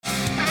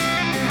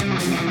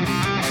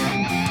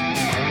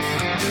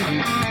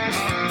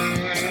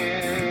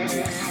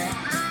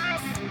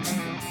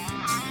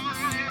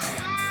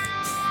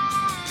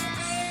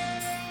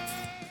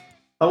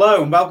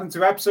Hello and welcome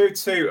to episode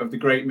 2 of The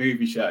Great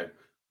Movie Show.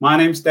 My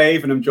name's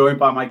Dave and I'm joined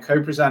by my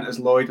co-presenters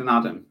Lloyd and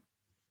Adam.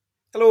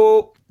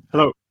 Hello.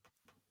 Hello.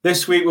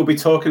 This week we'll be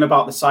talking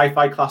about the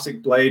sci-fi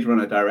classic Blade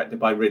Runner directed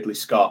by Ridley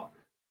Scott.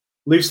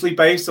 Loosely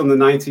based on the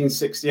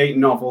 1968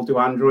 novel Do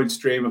Androids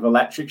Dream of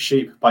Electric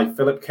Sheep by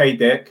Philip K.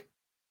 Dick,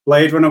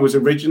 Blade Runner was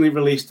originally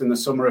released in the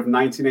summer of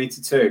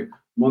 1982,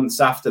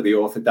 months after the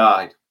author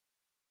died.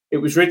 It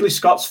was Ridley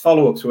Scott's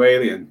follow-up to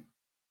Alien.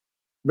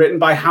 Written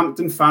by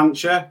Hampton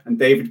Fancher and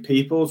David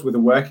Peoples with a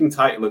working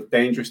title of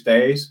Dangerous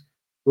Days,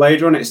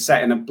 Blade Runner is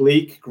set in a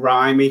bleak,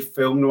 grimy,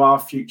 film noir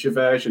future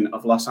version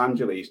of Los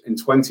Angeles in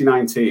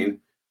 2019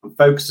 and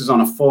focuses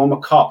on a former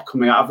cop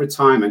coming out of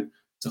retirement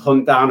to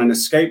hunt down an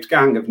escaped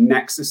gang of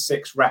Nexus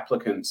 6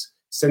 replicants,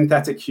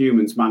 synthetic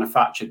humans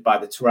manufactured by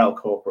the Tyrell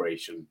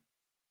Corporation.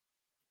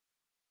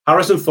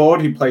 Harrison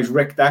Ford, who plays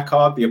Rick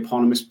Deckard, the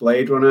eponymous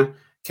Blade Runner,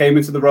 came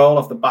into the role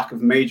off the back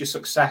of major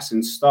success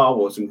in Star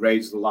Wars and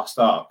Raiders of the Lost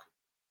Ark.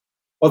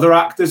 Other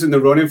actors in the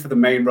running for the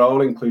main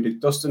role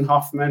included Dustin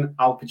Hoffman,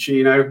 Al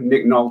Pacino,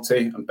 Nick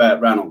Nolte, and Burt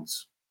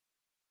Reynolds.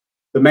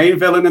 The main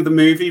villain of the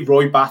movie,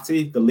 Roy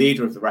Batty, the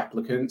leader of the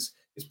replicants,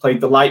 is played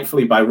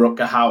delightfully by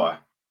Rutger Hauer.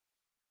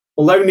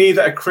 Although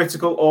neither a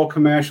critical or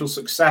commercial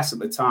success at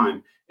the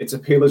time, its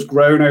appeal has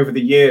grown over the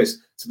years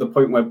to the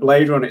point where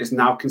Blade Runner is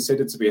now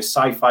considered to be a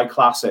sci-fi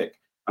classic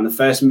and the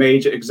first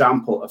major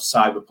example of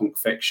cyberpunk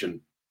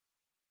fiction.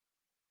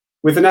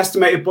 With an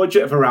estimated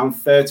budget of around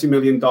 $30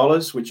 million,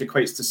 which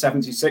equates to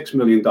 $76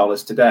 million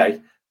today,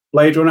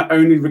 Blade Runner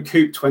only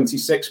recouped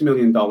 $26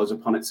 million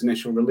upon its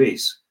initial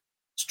release,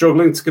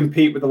 struggling to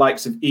compete with the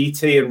likes of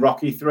E.T. and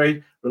Rocky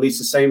III, released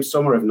the same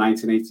summer of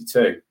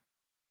 1982.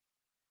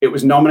 It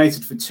was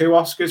nominated for 2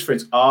 Oscars for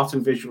its art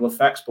and visual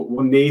effects, but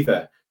won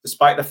neither,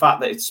 despite the fact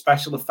that its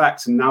special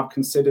effects are now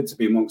considered to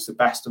be amongst the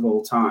best of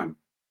all time.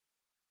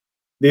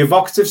 The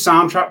evocative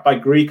soundtrack by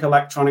Greek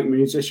electronic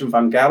musician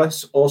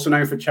Vangelis, also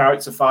known for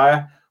Chariots of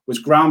Fire,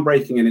 was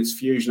groundbreaking in its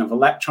fusion of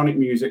electronic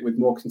music with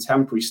more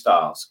contemporary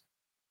styles.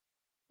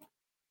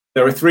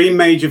 There are 3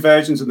 major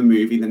versions of the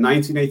movie: the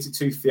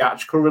 1982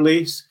 theatrical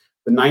release,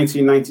 the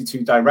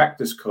 1992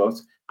 director's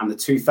cut, and the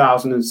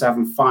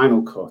 2007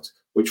 final cut,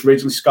 which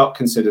Ridley Scott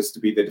considers to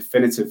be the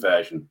definitive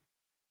version.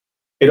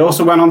 It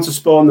also went on to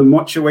spawn the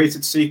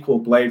much-awaited sequel,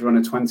 Blade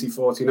Runner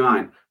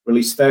 2049,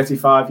 released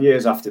 35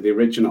 years after the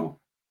original.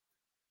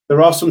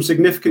 There are some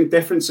significant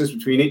differences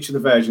between each of the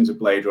versions of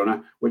Blade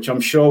Runner, which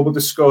I'm sure we'll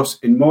discuss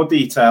in more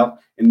detail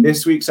in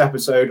this week's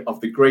episode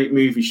of The Great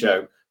Movie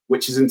Show,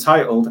 which is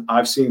entitled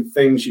I've Seen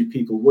Things You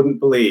People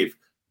Wouldn't Believe,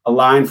 a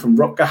line from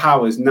Rutger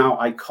Hauer's now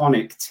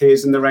iconic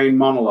Tears in the Rain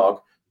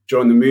monologue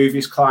during the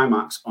movie's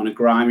climax on a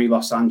grimy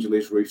Los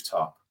Angeles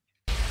rooftop.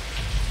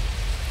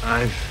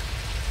 I've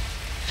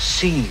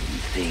seen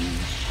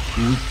things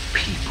you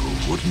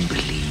people wouldn't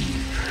believe.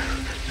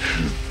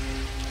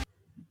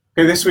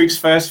 Okay, this week's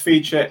first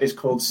feature is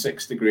called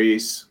 6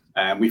 Degrees.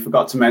 We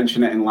forgot to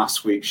mention it in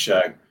last week's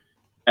show.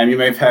 You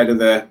may have heard of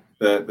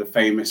the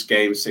famous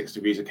game 6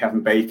 Degrees of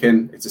Kevin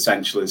Bacon. It's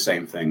essentially the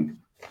same thing.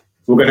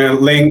 We're going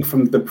to link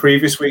from the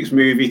previous week's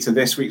movie to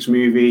this week's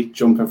movie,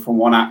 jumping from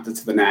one actor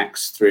to the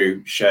next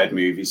through shared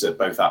movies that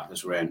both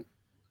actors were in.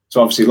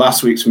 So obviously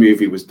last week's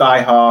movie was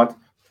Die Hard.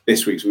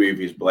 This week's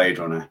movie is Blade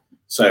Runner.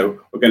 So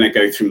we're going to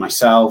go through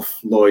myself,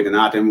 Lloyd, and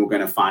Adam. We're going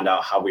to find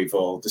out how we've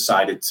all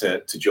decided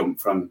to jump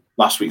from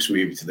last week's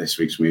movie to this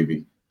week's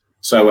movie.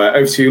 So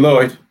over to you,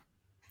 Lloyd.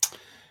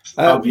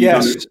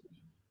 Yes.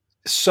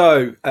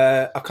 So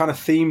I kind of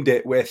themed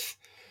it with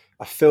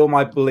a film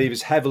I believe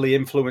is heavily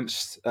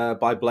influenced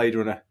by Blade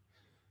Runner.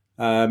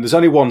 There's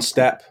only one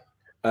step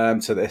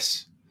to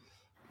this.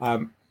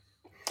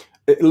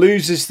 It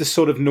loses the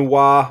sort of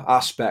noir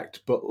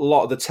aspect, but a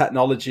lot of the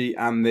technology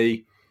and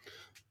the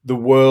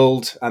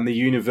world and the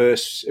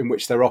universe in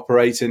which they're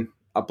operating,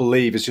 I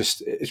believe,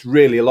 it's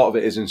really, a lot of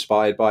it is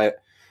inspired by it.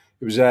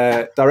 It was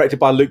directed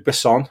by Luc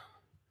Besson,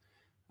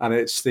 and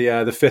it's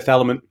the Fifth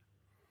Element.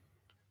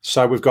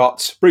 So we've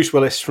got Bruce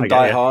Willis from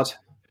Die Hard.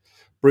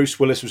 Bruce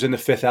Willis was in the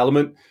Fifth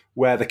Element,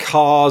 where the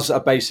cars are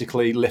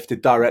basically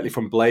lifted directly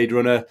from Blade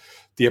Runner,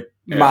 the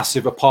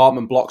massive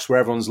apartment blocks where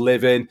everyone's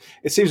living.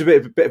 It seems a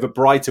bit of a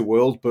brighter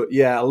world, but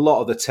yeah, a lot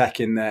of the tech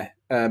in there.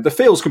 The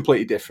feel's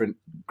completely different,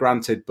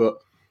 granted, but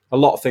a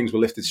lot of things were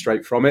lifted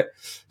straight from it.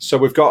 So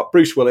we've got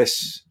Bruce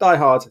Willis, Die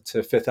Hard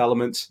to Fifth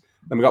Element.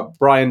 Then we've got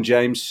Brian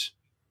James,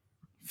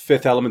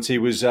 Fifth Element. He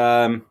was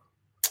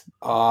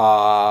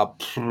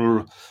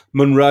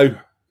Monroe.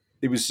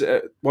 He was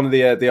one of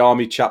the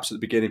army chaps at the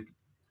beginning.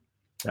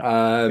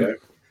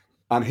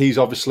 And he's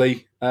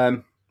obviously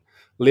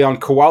Leon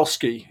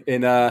Kowalski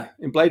in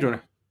Blade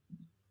Runner.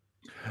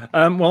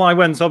 Well, I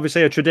went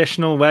obviously a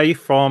traditional way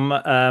from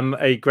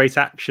a great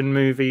action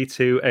movie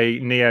to a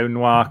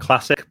neo-noir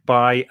classic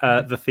by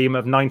the theme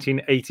of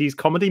 1980s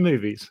comedy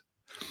movies.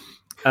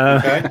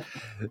 Okay.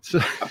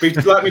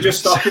 Let me just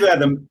stop you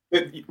there.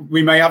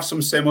 We may have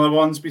some similar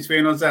ones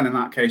between us then in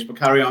that case, but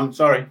carry on.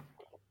 Sorry.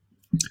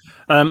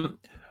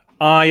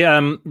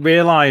 I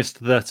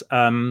realised that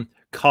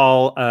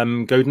Carl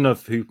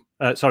Godunov,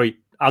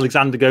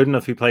 Alexander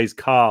Godunov, who plays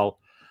Carl,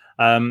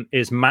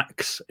 is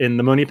Max in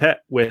the Money Pit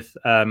with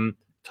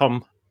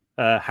Tom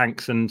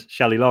Hanks and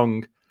Shelley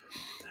Long.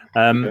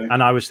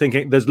 And I was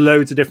thinking there's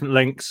loads of different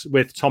links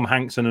with Tom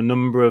Hanks and a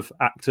number of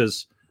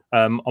actors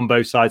on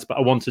both sides, but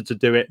I wanted to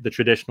do it the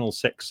traditional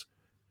 6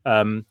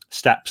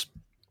 steps.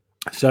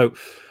 So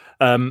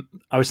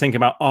I was thinking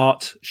about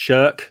Art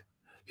Shirk,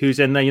 who's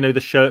in there,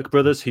 the Shirk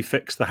brothers who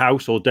fix the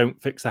house or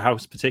don't fix the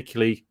house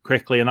particularly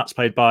quickly, and that's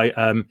played by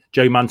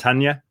Joe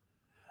Mantegna.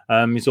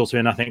 He's also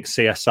in, I think,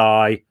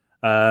 CSI,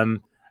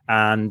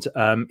 and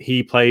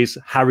he plays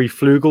Harry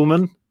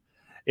Flugelman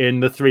in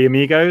The Three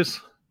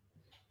Amigos.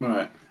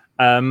 Right.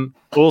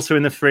 Also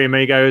in The Three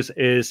Amigos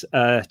is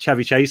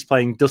Chevy Chase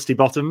playing Dusty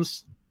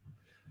Bottoms.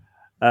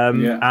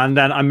 And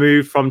then I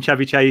moved from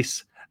Chevy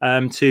Chase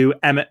to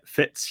Emmett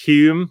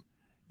Fitzhume.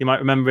 You might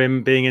remember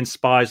him being in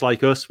Spies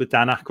Like Us with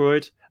Dan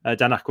Aykroyd.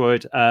 Dan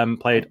Aykroyd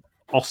played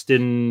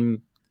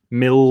Austin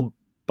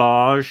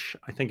Milbarge,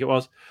 I think it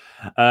was.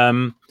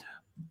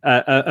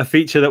 A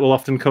feature that will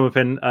often come up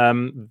in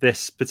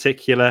this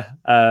particular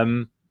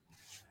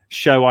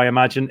show, I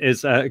imagine,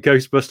 is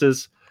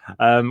Ghostbusters.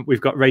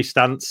 We've got Ray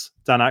Stantz,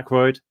 Dan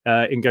Aykroyd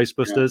in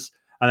Ghostbusters,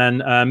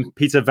 and then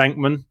Peter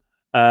Venkman,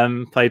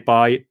 played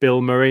by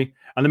Bill Murray.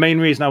 And the main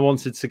reason I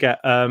wanted to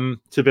get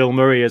to Bill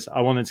Murray is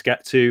I wanted to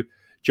get to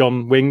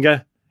John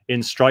Winger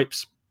in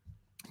Stripes,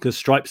 because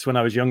Stripes, when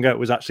I was younger,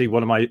 was actually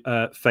one of my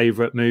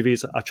favourite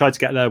movies. I tried to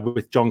get there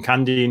with John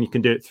Candy, and you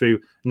can do it through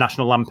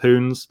National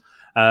Lampoons,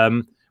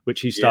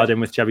 which he starred in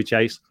with Chevy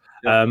Chase.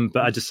 But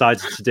I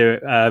decided to do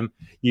it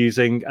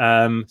using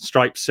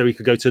Stripes, so we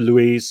could go to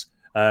Louise.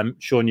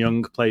 Sean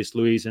Young plays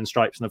Louise in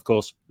Stripes, and of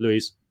course,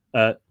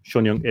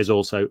 Sean Young is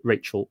also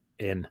Rachel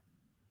in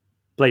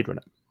Blade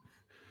Runner.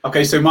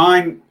 Okay, so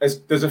mine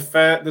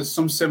there's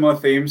some similar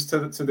themes to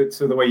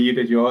the way you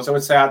did yours. I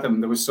would say,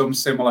 Adam, there was some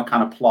similar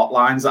kind of plot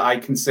lines that I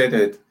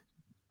considered.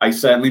 I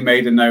certainly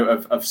made a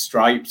note of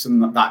Stripes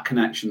and that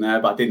connection there,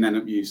 but I didn't end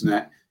up using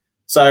it.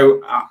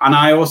 So, and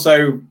I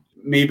also,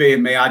 me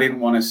being me, I didn't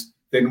want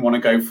to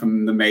go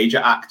from the major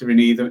actor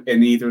in either of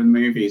the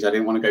movies. I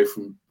didn't want to go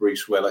from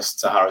Bruce Willis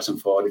to Harrison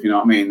Ford, if you know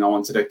what I mean. I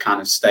wanted to kind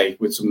of stay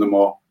with some of the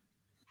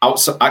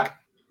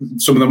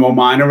more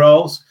minor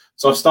roles.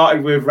 So I've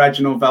started with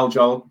Reginald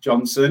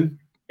VelJohnson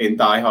in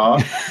Die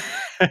Hard.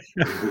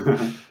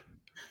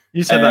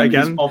 You said that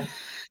again?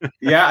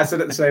 Yeah, I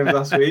said it the same as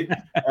last week.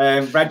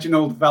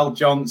 Reginald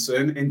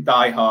VelJohnson in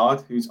Die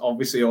Hard, who's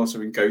obviously also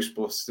in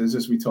Ghostbusters,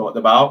 as we talked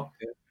about.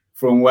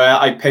 From where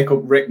I pick up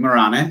Rick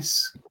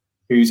Moranis,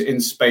 who's in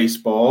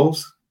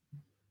Spaceballs.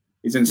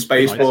 He's in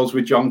Spaceballs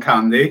with John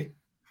Candy,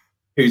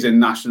 who's in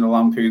National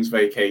Lampoon's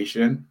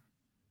Vacation,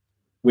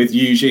 with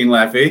Eugene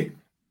Levy,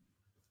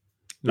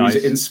 who's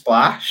in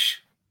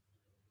Splash,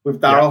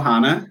 with Daryl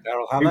Hannah,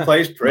 who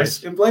plays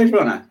Pris in Blade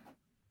Runner.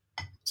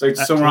 So to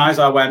summarise,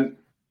 I went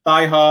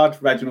Die Hard,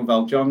 Reginald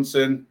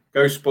VelJohnson,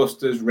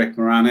 Ghostbusters, Rick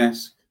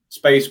Moranis,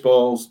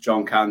 Spaceballs,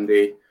 John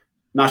Candy,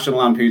 National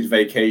Lampoon's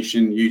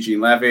Vacation, Eugene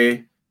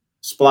Levy,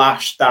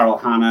 Splash, Daryl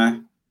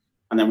Hannah,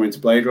 and then we're into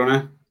Blade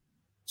Runner.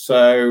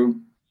 So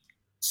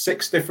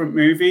 6 different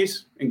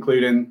movies,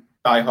 including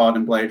Die Hard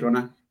and Blade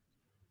Runner.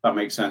 That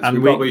makes sense. And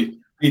we probably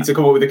need to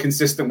come up with a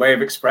consistent way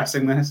of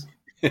expressing this.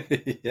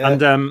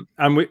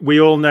 And we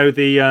all know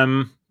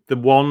the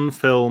one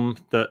film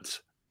that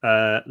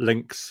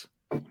links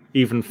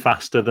even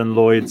faster than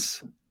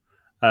Lloyd's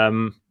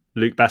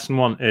Luc Besson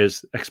one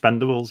is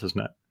Expendables, isn't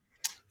it?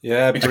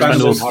 Yeah,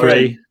 Expendables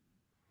 3.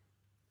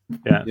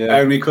 Yeah.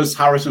 Only because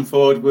Harrison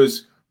Ford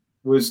Bruce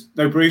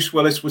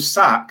Willis was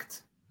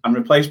sacked and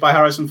replaced by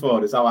Harrison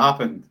Ford. Is that what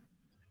happened?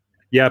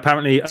 Yeah,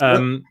 apparently.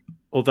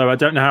 Although I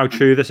don't know how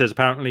true this is,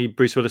 apparently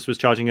Bruce Willis was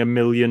charging $1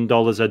 million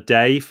a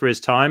day for his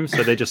time,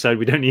 so they just said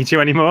we don't need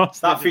you anymore.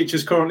 That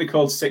feature's currently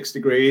called 6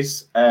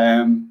 Degrees.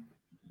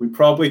 We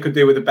probably could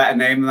do with a better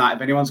name than that.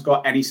 If anyone's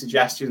got any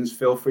suggestions,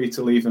 feel free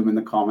to leave them in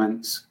the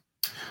comments.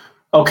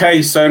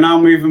 Okay, so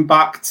now moving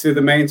back to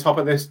the main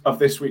topic of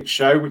this week's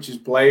show, which is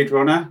Blade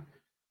Runner.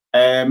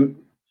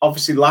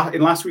 Obviously,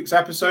 in last week's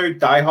episode,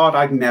 Die Hard,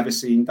 I'd never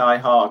seen Die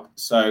Hard,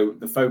 so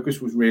the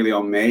focus was really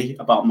on me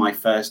about my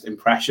first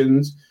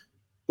impressions.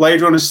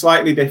 Blade Runner is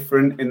slightly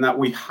different in that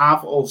we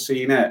have all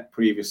seen it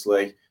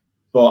previously,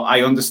 but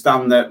I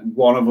understand that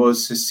one of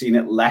us has seen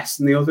it less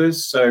than the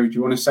others. So do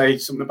you want to say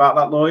something about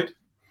that, Lloyd?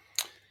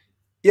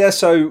 Yeah,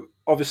 so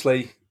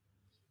obviously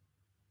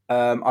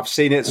I've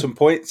seen it at some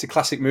point. It's a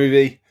classic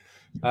movie.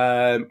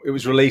 It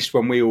was released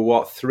when we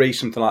were, 3,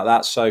 something like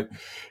that. So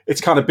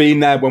it's kind of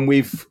been there when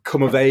we've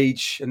come of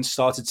age and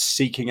started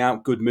seeking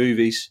out good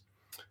movies.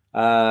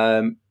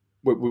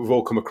 We've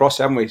all come across,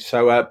 haven't we?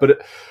 So,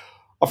 but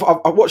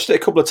I've watched it a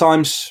couple of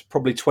times,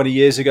 probably 20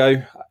 years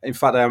ago. In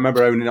fact, I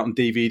remember owning it on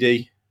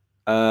DVD.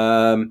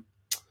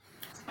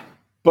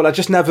 But I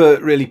just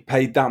never really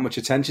paid that much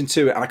attention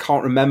to it. And I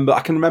can't remember. I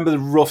can remember the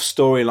rough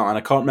storyline.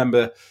 I can't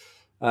remember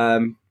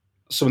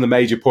some of the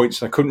major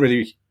points. And I couldn't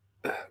really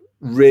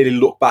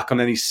look back on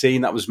any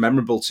scene that was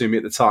memorable to me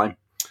at the time.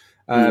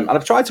 And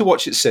I've tried to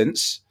watch it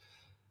since.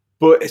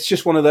 But it's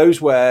just one of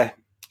those where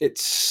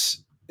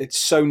it's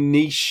so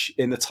niche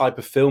in the type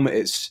of film it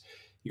is.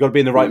 You've got to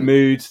be in the right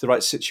mood, the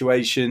right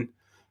situation.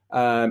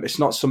 It's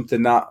not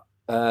something that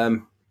Emma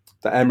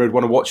would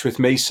want to watch with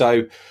me.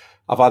 So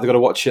I've either got to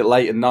watch it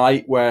late at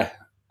night where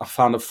I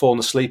found I've fallen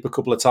asleep a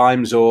couple of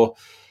times, or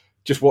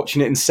just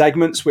watching it in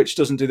segments, which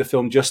doesn't do the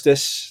film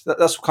justice.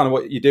 That's kind of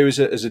what you do as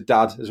a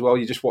dad as well.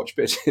 You just watch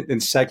bits in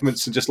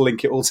segments and just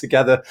link it all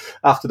together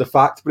after the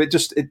fact. But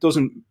it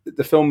doesn't.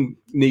 The film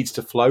needs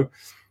to flow.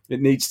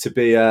 It needs to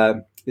be.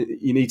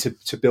 You need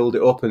to build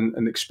it up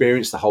and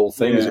experience the whole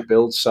thing as it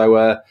builds. So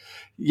I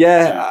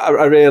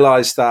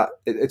realised that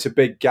it's a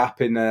big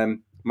gap in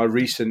my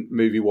recent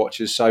movie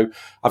watches. So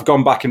I've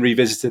gone back and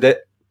revisited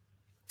it,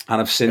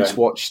 and I've since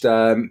watched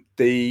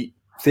the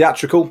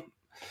theatrical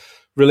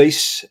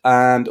release,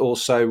 and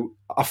also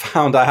I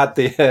found I had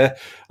the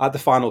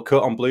final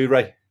cut on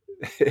Blu-ray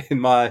in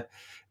my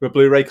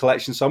Blu-ray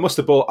collection. So I must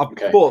have bought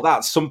that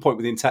at some point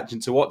with the intention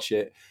to watch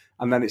it,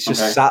 and then it's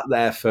just sat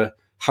there for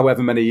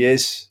however many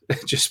years,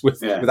 just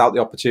without the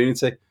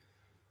opportunity.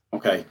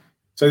 Okay.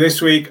 So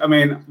this week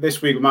we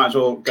might as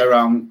well go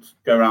around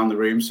the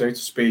room, so to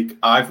speak.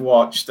 I've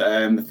watched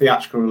the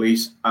theatrical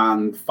release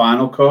and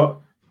final cut.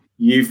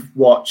 You've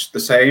watched the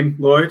same,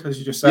 Lloyd, as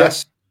you just said?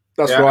 Yes,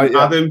 that's right.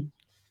 Yeah. Adam,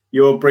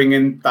 you're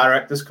bringing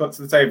director's cut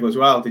to the table as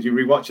well. Did you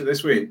rewatch it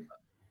this week?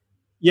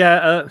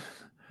 Yeah,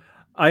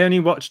 I only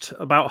watched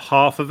about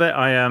half of it.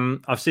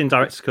 I've seen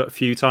director's cut a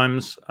few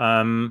times.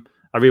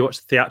 I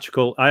rewatched the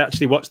theatrical. I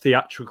actually watched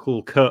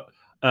theatrical cut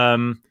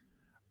on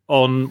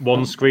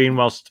one screen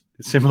whilst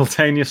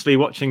simultaneously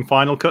watching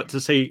final cut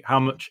to see how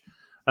much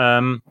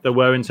there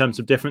were in terms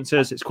of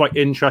differences. It's quite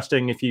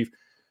interesting if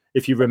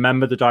you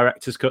remember the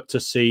director's cut to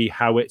see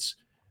how it's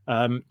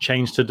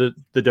changed to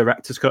the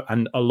director's cut,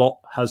 and a lot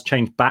has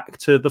changed back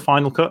to the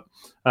final cut.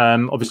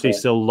 Obviously,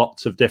 still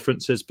lots of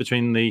differences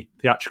between the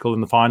theatrical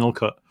and the final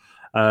cut.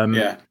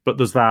 But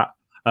there's that.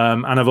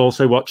 And I've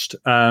also watched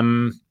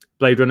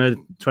Blade Runner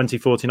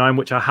 2049,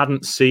 which I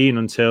hadn't seen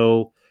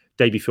until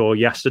day before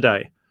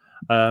yesterday.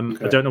 I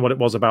don't know what it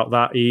was about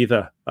that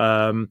either.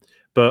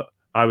 But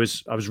I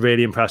was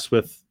really impressed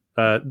with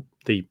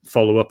the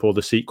follow-up or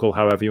the sequel,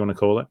 however you want to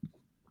call it.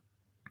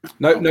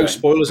 No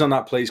spoilers on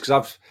that, please, because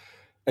I've,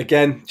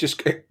 again,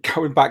 just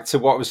going back to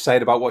what I was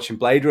saying about watching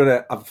Blade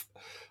Runner,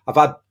 I've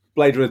had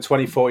Blade Runner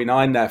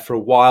 2049 there for a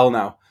while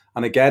now,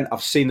 and again,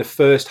 I've seen the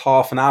first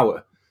half an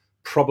hour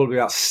probably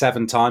about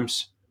 7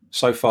 times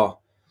so far,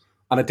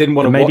 and I didn't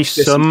want to watch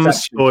this. Maybe some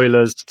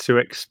spoilers to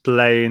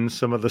explain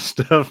some of the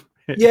stuff.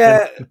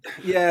 Yeah.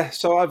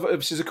 So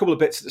there's a couple of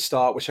bits at the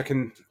start which I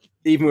can,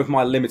 even with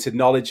my limited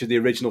knowledge of the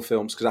original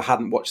films, because I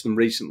hadn't watched them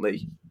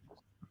recently.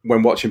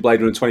 When watching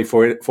Blade Runner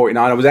 2049,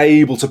 I was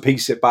able to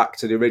piece it back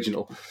to the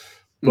original.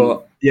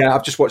 But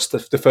I've just watched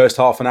the first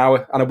half an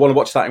hour, and I want to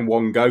watch that in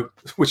one go,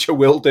 which I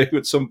will do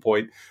at some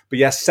point.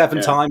 But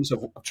 7 times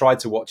I've tried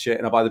to watch it,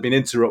 and I've either been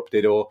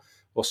interrupted or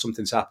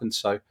something's happened.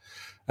 So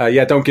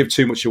don't give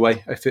too much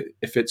away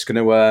if it's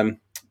going to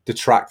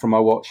detract from my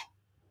watch.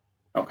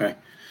 Okay.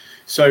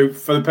 So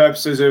for the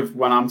purposes of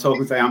when I'm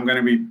talking today, I'm going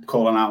to be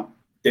calling out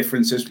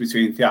differences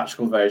between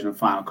theatrical version and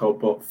final cut,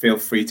 but feel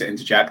free to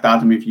interject,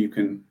 Adam, if you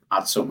can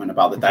add something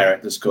about the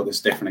director's cut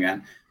that's different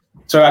again.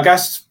 So I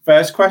guess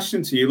first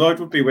question to you, Lloyd,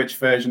 would be which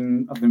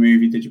version of the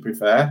movie did you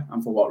prefer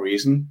and for what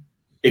reason,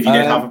 if you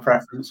did have a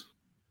preference?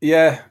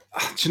 Yeah,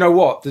 do you know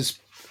what?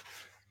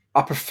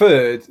 I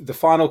preferred the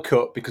final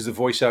cut because the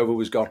voiceover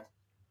was gone.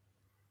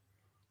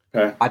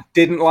 Okay. I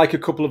didn't like a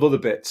couple of other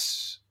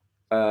bits,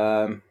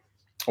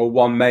 or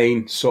one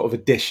main sort of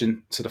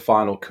addition to the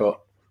final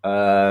cut.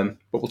 But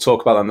we'll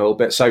talk about that in a little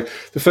bit. So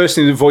the first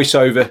thing, the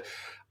voiceover,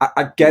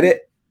 I get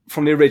it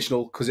from the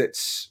original because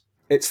it's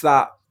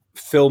that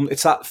film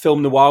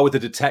noir with a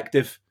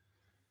detective.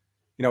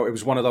 You know, it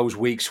was one of those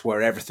weeks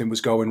where everything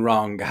was going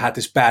wrong. I had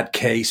this bad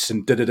case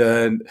and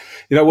and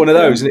one of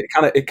those, and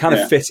it kind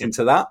of fit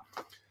into that.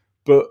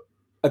 But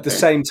at the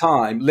same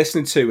time,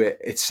 listening to it,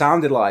 it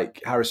sounded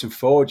like Harrison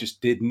Ford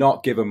just did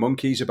not give a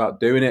monkeys about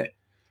doing it.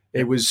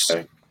 It was.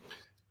 Okay.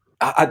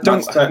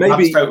 That's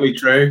totally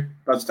true.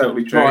 That's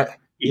totally true. Right.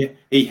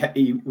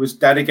 He was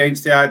dead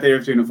against the idea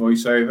of doing a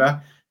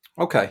voiceover.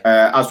 Okay.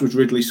 As was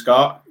Ridley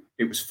Scott.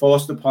 It was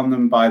forced upon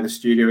them by the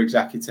studio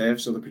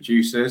executives or the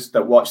producers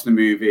that watched the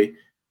movie.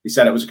 They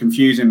said it was a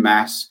confusing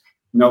mess.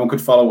 No one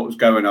could follow what was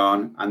going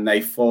on, and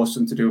they forced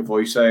him to do a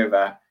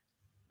voiceover.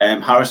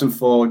 Harrison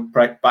Ford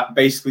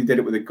basically did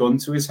it with a gun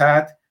to his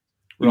head.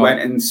 He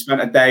went and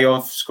spent a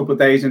couple of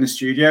days in the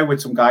studio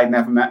with some guy he'd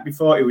never met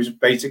before. He was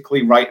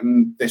basically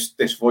writing this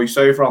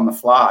voiceover on the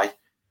fly.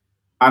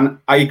 And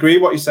I agree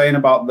what you're saying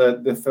about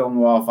the film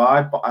noir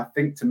vibe, but I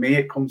think to me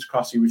it comes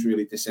across he was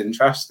really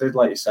disinterested,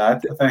 like you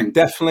said, I think.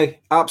 Definitely.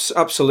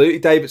 Absolutely,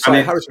 David.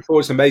 Harrison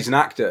Ford's an amazing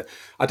actor.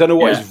 I don't know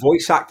what his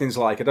voice acting's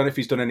like. I don't know if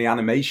he's done any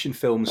animation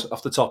films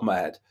off the top of my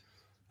head.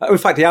 In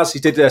fact, he has. He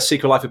did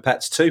Secret Life of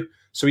Pets too.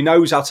 So he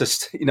knows how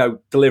to,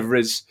 deliver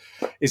his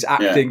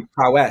acting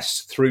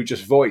prowess through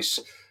just voice.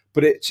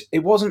 But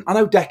it wasn't. I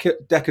know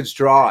Deckard's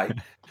dry,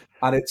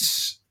 and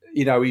it's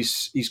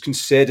he's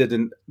considered,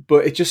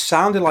 but it just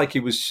sounded like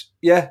he was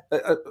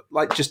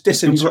like just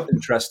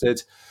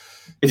disinterested.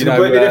 It's a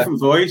completely different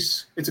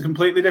voice. It's a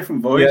completely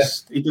different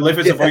voice. Yeah. He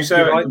delivers a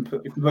voiceover in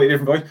a completely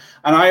different voice.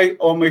 And I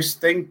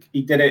almost think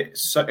he did it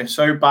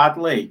so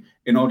badly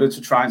in order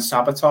to try and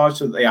sabotage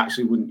so that they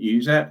actually wouldn't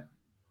use it.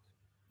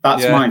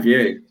 That's my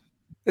view.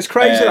 It's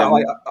crazy.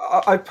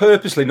 I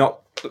purposely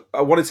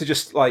I wanted to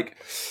just like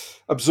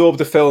absorb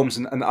the films,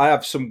 and I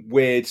have some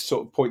weird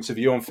sort of points of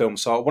view on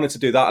films. So I wanted to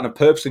do that, and I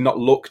purposely not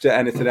looked at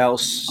anything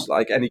else,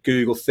 like any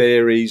Google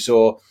theories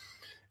or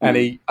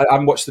any. I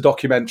haven't watched the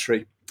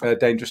documentary,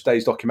 Dangerous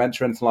Days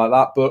documentary, or anything like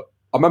that. But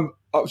I remember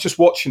I was just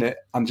watching it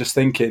and just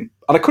thinking,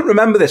 and I couldn't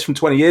remember this from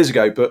 20 years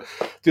ago, but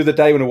the other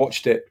day when I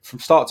watched it from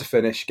start to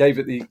finish, gave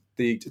it the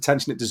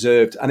attention it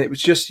deserved, and it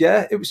was just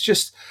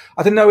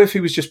I didn't know if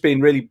he was just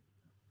being really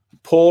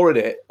poor at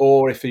it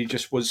or if he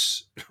just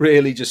was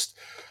really just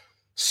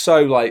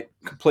so like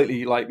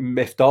completely like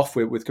miffed off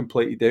with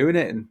completely doing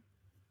it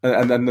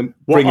and then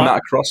bringing that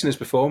across in his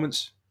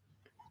performance.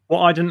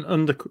 What I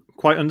didn't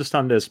quite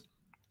understand is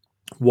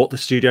what the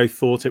studio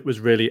thought it was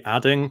really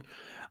adding.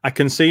 I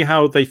can see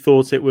how they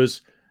thought it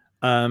was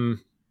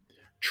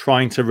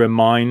trying to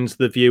remind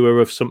the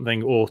viewer of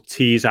something or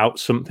tease out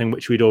something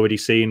which we'd already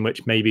seen,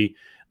 which maybe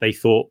they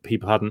thought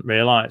people hadn't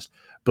realized.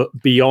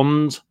 But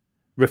beyond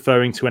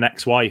referring to an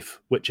ex-wife,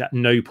 which at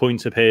no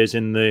point appears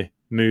in the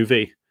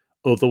movie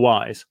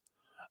otherwise,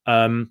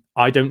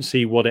 I don't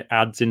see what it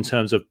adds in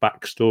terms of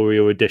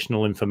backstory or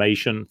additional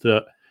information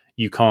that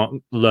you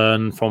can't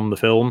learn from the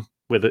film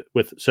with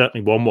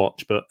certainly one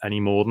watch, but any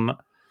more than that.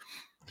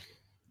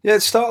 Yeah,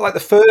 it started like the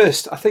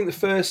first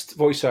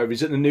voiceover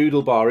is at the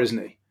noodle bar,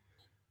 isn't he?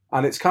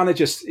 And it's kind of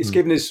just, it's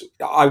given his,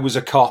 I was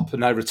a cop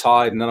and I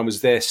retired and then I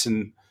was this,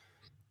 and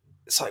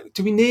it's like,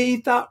 do we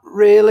need that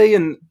really?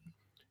 And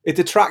it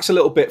detracts a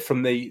little bit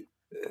from the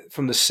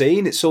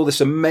scene. It's all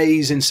this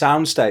amazing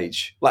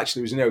soundstage. Well,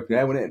 actually, it was in the open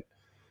air, wasn't it?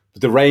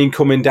 With the rain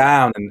coming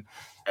down and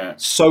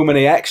so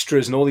many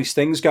extras and all these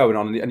things going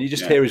on, and you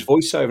just hear his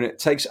voiceover, and it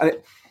takes. And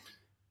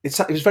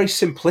it was very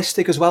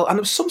simplistic as well. And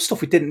there was some stuff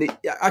we didn't need.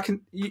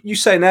 You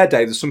saying there,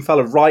 Dave? There's some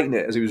fella writing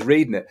it as he was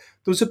reading it.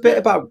 There was a bit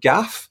about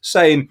Gaff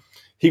saying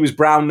he was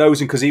brown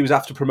nosing because he was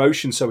after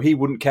promotion, so he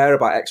wouldn't care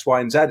about X, Y,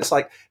 and Z. It's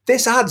like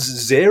this adds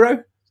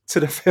zero to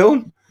the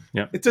film.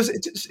 Yeah, it does.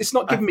 It's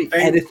not giving me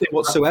anything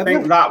whatsoever. I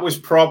think that was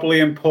probably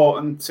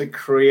important to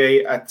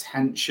create a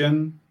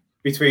tension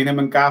between him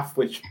and Gaff,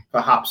 which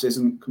perhaps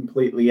isn't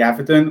completely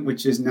evident,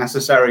 which is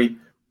necessary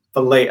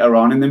for later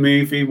on in the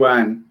movie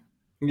when,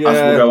 as we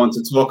go on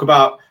to talk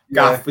about,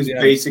 Gaff was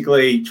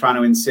basically trying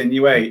to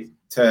insinuate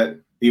to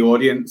the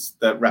audience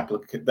that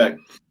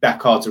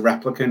Deckard's a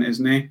replicant,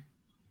 isn't he?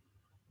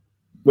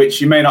 Which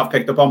you may not have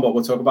picked up on, but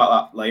we'll talk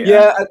about that later.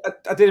 Yeah,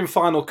 I did in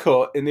Final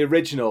Cut. In the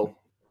original,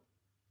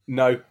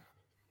 no.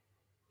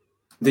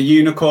 The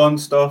unicorn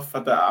stuff.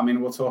 I mean,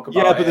 we'll talk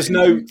about. Yeah, but there's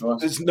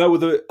no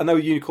other. I know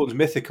unicorn's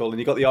mythical, and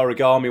you got the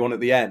origami one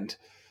at the end.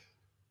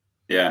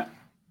 Yeah,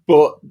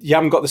 but you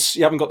haven't got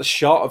the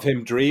shot of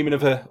him dreaming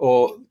of her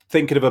or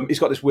thinking of him. He's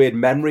got this weird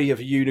memory of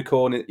a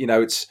unicorn. You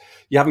know,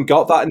 you haven't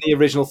got that in the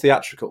original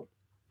theatrical.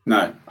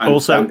 No.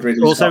 Also,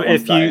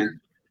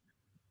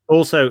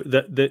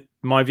 that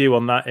my view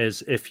on that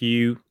is if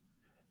you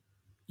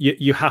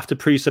have to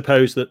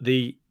presuppose that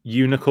the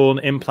unicorn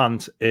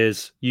implant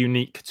is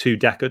unique to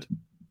Deckard.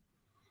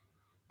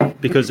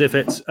 Because if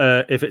it's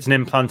an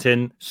implant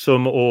in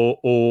some or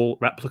all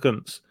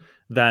replicants,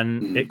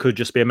 then it could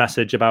just be a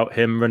message about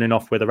him running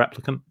off with a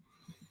replicant.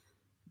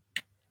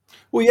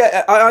 Well,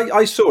 yeah,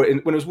 I saw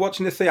it when I was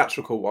watching the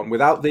theatrical one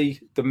without the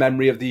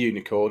memory of the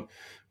unicorn,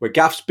 where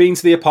Gaff's been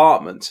to the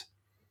apartment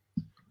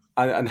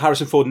and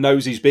Harrison Ford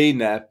knows he's been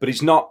there, but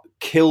he's not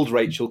killed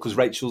Rachel because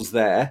Rachel's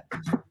there.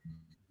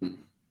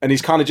 And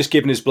he's kind of just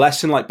giving his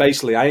blessing, like,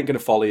 basically, I ain't going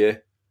to follow you.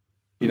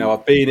 You know,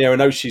 I've been here. I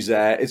know she's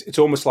there. It's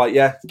almost like,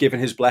 giving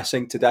his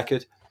blessing to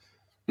Deckard.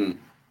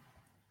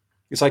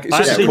 It's like, it's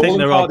just I think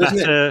there are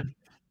better.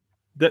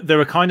 There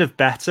are kind of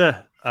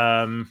better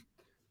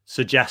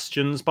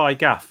suggestions by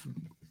Gaff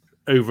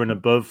over and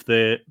above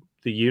the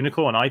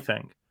unicorn. I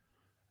think,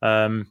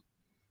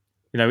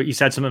 he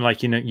said something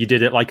like, you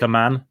did it like a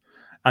man,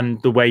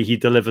 and the way he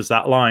delivers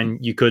that line,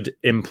 you could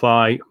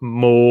imply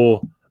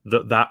more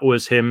that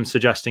was him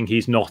suggesting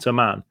he's not a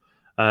man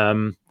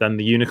than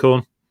the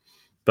unicorn.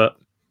 But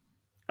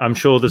I'm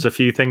sure there's a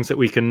few things that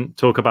we can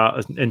talk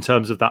about in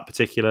terms of that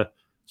particular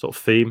sort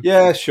of theme.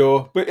 Yeah,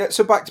 sure. But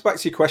so back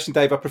to your question,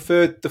 Dave. I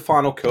preferred the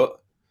Final Cut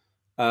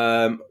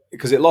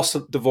because it lost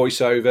the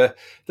voiceover.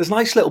 There's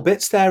nice little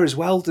bits there as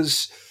well.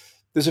 There's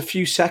a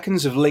few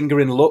seconds of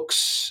lingering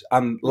looks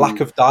and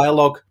lack of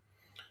dialogue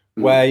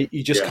where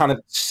you just kind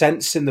of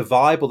sense in the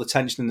vibe or the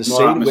tension in the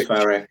scene.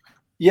 Atmospheric.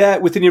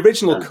 Within the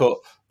original cut,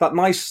 that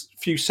nice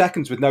few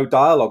seconds with no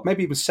dialogue,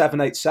 maybe even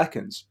 7-8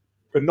 seconds,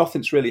 but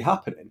nothing's really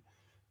happening.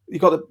 You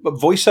got a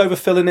voiceover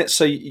filling it,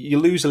 so you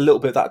lose a little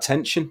bit of that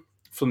tension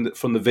from the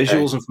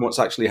visuals and from what's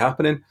actually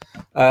happening.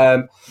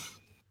 I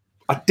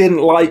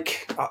didn't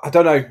like. I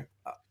don't know.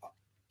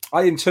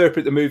 I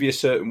interpret the movie a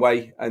certain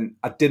way, and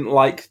I didn't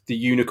like the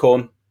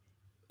unicorn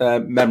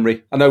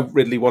memory. I know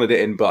Ridley wanted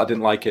it in, but I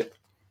didn't like it.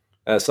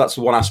 So that's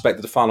the one aspect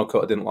of the final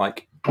cut I didn't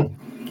like.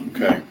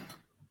 Okay.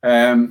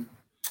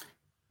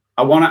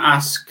 I want to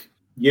ask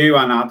you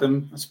and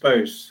Adam, I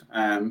suppose,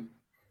 and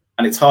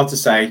it's hard to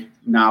say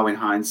now in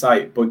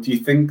hindsight, but do you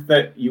think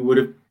that you would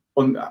have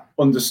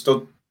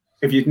understood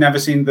if you'd never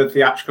seen the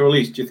theatrical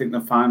release? Do you think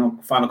the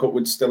final cut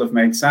would still have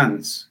made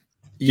sense?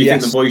 Do you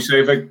think the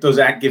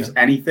voiceover gives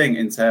anything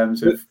in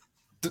terms of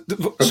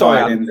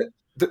providing...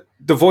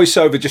 The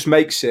voiceover just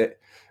makes it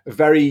a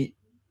very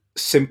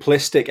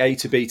simplistic A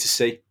to B to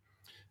C,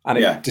 and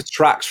it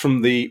detracts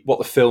from what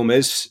the film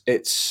is.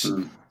 It's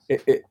an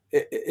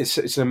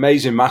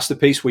amazing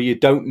masterpiece where you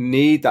don't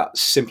need that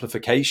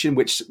simplification,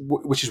 which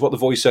is what the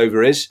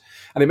voiceover is,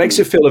 and it makes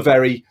it feel a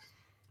very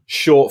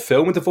short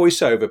film with the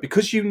voiceover,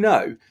 because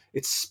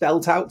it's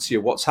spelled out to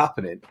you what's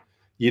happening.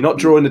 You're not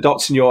drawing the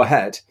dots in your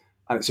head,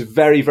 and it's a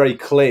very, very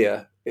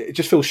clear. It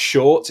just feels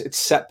short. It's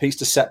set piece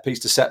to set piece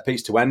to set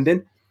piece to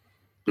ending.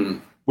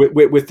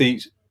 With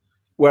the,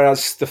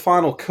 whereas the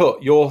final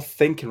cut, you're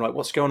thinking, right,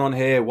 what's going on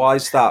here? Why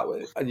is that?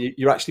 And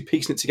you're actually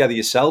piecing it together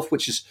yourself,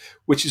 which is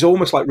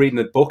almost like reading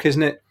a book,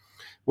 isn't it?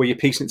 Where you're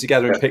piecing it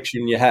together and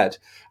picturing in your head,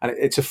 and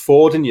it's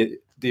affording you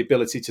the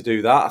ability to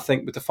do that. I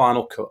think with the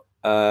final cut.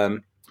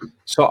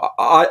 So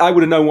I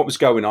would have known what was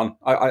going on.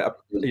 I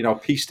would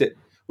have pieced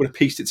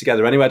it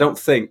together anyway. I don't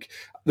think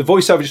the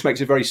voiceover just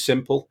makes it very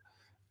simple,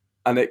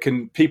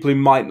 and people who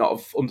might not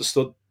have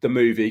understood the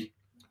movie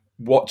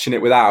watching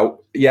it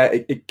without,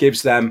 it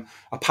gives them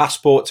a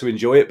passport to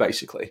enjoy it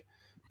basically.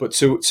 But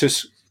to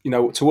us,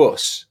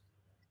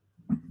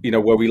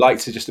 where we like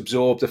to just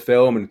absorb the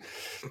film and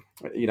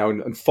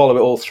and follow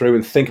it all through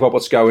and think about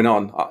what's going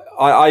on,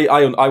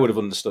 I would have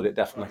understood it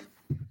definitely.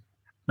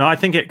 No, I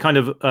think it kind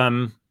of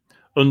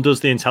undoes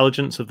the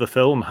intelligence of the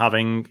film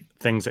having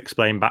things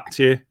explained back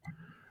to you.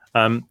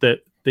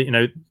 That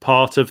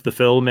part of the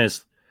film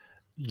is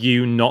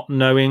you not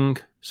knowing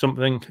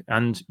something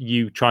and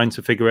you trying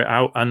to figure it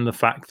out, and the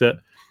fact that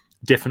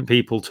different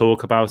people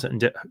talk about it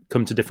and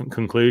come to different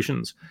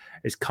conclusions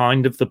is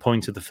kind of the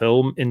point of the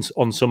film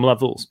on some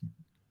levels.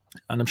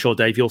 And I'm sure,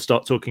 Dave, you'll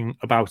start talking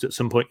about at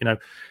some point,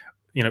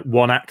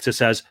 one actor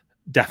says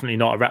definitely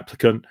not a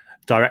replicant,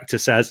 director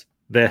says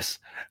this,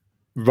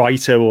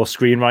 writer or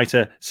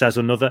screenwriter says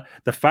another.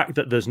 The fact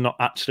that there's not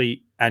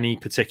actually any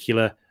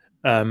particular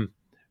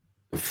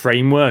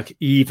framework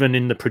even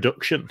in the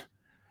production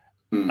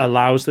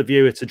allows the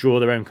viewer to draw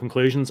their own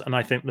conclusions. And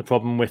I think the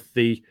problem with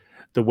the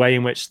way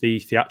in which the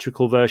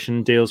theatrical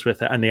version deals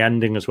with it, and the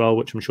ending as well,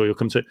 which I'm sure you'll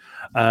come to,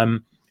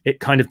 it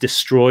kind of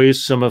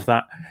destroys some of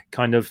that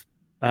kind of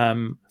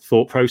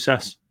thought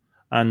process.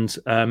 And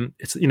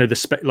it's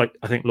like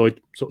I think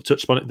Lloyd sort of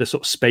touched on it, the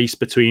sort of space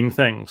between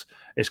things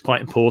is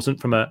quite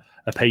important from a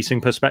pacing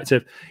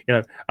perspective.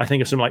 I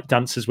think of something like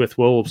Dances with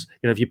Wolves.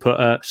 If you put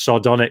a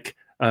sardonic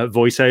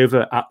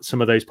voiceover at some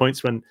of those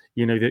points when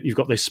that you've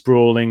got those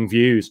sprawling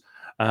views,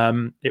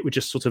 it would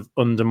just sort of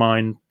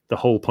undermine the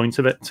whole point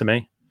of it to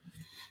me.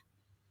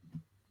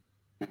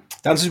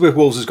 Dances with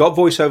Wolves has got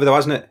voiceover though,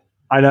 hasn't it?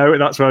 I know,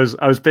 that's why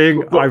I was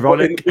being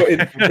ironic, but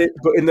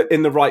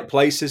in the right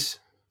places.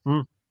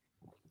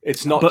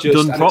 It's not but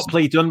just done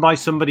properly, done by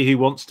somebody who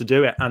wants to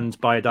do it, and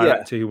by a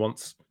director who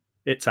wants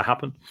it to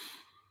happen.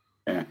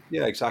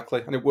 Yeah,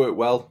 exactly, and it worked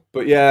well.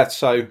 But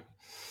so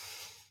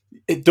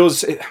it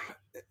does.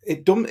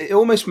 It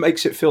almost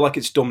makes it feel like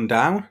it's dumbed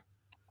down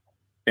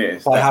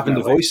by having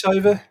the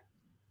voiceover.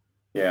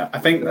 Yeah, I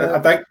think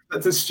that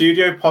the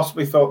studio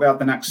possibly thought they had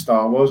the next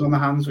Star Wars on their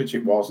hands, which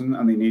it wasn't,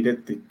 and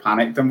they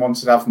panicked and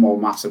wanted to have more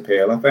mass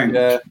appeal, I think,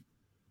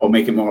 or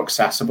make it more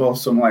accessible,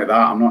 something like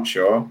that. I'm not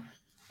sure.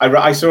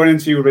 I saw an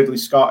interview with Ridley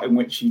Scott in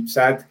which he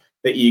said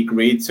that he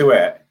agreed to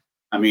it.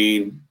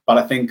 But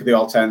I think the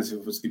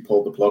alternative was they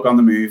pulled the plug on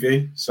the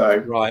movie. So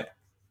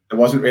there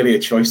wasn't really a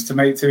choice to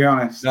make, to be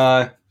honest.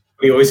 No.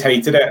 He always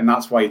hated it, and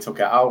that's why he took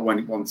it out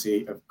once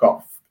he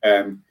got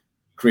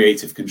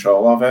creative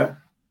control of it.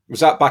 Was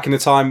that back in the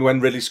time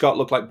when Ridley Scott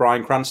looked like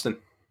Bryan Cranston?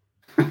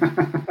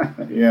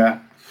 Yeah.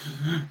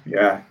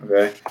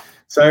 Okay.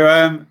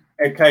 So,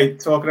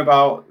 talking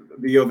about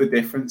the other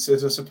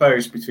differences, I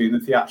suppose, between the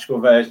theatrical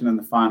version and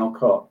the final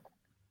cut.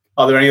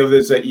 Are there any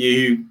others that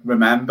you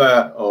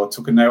remember or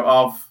took a note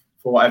of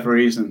for whatever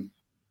reason?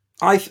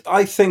 I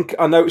think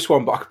I noticed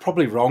one, but I could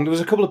probably be wrong. There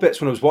was a couple of bits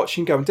when I was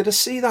watching going, did I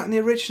see that in the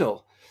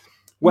original?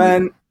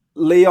 When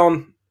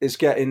Leon is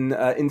getting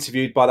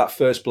interviewed by that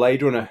first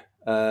Blade Runner,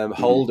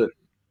 Holden,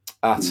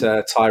 at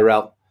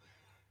Tyrell.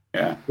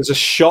 Yeah. There's a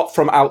shot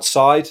from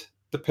outside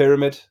the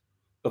pyramid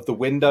of the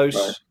windows.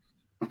 Right.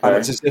 Okay. And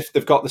it's as if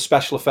they've got the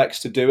special effects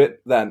to do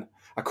it then.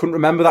 I couldn't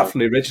remember that from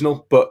the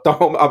original, but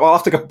I'll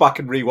have to go back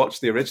and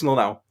rewatch the original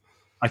now.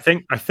 I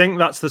think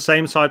that's the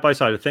same side by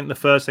side. I think the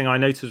first thing I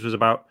noticed was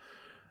about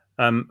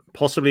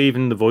possibly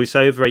even the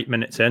voiceover 8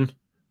 minutes in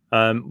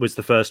was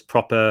the first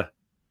proper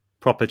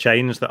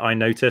change that I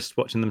noticed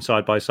watching them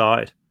side by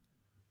side.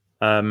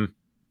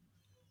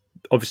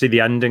 Obviously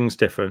the ending's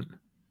different.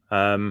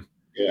 There's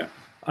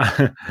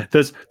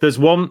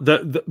one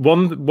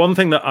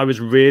thing that I was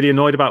really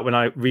annoyed about when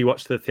I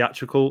rewatched the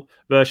theatrical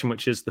version,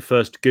 which is the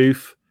first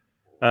goof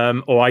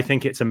or I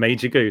think it's a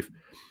major goof.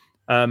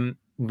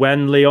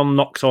 When Leon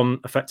knocks on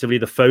effectively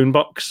the phone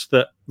box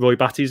that Roy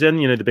Batty's in,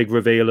 the big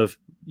reveal of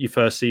you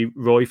first see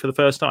Roy for the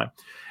first time.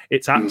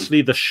 It's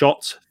actually the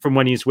shot from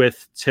when he's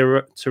with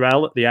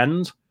Tyrell at the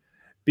end.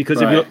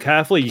 Because if you look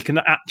carefully, you can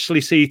actually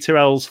see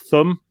Tyrell's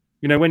thumb,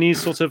 when he's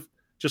sort of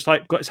just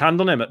like got his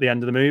hand on him at the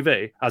end of the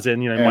movie, as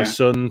in, my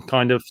son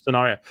kind of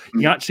scenario.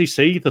 You actually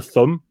see the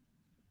thumb.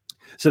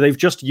 So they've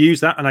just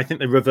used that, and I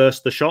think they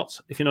reversed the shot,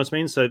 if you know what I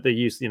mean. So they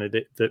used,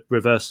 the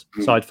reverse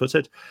side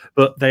footage,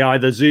 but they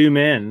either zoom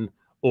in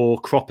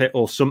or crop it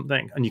or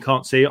something, and you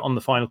can't see it on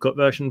the final cut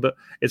version. But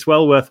it's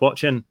well worth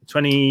watching.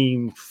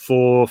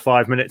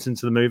 5 minutes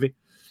into the movie.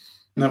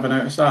 Never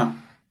noticed that.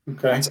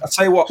 Okay. I'll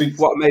tell you what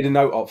I made a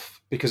note of,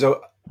 because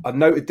I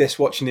noted this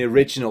watching the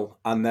original,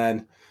 and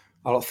then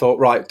I thought,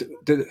 right,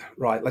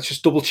 let's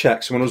just double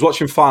check. So when I was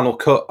watching Final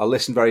Cut, I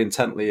listened very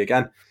intently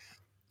again,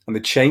 and they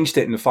changed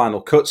it in the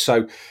Final Cut.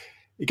 So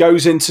he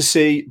goes in to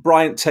see,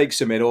 Bryant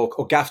takes him in, or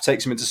Gaff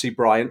takes him in to see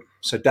Bryant.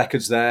 So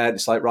Deckard's there, and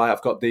it's like, right,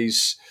 I've got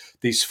these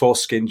 4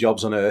 skin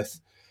jobs on Earth.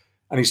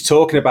 And he's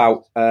talking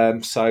about,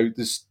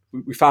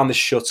 we found this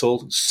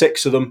shuttle,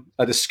 6 of them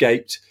had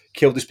escaped,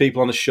 killed these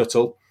people on the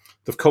shuttle.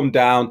 They've come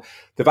down.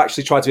 They've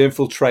actually tried to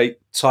infiltrate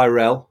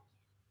Tyrell.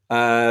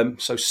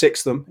 So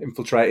 6 of them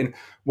infiltrating.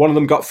 One of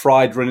them got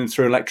fried running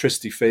through an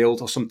electricity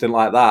field or something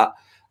like that.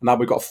 And now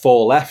we've got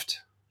 4 left.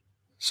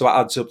 So that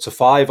adds up to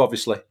 5,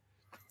 obviously.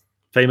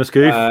 Famous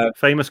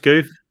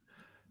goof.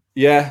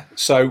 Yeah.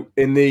 So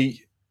in the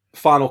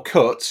Final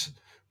Cut,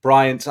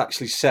 Bryant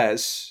actually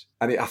says,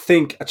 and I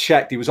think I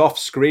checked, he was off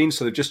screen,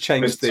 so they've just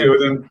changed two of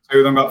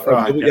them got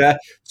fried. Yeah,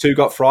 2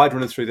 got fried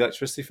running through the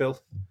electricity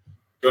field.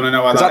 Do you want to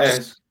know why that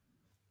is?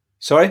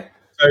 Sorry?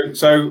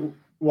 So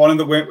one of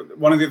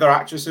the other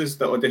actresses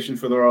that auditioned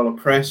for the role of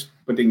Pris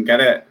but didn't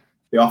get it,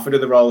 they offered her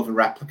the role of a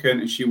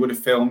replicant, and she would have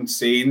filmed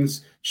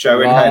scenes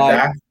showing her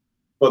death,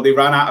 but they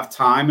ran out of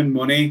time and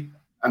money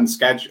and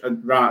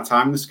ran out of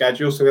time in the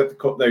schedule, so they had to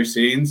cut those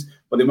scenes.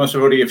 But they must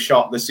have already have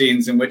shot the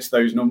scenes in which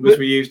those numbers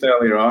were used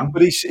earlier on.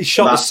 But he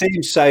shot the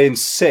scene saying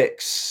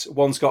 6,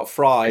 one's got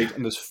fried,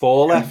 and there's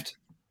 4 left.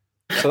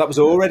 So that was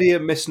already a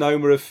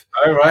misnomer of.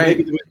 Oh, right.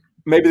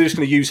 Maybe they're just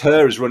going to use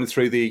her as running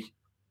through the.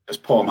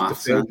 Just poor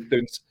maths.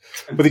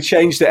 But they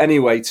changed it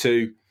anyway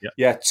to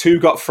 2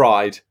 got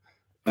fried,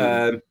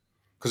 because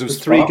it was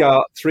 3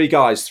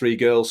 guys, 3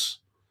 girls.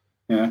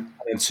 Yeah. And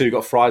then 2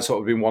 got fried, so it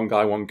would have been 1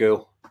 guy, 1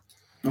 girl.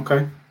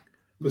 Okay.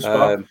 Good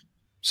spot.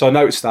 So I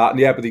noticed that, and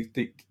but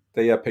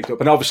they picked up,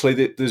 and obviously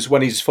there's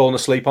when he's falling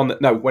asleep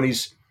when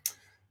he's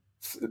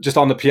just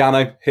on the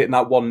piano hitting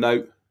that one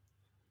note,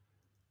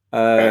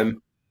 and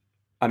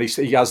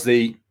he has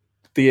the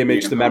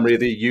image, the memory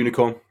of the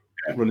unicorn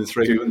running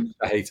through.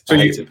 I hate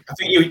it. I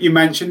think you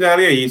mentioned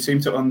earlier you seem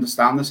to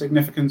understand the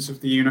significance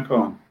of the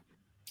unicorn.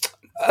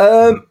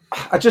 I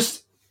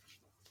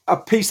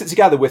pieced it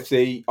together with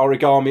the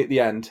origami at the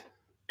end.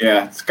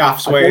 Yeah, it's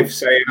Gaff's way of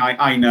saying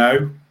I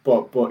know,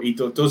 but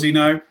does he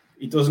know?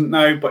 He doesn't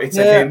know, but it's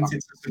a hint,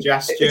 it's a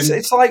suggestion.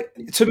 It's like,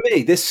 to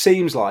me, this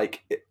seems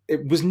like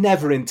it was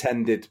never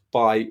intended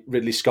by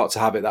Ridley Scott to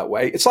have it that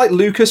way. It's like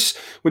Lucas,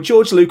 when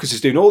George Lucas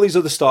is doing all these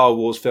other Star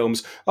Wars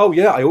films, oh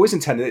yeah, I always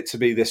intended it to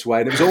be this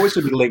way, and it was always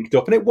going to be linked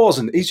up, and it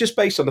wasn't. He's just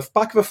based on the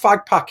back of a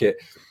fag packet,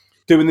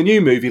 doing the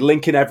new movie,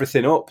 linking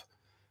everything up,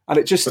 and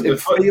it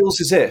feels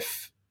as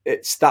if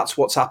that's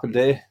what's happened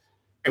here.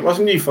 It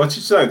wasn't new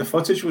footage though. The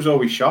footage was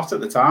always shot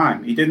at the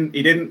time. He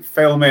didn't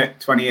film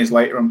it 20 years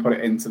later and put it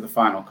into the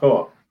final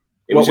cut.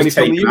 It was just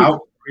taken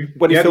out.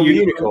 When he filmed the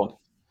unicorn?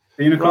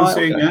 The unicorn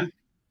scene, okay. Yeah.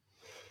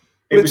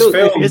 It was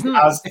filmed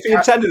if he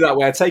intended it that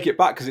way, I take it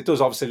back, because it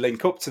does obviously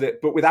link up to it.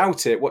 But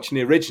without it, watching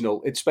the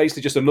original, it's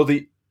basically just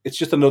another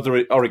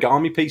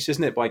origami piece,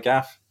 isn't it, by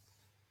Gaff?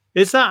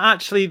 Is that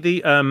actually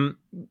the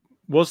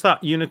was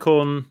that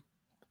unicorn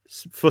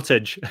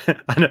footage?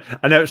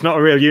 I know it's not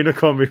a real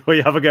unicorn before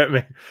you have a go at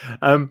me.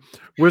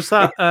 Was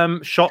that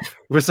shot?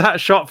 Was that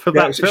shot for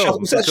that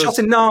film? Was that shot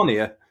in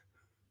Narnia?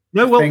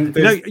 No, well,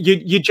 no,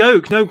 you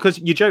joke. No, because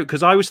you joke.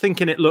 Because I was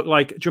thinking it looked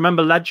like. Do you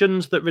remember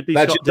Legends that Ridley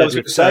Scott did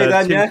with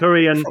Tim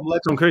Curry and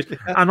Tom Cruise? Yeah.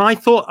 And I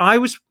thought I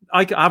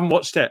haven't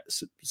watched it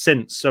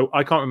since, so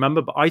I can't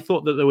remember. But I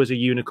thought that there was a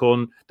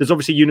unicorn. There's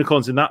obviously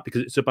unicorns in that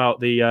because it's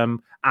about the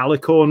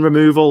alicorn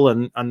removal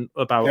and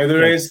about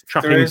there is.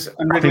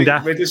 And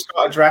Ridley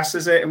Scott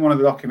addresses it in one of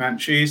the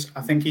documentaries.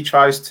 I think he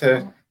tries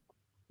to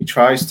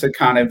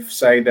kind of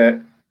say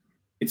that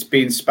it's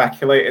been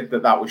speculated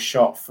that was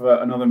shot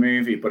for another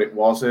movie, but it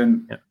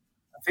wasn't. Yeah.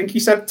 I think he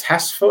said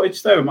test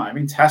footage, though. It might have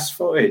been test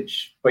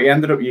footage, but he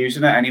ended up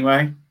using it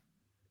anyway.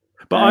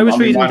 But I was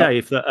reading,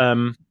 Dave,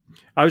 that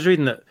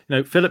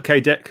Philip K.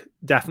 Dick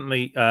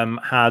definitely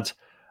had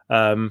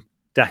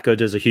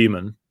Deckard as a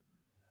human,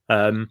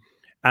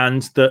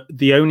 and that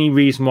the only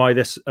reason why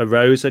this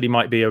arose that he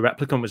might be a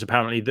replicant was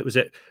apparently that was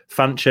it.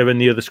 Fancher and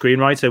the other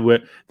screenwriter were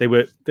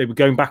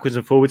going backwards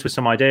and forwards with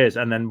some ideas,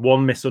 and then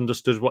one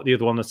misunderstood what the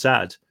other one had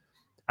said,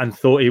 and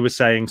thought he was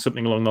saying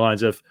something along the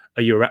lines of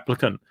 "Are you a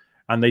replicant?"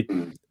 And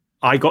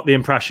I got the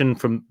impression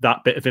from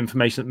that bit of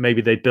information that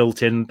maybe they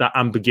built in that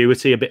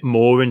ambiguity a bit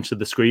more into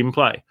the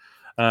screenplay.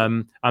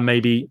 And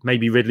maybe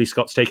Ridley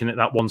Scott's taken it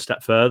that one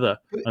step further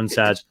and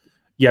said,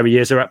 yeah, he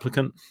is a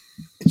replicant.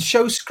 It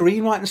shows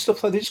screenwriting and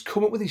stuff like they just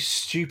come up with these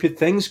stupid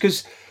things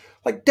because,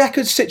 like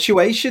Deckard's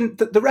situation,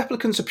 the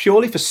replicants are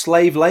purely for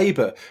slave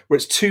labor, where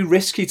it's too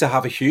risky to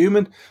have a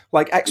human,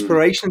 like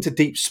exploration into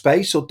deep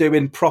space or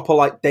doing proper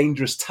like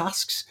dangerous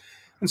tasks.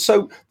 And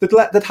so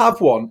they'd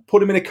have one,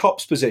 put him in a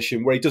cop's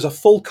position where he does a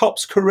full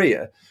cop's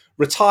career,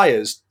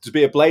 retires to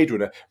be a Blade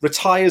Runner,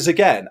 retires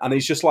again, and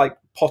he's just like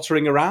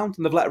pottering around,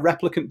 and they've let a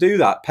replicant do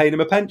that, paying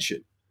him a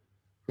pension.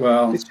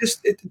 Well,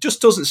 it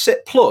just doesn't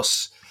sit.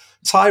 Plus,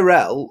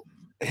 Tyrell,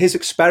 his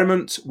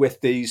experiment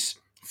with these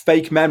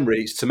fake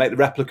memories to make the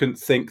replicant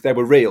think they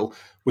were real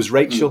was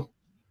Rachel.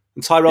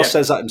 And Tyrell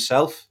says that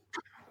himself.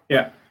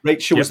 Yeah.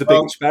 Rachel was the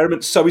big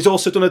experiment. So he's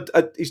also done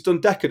he's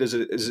done Deckard as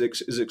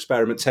an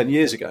experiment 10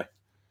 years ago.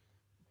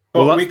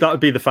 Well, that would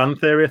be the fan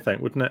theory, I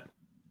think, wouldn't it?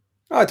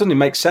 Oh, it doesn't even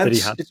make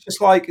sense.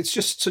 It's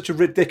just such a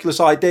ridiculous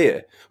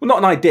idea. Well, not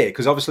an idea,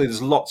 because obviously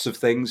there's lots of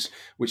things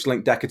which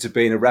link Deckard to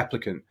being a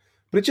replicant.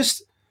 But it's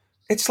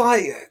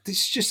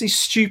just these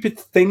stupid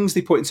things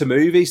they put into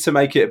movies to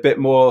make it a bit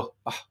more.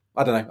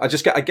 I don't know. I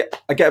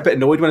get a bit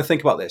annoyed when I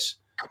think about this.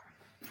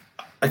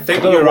 I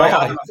think you're right.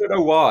 I don't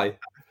know why.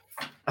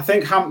 I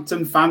think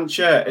Hampton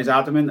Fancher is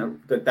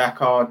adamant that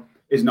Deckard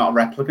is not a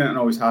replicant and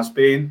always has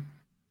been.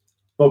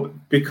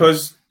 But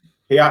because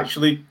he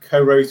actually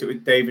co-wrote it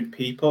with David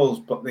Peoples,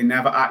 but they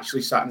never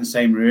actually sat in the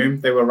same room.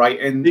 They were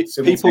writing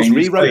Peoples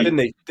rewrote, didn't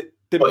he?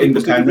 But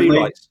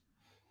independently.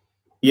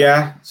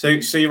 Yeah, so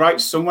you're right.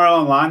 Somewhere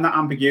along the line, that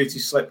ambiguity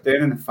slipped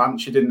in, and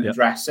Fancher didn't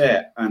address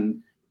it,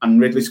 and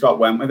Ridley Scott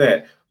went with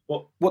it.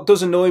 But what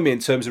does annoy me in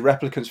terms of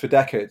replicants for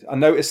Deckard, I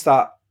noticed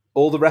that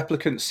all the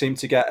replicants seem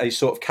to get a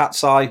sort of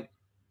cat's eye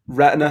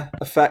retina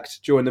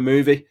effect during the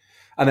movie,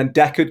 and then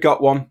Deckard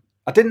got one.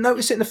 I didn't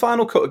notice it in the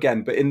final cut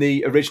again, but in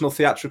the original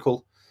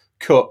theatrical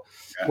cut,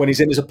 when he's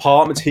in his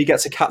apartment, he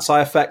gets a cat's eye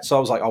effect. So I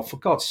was like, "Oh, for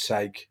God's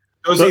sake!"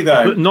 Does he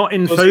though? But not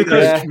in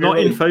focus. Not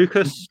in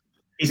focus.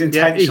 He's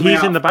intentionally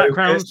he's in the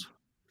background.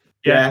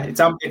 Yeah, it's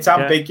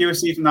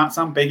ambiguous. Even that's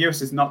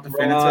ambiguous. It's not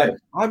definitive.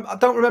 Right. I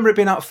don't remember it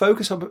being out of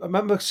focus. I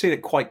remember seeing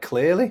it quite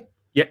clearly.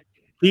 Yeah,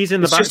 he's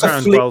in the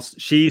background whilst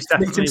she's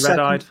definitely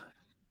red-eyed.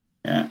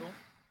 Yeah,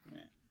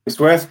 it's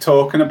worth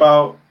talking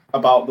about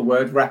the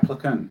word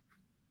replicant.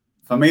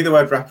 For me, the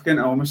word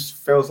replicant almost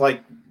feels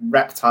like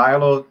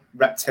reptile or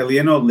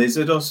reptilian or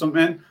lizard or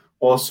something,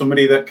 or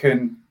somebody that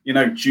can,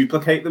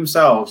 duplicate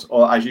themselves,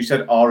 or as you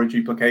said, are a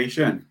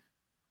duplication.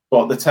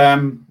 But the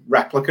term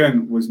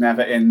replicant was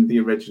never in the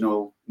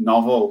original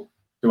novel,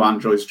 Do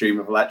Androids Dream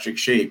of Electric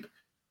Sheep.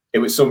 It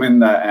was something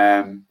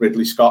that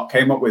Ridley Scott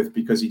came up with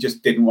because he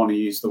just didn't want to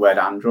use the word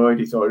android.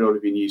 He thought it had already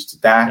been used to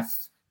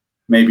death,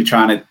 maybe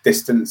trying to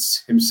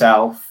distance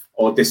himself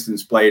or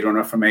distance Blade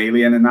Runner from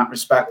Alien in that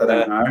respect. I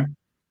don't know.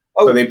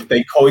 So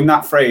they coined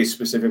that phrase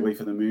specifically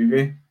for the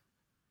movie.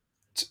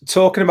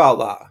 Talking about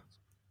that,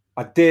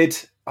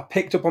 I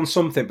picked up on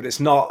something, but it's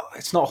not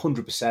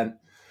 100%.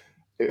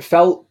 It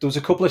felt, there was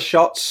a couple of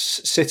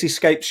shots,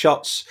 cityscape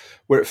shots,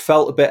 where it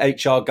felt a bit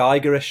H.R.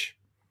 Giger-ish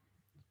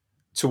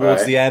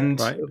towards the end.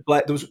 Right.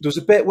 Like there was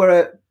a bit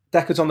where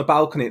Deckard's on the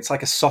balcony. It's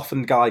like a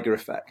softened Giger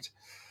effect.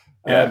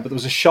 But there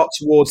was a shot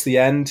towards the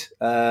end,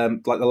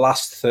 like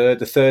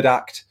the third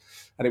act,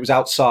 and it was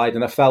outside,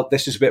 and I felt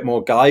this was a bit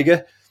more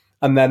Giger.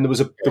 And then there was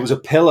a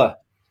pillar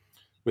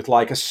with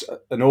like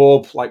an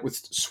orb, like with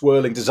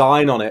swirling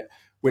design on it,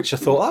 which I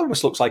thought that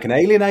almost looks like an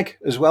alien egg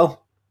as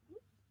well,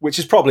 which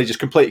is probably just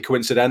completely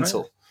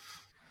coincidental. Right.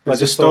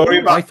 There's a story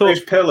about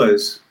those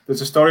pillars.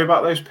 There's a story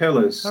about those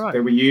pillars. Right.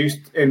 They were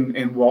used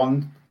in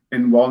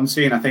one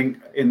scene, I think,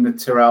 in the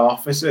Tyrell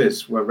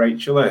offices where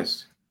Rachel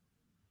is.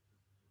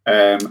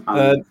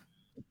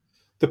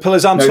 The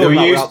pillars I'm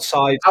talking about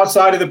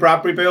outside of the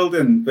Bradbury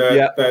building.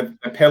 The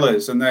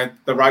pillars, and they're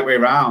the right way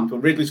around. But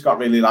Ridley Scott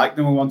really liked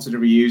them and wanted to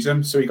reuse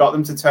them, so he got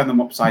them to turn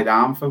them upside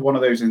down for one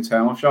of those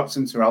internal shots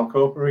in Tyrell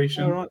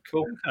Corporation. All right,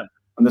 cool. Okay.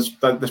 And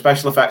the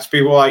special effects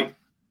people were like,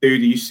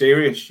 "Dude, are you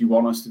serious? You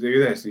want us to do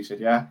this?" And he said,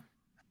 "Yeah."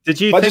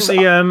 Did you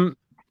think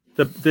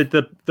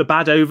the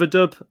bad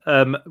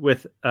overdub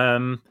with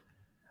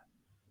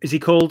is he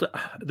called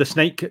the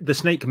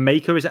snake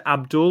maker? Is it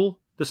Abdul,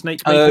 the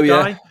snake maker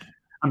guy?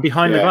 And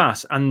behind the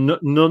glass, and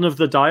none of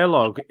the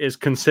dialogue is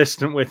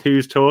consistent with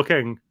who's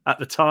talking at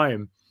the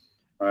time.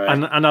 Right.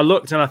 And I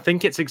looked, and I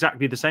think it's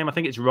exactly the same. I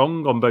think it's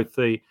wrong on both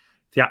the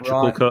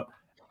theatrical cut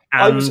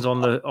and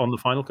on the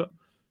final cut.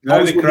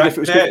 No, they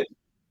corrected it.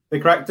 They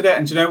corrected it,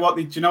 and do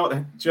you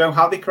know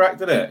how they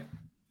corrected it?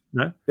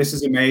 No. This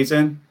is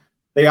amazing.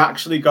 They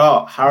actually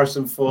got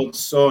Harrison Ford's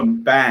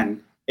son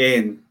Ben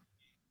in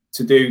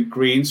to do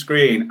green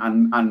screen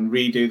and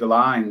redo the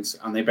lines,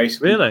 and they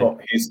basically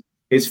put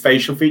his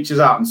facial features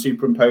out and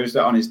superimposed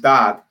it on his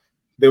dad.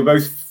 They were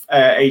both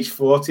age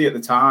 40 at the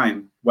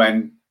time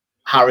when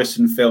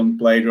Harrison filmed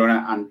Blade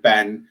Runner and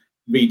Ben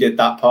redid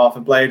that part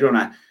for Blade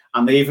Runner.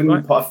 and they even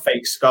Right. put a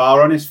fake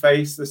scar on his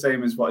face, the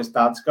same as what his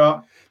dad's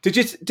got. Did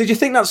you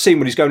think that scene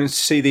when he's going in to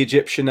see the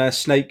Egyptian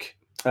snake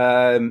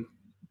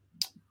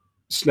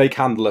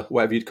handler,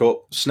 whatever you'd call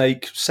it,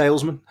 snake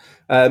salesman?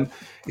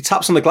 He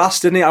taps on the glass,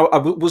 didn't he? I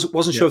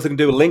wasn't sure if they can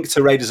do a link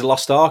to Raiders of the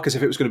Lost Ark, as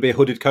if it was going to be a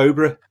hooded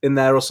cobra in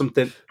there or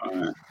something,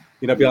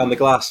 behind the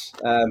glass.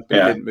 But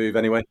it didn't move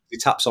anyway. He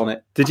taps on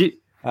it. Did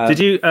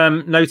you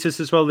notice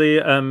as well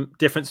the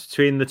difference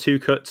between the two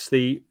cuts,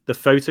 the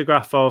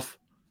photograph of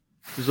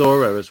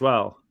Zorro as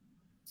well?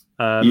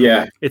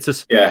 It's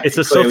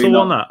a subtle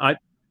one that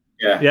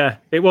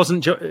it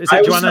wasn't. Is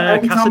it Joanna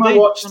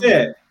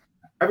Cassidy?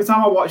 Every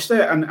time I watched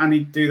it, and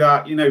he'd do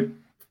that,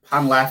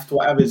 pan left,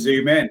 whatever,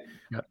 zoom in,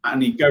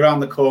 and he'd go around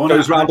the corner.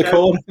 Goes round the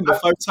corner in the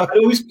photo.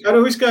 I'd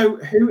always go,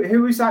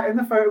 who is that in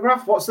the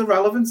photograph? What's the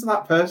relevance of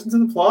that person to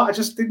the plot? I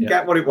just didn't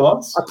get what it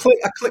was. I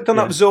clicked on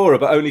that Zora,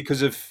 but only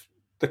because of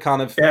the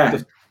kind of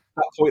that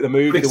point of the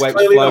movie, it's the way it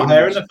clearly was not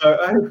here in the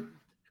photo.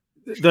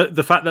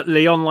 The fact that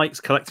Leon likes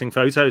collecting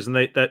photos, and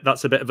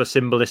that's a bit of a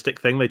symbolistic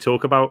thing they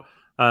talk about.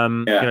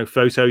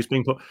 Photos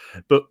being put,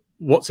 but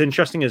what's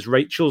interesting is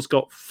Rachel's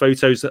got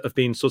photos that have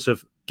been sort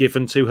of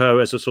given to her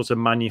as a sort of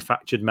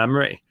manufactured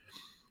memory,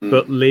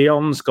 but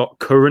Leon's got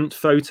current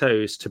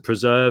photos to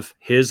preserve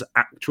his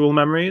actual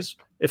memories,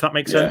 if that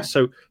makes sense.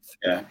 So,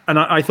 and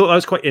I thought that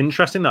was quite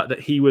interesting that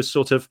he was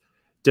sort of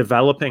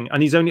developing,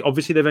 and they've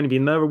only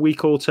been there a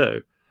week or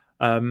two,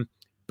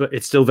 but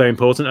it's still very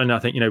important. And I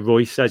think,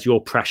 Roy says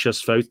your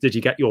precious photos. Did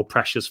you get your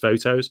precious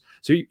photos?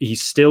 So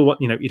he's still,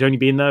 he'd only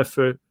been there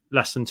for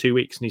less than 2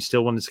 weeks, and he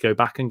still wanted to go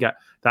back and get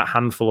that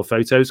handful of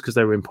photos because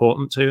they were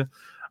important to him.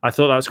 I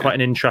thought that was quite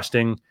an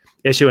interesting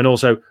issue, and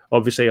also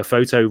obviously a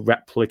photo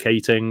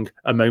replicating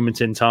a moment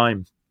in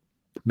time.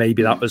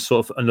 Maybe that was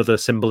sort of another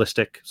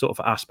symbolistic sort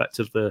of aspect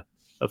of the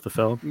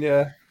film.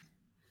 Yeah.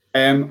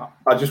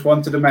 I just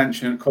wanted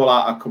to call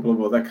out a couple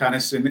of other kind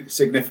of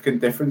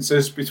significant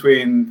differences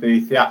between the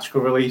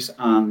theatrical release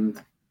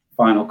and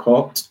final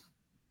cut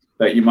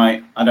that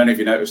I don't know if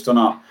you noticed or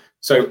not.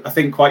 So I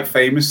think quite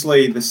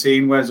famously, the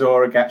scene where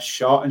Zora gets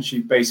shot and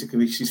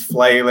she's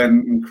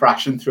flailing and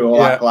crashing through all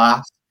that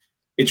glass.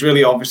 It's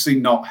really obviously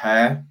not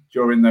her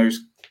during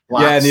those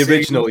glass in the scenes.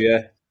 original,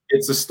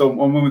 It's a stunt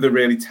woman with a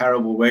really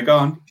terrible wig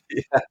on.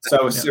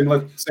 So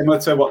similar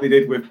to what they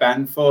did with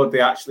Ben Ford,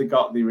 they actually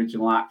got the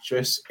original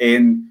actress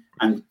in,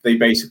 and they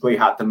basically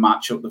had to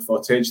match up the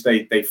footage.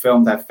 They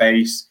filmed her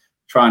face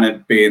trying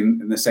to be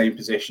in the same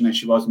position as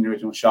she was in the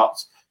original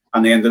shots,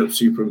 and they ended up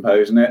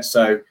superimposing it.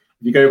 So if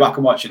you go back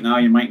and watch it now,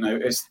 you might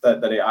notice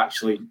that it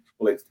actually,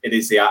 it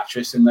is the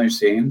actress in those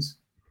scenes.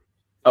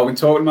 Oh, when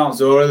talking about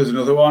Zora, there's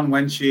another one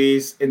when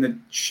she's in the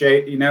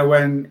shape,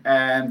 when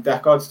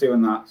Deckard's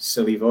doing that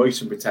silly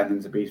voice and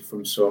pretending to be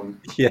from some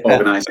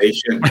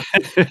organisation,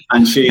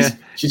 and she's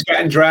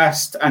getting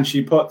dressed and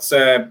she puts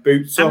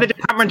boots up. And the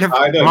Department of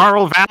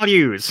Moral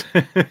Values.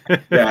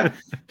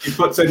 She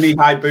puts her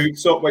knee-high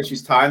boots up when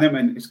she's tying them,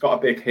 and it's got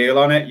a big heel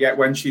on it. Yet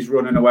when she's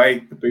running away,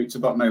 the boots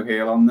have got no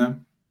heel on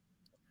them.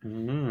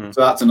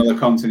 So that's another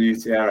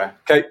continuity error.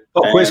 Okay,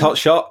 quiz hot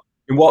shot.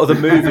 In what other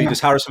movie does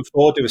Harrison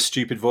Ford do a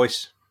stupid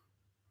voice?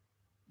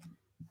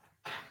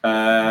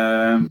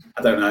 I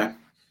don't know.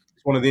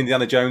 It's one of the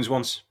Indiana Jones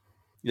ones.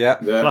 Yeah.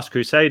 Last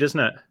Crusade, isn't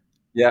it?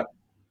 Yeah.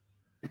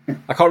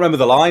 I can't remember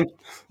the line.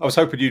 I was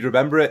hoping you'd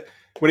remember it.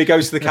 When he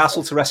goes to the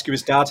castle to rescue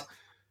his dad,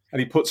 and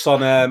he puts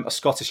on a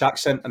Scottish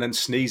accent and then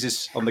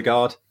sneezes on the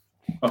guard.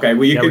 Okay,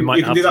 well, you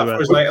can do that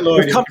for us later,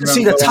 Lloyd. We've come to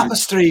see the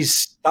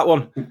tapestries. That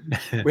one.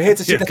 We're here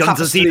to see the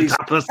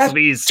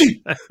tapestries.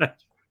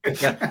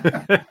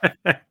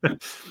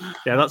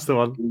 Yeah, that's the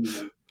one.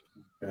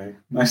 Okay.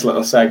 Nice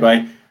little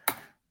segue.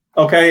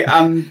 Okay,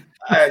 and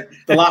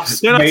the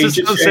last major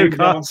change.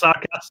 So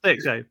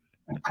sarcastic, Dave.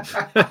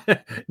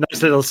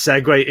 Nice little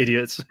segue,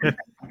 idiots.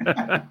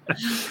 Okay,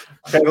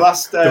 the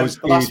last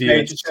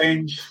major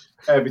change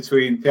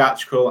between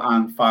theatrical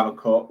and final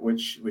cut,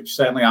 which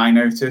certainly I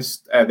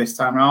noticed this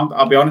time around.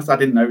 I'll be honest, I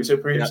didn't notice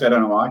it previously. I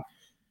don't know why.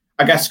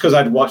 I guess because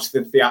I'd watched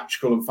the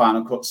theatrical and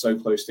final cut so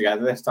close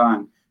together this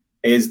time.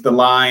 Is the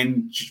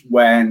line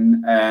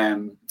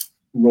when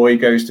Roy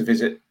goes to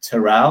visit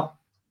Tyrell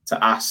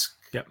to ask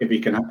if he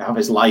can have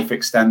his life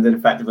extended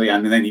effectively,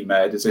 and then he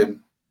murders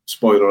him.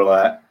 Spoiler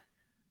alert.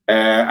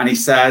 And he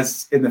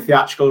says in the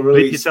theatrical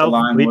release, the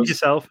line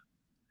was,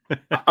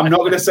 I'm not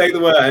going to say the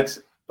word,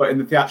 but in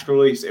the theatrical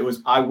release, it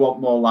was, I want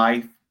more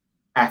life,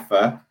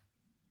 effer.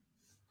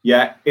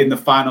 Yeah, in the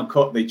final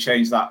cut, they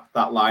changed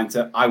that line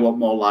to, I want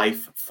more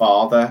life,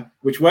 father,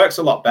 which works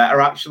a lot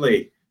better,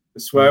 actually. The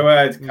swear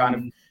word kind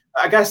of,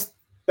 I guess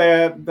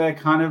they're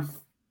kind of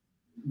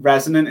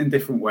resonant in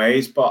different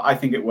ways, but I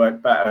think it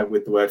worked better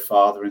with the word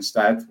father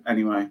instead.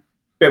 Anyway,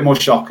 bit more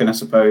shocking, I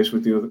suppose,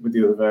 with the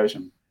other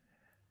version.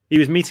 He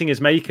was meeting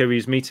his maker, he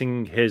was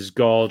meeting his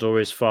god or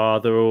his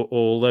father or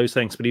all those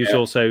things, but he was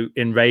also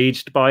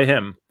enraged by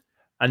him.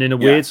 And in a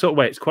weird sort of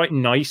way, it's quite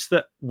nice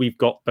that we've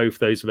got both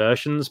those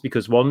versions,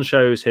 because one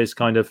shows his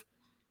kind of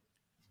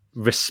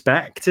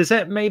respect, is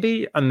it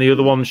maybe? And the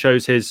other one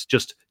shows his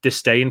just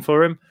disdain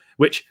for him.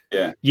 which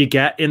Yeah. you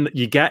get in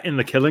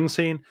the killing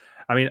scene.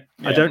 I mean,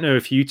 I don't know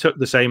if you took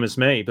the same as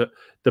me, but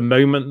the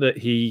moment that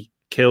he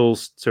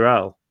kills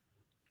Tyrell,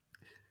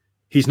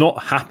 he's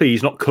not happy,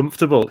 he's not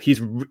comfortable,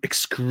 he's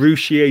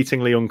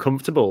excruciatingly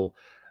uncomfortable,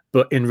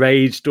 but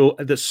enraged. Or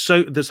it's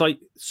such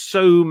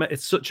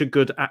a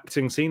good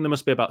acting scene. There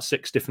must be about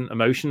 6 different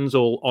emotions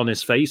all on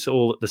his face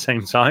all at the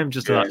same time,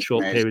 just in that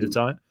short period of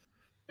time.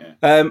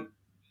 Yeah.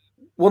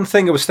 One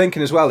thing I was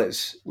thinking as well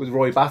is with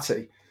Roy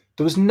Batty,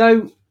 he's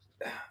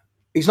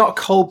not a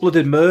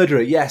cold-blooded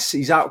murderer. Yes,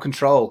 he's out of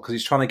control because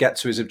he's trying to get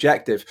to his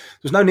objective.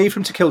 There's no need for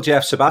him to kill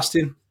Jeff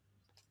Sebastian.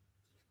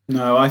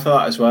 No, I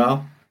thought as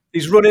well.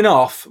 He's running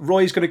off.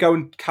 Roy's going to go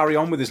and carry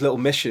on with his little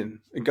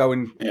mission and go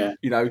and,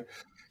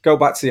 go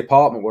back to the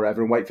apartment,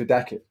 wherever, and wait for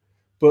Deckard.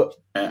 But,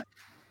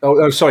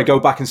 go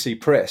back and see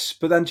Pris.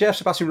 But then Jeff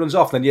Sebastian runs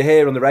off. And then you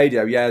hear on the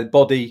radio,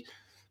 body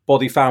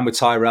found with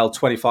Tyrell,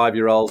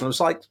 25-year-old. And I was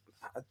like,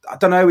 I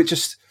don't know.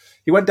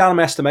 He went down in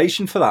my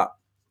estimation for that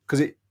because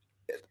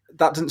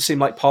that doesn't seem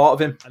like part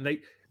of him. And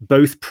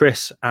both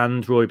Pris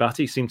and Roy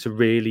Batty seem to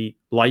really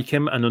like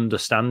him and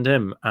understand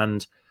him.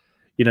 And,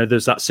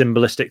 there's that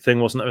symbolistic thing,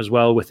 wasn't there, as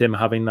well, with him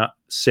having that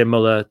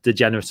similar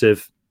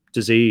degenerative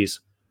disease.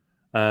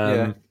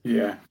 And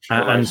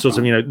sort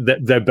of,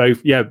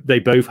 they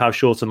both have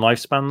shortened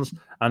lifespans.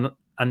 And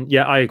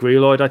I agree,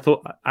 Lloyd. I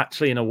thought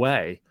actually, in a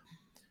way,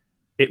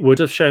 it would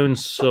have shown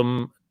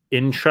some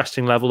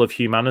interesting level of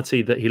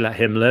humanity that he let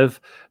him live,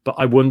 but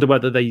I wonder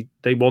whether they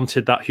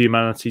wanted that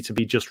humanity to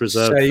be just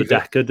reserved for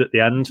Deckard at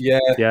the end. He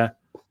went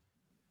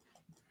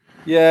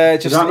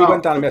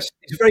down.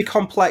 He's a very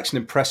complex and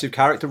impressive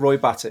character, Roy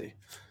Batty,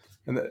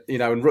 and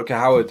and Rutger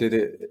Hauer did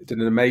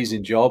an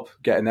amazing job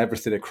getting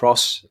everything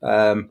across.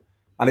 And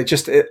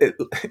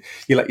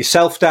you let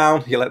yourself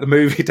down, you let the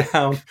movie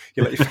down,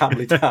 you let your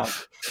family down.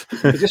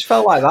 It just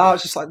felt like that.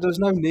 It's just like there's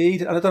no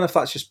need, and I don't know if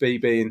that's just me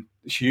being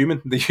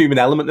human, the human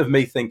element of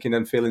me thinking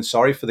and feeling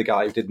sorry for the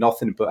guy who did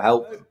nothing but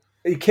help.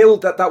 He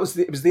killed that. It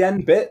was the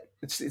end bit.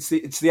 It's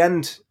the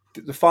end,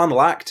 the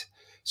final act.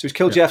 So he's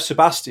killed Jeff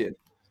Sebastian,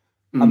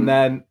 and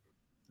then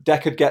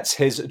Deckard gets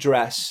his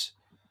address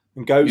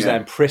and goes there.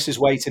 And Pris is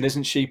waiting,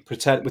 isn't she?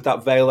 Pretend with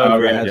that veil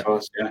over her head.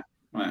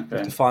 Right,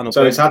 the final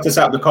so bit. It's had to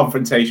set up the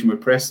confrontation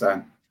with Pris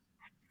then.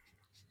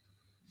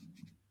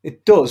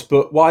 It does,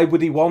 but why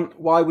would Rutger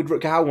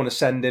Hauer want to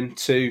send him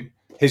to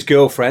his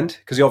girlfriend?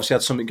 Because he obviously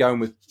had something going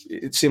with.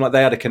 It seemed like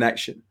they had a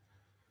connection,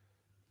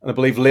 and I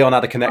believe Leon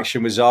had a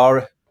connection with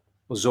Zora.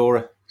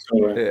 Zora.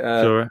 Where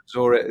are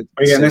you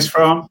getting this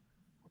from?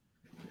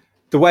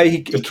 The way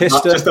he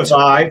kissed her. Just a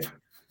vibe.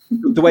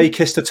 The way he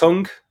kissed her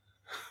tongue.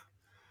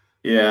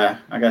 Yeah,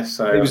 I guess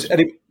so. He was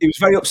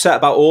very upset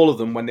about all of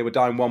them when they were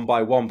dying one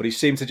by one, but he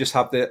seemed to just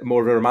have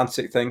more of a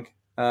romantic thing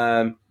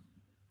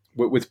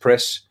with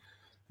Pris.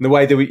 And the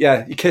way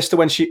that he kissed her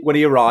when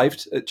he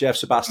arrived at Jeff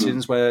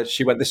Sebastian's, where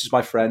she went, "This is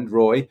my friend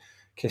Roy."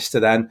 Kissed her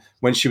then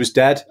when she was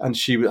dead, and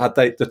she had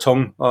the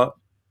tongue.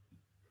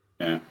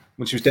 When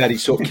she was dead, he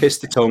sort of kissed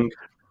the tongue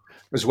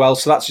as well.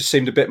 So that just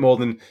seemed a bit more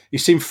than he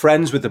seemed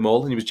friends with them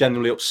all, and he was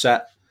genuinely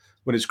upset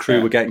when his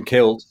crew were getting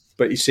killed.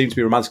 But he seemed to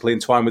be romantically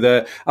entwined with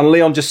her, and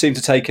Leon just seemed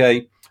to take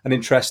an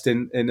interest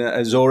in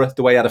Zora,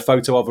 the way he had a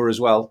photo of her as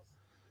well.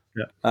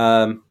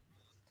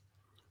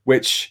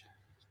 Which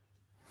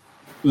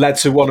led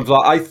to one of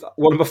my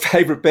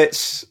favourite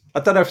bits.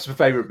 I don't know if it's my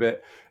favourite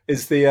bit.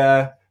 Is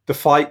the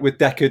fight with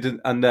Deckard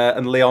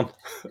and Leon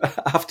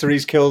after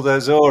he's killed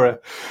Zora,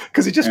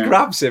 because he just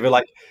grabs him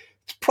and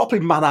properly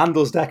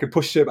manhandles Deckard,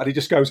 pushes him, and he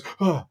just goes,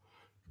 "Oh,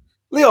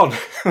 Leon,"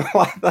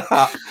 like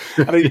that,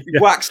 and he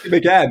whacks him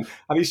again,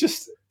 and he's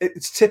just.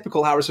 It's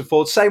typical Harrison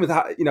Ford. Same with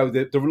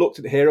the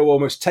reluctant hero,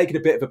 almost taking a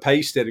bit of a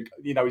pasting.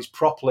 He's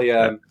properly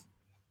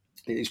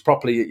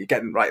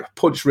getting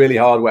punched really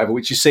hard, whatever.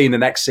 Which you see in the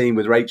next scene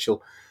with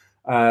Rachel.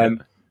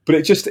 But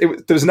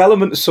there's an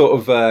element of sort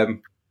of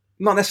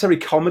not necessarily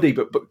comedy,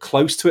 but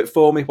close to it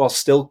for me, while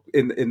still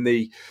in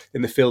the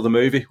feel of the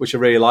movie, which I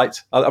really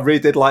liked. I really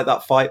did like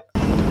that fight.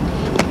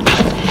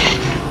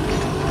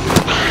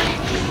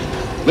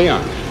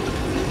 Leon,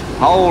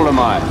 how old am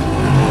I?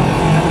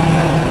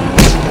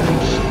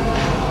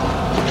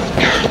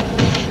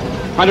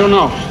 I don't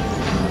know.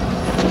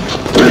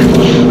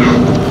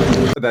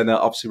 And then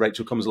obviously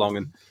Rachel comes along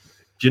and.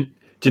 Do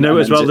you know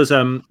as well? There's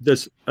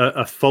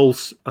a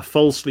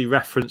falsely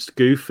referenced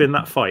goof in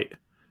that fight.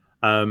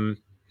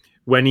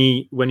 When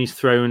he's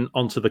thrown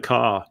onto the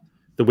car,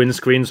 the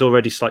windscreen's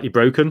already slightly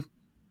broken.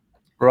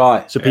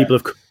 Right. So people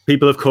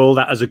have called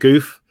that as a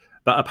goof,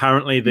 but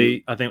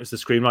apparently I think it was the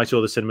screenwriter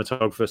or the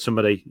cinematographer,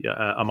 somebody,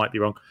 I might be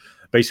wrong,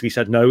 basically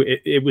said no.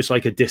 It was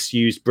like a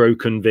disused,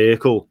 broken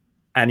vehicle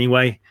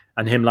anyway.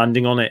 And him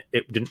landing on it,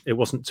 it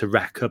wasn't to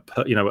wreck a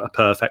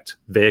perfect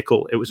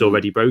vehicle. It was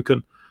already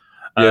broken.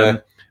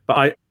 But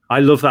I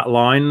love that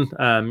line.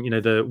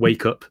 The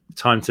wake up,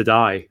 time to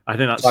die. I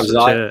think that's such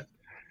a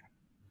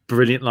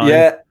brilliant line.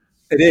 Yeah,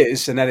 it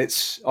is. And then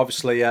it's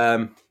obviously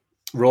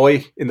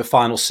Roy in the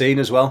final scene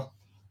as well.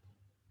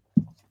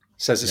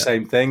 Says the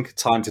same thing.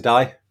 Time to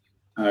die.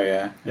 Oh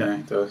yeah,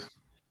 it does.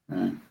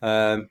 Yeah.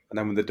 And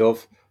then with the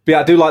dove. But yeah,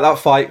 I do like that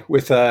fight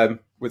with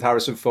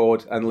Harrison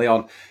Ford and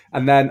Leon.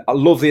 And then I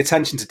love the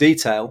attention to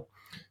detail.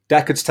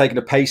 Deckard's taken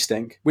a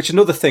pasting, which is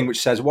another thing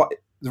which says what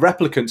the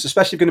replicants,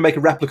 especially if you're going to make a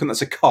replicant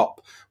that's a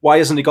cop, why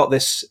hasn't he got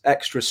this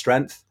extra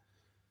strength,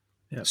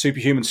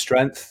 superhuman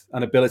strength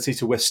and ability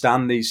to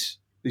withstand these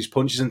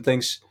punches and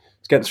things?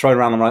 He's getting thrown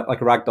around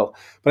like a ragdoll.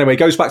 But anyway, he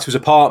goes back to his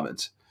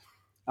apartment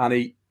and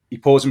he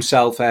pours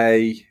himself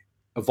a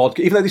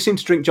vodka. Even though they seem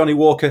to drink Johnny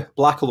Walker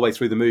Black all the way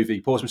through the movie,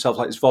 he pours himself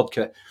like this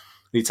vodka. And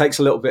he takes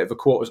a little bit of a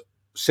quarter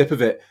sip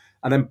of it,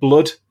 and then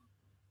blood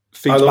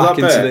feeds back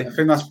into the. I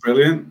think that's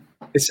brilliant.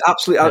 It's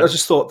absolutely. I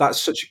just thought that's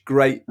such a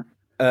great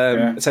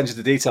attention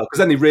to detail,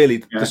 because then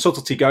the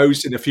subtlety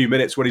goes in a few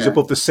minutes when he's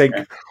above the sink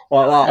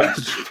like that,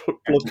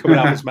 blood coming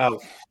out of his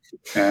mouth.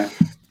 Yeah.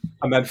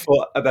 And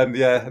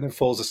then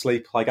falls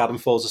asleep like Adam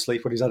falls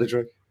asleep when he's had a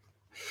drink.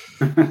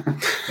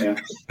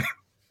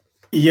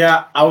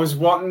 Yeah, I was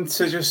wanting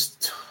to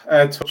just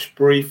touch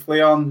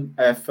briefly on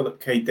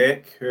Philip K.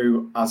 Dick,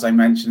 who, as I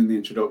mentioned in the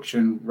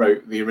introduction,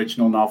 wrote the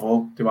original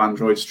novel, Do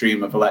Androids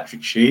Dream of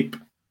Electric Sheep,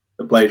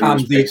 that Blade Runner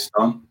is based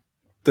on.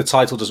 The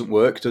title doesn't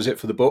work, does it,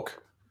 for the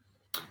book?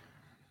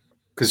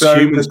 Because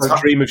humans don't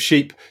dream of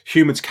sheep.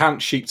 Humans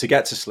count sheep to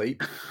get to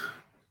sleep.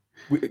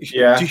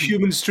 Do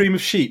humans dream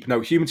of sheep? No,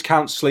 humans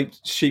count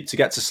sheep to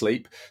get to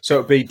sleep. So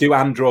it'd be, do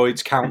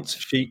androids count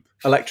sheep,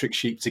 electric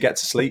sheep, to get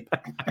to sleep?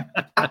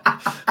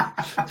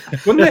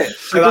 Wouldn't it?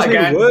 So it doesn't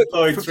even work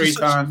three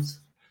times.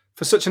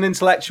 For such an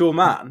intellectual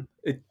man,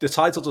 the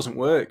title doesn't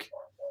work.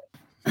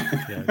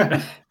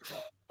 But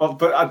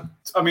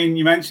I mean,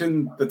 you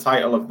mentioned the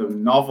title of the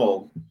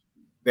novel.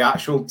 The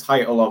actual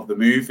title of the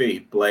movie,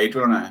 Blade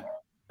Runner,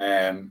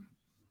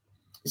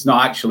 is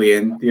not actually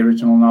in the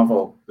original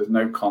novel. There's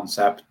no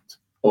concept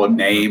or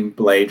name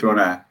Blade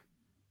Runner.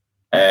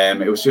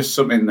 It was just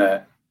something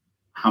that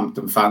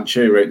Hampton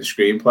Fancher, who wrote the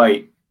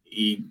screenplay,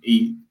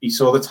 he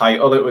saw the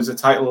title. It was a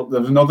title. There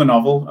was another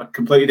novel, a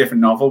completely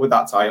different novel with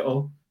that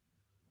title,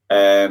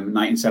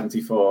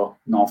 1974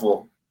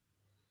 novel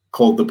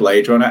called The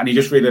Blade Runner, and he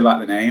just really liked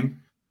the name.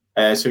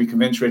 So he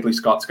convinced Ridley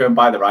Scott to go and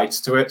buy the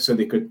rights to it so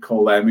they could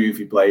call their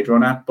movie Blade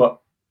Runner, but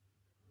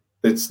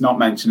it's not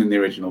mentioned in the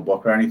original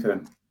book or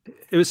anything.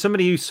 It was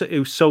somebody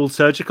who sold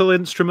surgical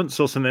instruments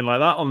or something like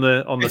that on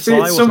the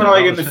sly. It's something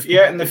like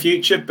in the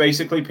future,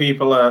 basically,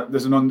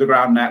 there's an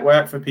underground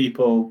network for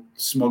people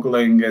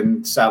smuggling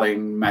and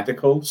selling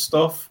medical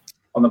stuff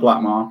on the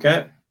black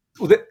market.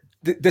 Well,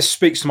 this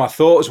speaks to my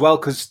thought as well,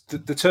 because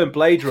the term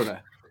Blade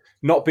Runner,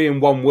 not being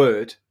one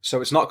word,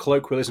 so it's not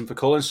colloquialism for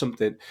calling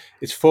something.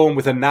 It's formed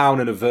with a noun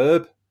and a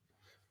verb.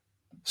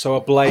 So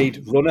a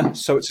blade runner.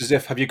 So it's as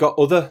if, have you got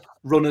other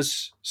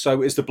runners?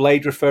 So is the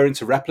blade referring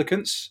to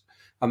replicants?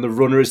 And the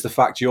runner is the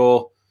fact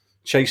you're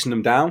chasing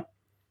them down.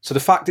 So the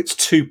fact it's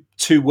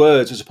two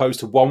words as opposed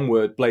to one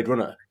word, Blade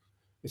Runner,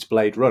 it's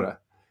Blade Runner.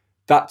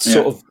 That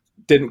sort of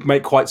didn't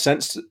make much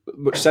sense to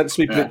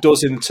me, but it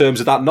does in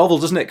terms of that novel,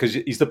 doesn't it? Because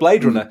he's the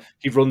Blade Runner.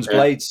 He runs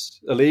blades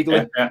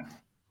illegally.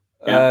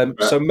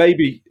 So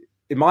maybe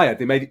in my head,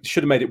 they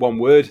should have made it one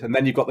word, and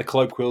then you've got the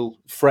colloquial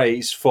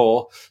phrase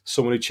for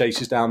someone who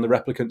chases down the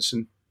replicants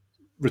and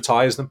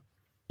retires them.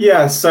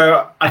 Yeah,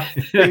 so I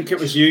think it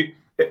was you.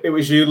 It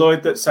was you,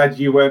 Lloyd, that said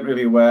you weren't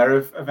really aware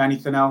of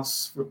anything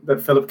else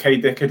that Philip K.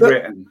 Dick had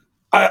written.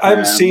 I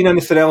haven't seen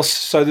anything else.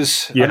 So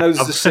there's, I know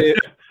there's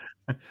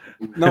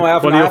No, I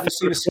haven't. I haven't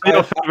seen one of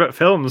your favourite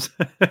films.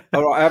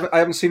 All right, I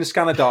haven't seen A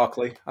Scanner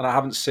Darkly, and I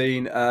haven't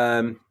seen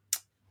The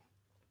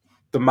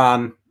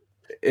Man.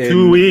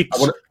 2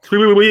 weeks.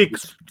 3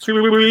 weeks.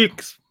 3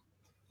 weeks.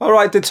 All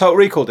right, did Total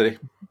Recall? Did he?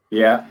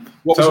 Yeah.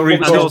 What was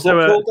the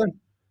book called then?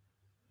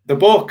 The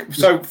book.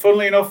 So,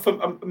 funnily enough,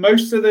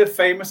 most of the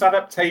famous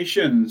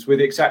adaptations, with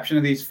the exception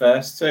of these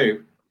first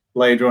two,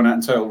 Blade Runner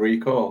and Total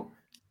Recall,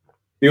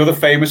 the other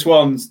famous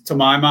ones, to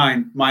my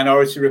mind,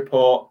 Minority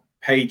Report,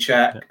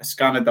 Paycheck, A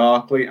Scanner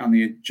Darkly, and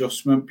The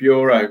Adjustment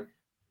Bureau,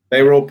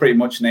 they were all pretty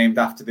much named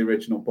after the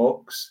original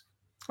books.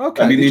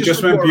 Okay. I mean, The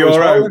Adjustment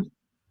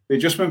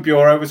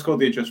Bureau was called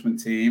The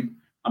Adjustment Team,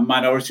 and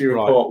Minority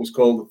Report was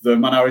called The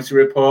Minority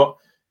Report.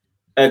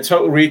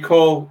 Total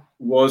Recall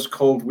was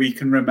called We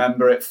Can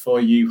Remember It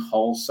For You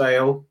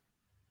Wholesale.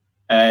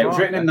 It was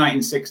written in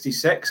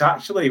 1966,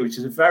 actually, which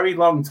is a very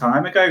long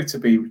time ago to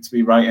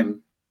be writing,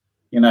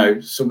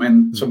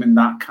 something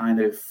that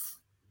kind of,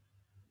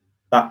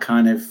 I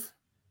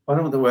don't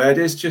know what the word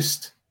is,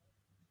 just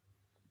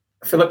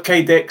Philip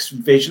K. Dick's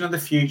vision of the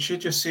future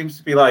just seems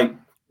to be like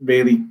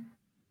really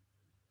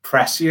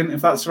prescient, if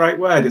that's the right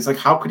word. It's like,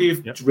 how could he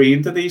have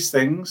dreamed of these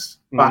things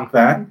back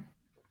then?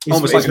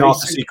 Almost like an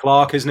Arthur C.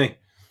 Clarke, isn't he?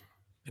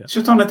 It's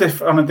just on a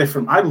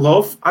different. I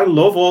love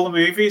all the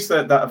movies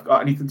that have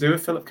got anything to do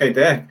with Philip K.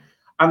 Dick,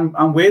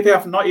 and weirdly,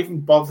 I've not even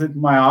bothered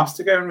my arse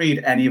to go and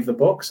read any of the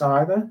books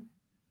either.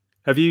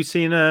 Have you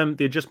seen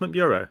The Adjustment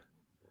Bureau?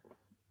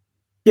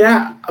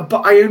 Yeah,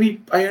 but I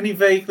only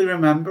vaguely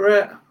remember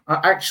it.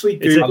 I actually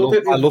googled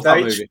it the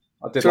other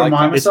day to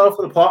remind myself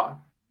of the plot.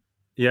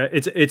 Yeah,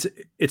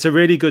 it's a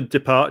really good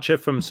departure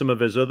from some of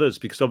his others,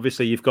 because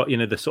obviously you've got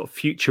the sort of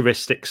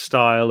futuristic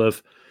style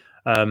of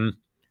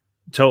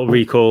Total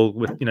Recall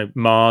with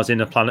Mars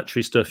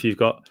interplanetary stuff. You've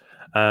got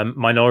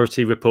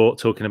Minority Report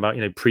talking about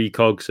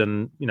precogs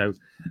and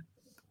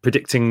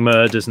predicting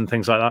murders and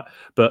things like that.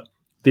 But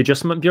the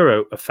Adjustment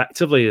Bureau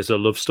effectively is a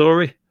love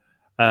story.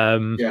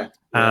 And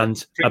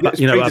it's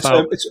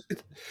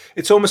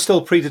almost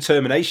still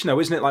predetermination, though,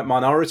 isn't it? Like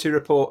Minority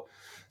Report.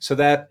 So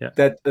they're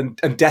but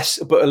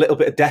a little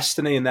bit of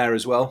destiny in there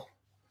as well.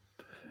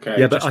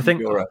 Okay. Yeah, but I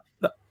think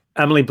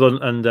Emily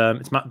Blunt and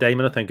it's Matt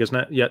Damon, I think, isn't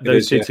it? Yeah,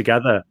 those two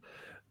together.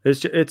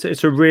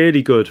 It's a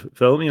really good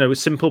film, with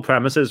simple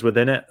premises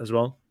within it as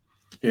well.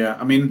 Yeah,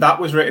 I mean,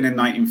 that was written in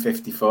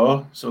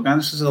 1954. So again,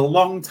 this is a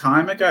long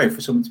time ago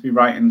for someone to be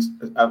writing.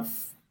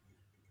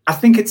 I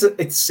think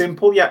it's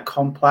simple yet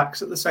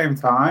complex at the same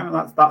time, and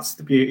that's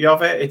the beauty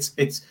of it.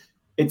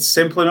 It's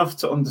simple enough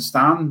to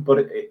understand, but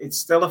it's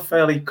still a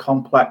fairly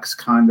complex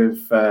kind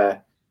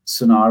of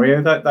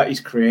scenario that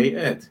he's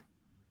created.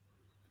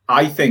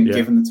 I think,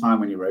 given the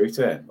time when he wrote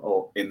it,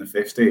 or in the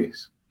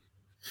 50s.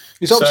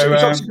 He's also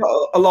got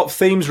a lot of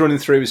themes running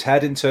through his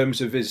head in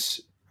terms of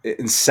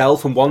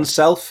himself and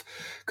oneself.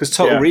 Because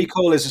Total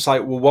Recall is just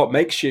like, well, what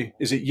makes you?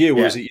 Is it you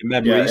or is it your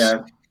memories?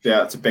 Yeah,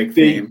 that's a big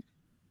theme.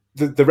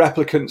 The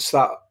replicants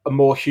that are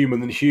more human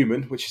than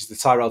human, which is the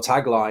Tyrell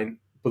tagline.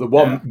 But the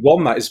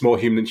one that is more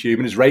human than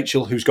human is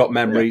Rachel, who's got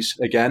memories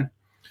again.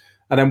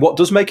 And then what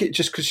does make it,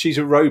 just because she's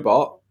a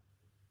robot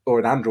or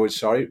an android,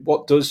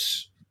 what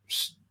does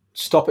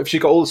stop if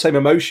she's got all the same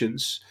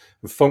emotions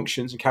and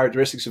functions and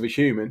characteristics of a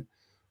human?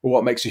 Well,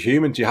 what makes a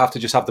human? Do you have to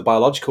just have the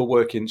biological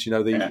workings,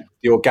 the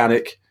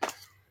organic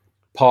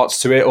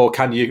parts to it, or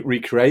can you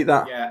recreate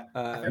that? Yeah.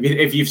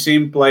 If you've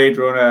seen Blade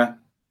Runner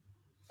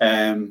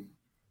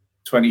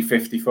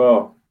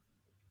 2054,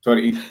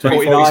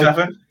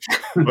 2047?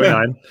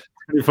 49.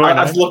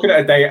 I was looking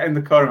at a date in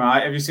the corner.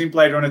 Have you seen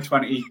Blade Runner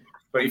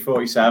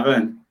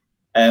 2047?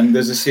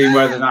 There's a scene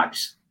where the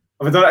actually...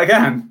 Have I done it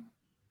again?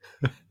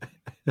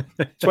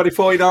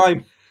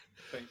 2049.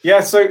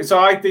 Yeah, so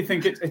I do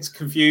think it's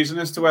confusing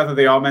as to whether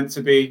they are meant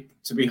to be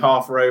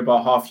half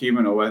robot, half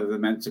human, or whether they're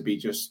meant to be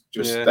just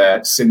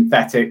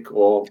synthetic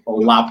or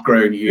lab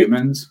grown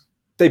humans.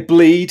 They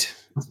bleed,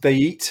 they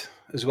eat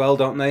as well,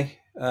 don't they?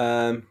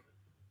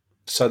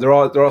 So there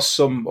are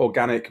some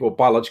organic or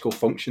biological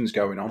functions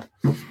going on.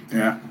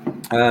 Yeah.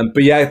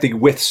 But yeah, they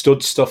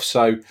withstood stuff.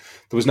 So there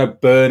was no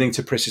burning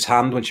to Pris's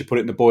hand when she put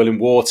it in the boiling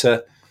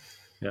water.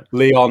 Yeah.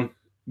 Leon,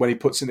 when he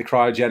puts in the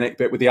cryogenic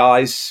bit with the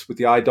eyes, with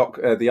the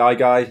eye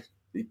guy,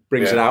 he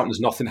brings it out and there's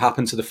nothing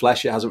happened to the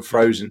flesh. It hasn't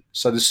frozen.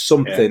 So there's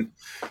something.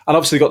 Yeah. And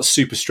obviously they got the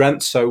super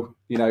strength. So,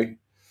 They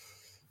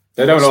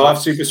don't all have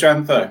super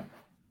strength, though.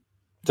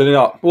 Do they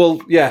not?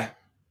 Well, yeah.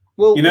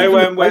 Well,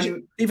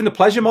 when even the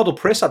pleasure model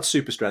Pris had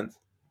super strength.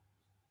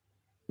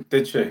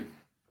 Did she?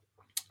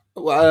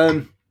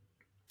 Well,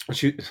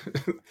 she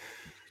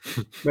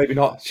maybe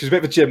not. She's a bit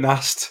of a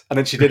gymnast, and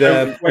then she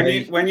did.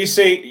 When you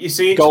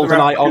see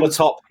GoldenEye on the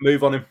top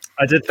move on him.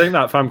 I did think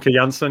that Famke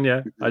Janssen.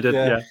 Yeah, I did.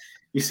 Yeah.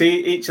 You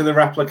see each of the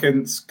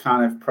replicants'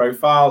 kind of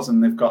profiles,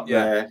 and they've got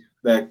their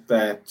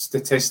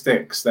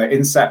statistics, their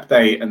incept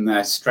date, and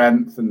their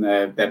strength, and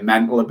their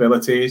mental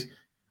abilities.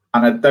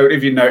 And I don't know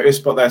if you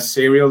noticed, but their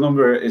serial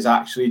number is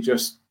actually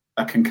just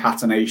a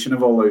concatenation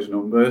of all those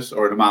numbers,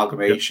 or an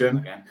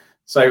amalgamation. Yep.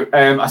 So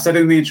I said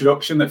in the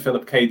introduction that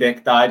Philip K.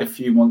 Dick died a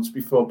few months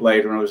before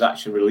Blade Runner was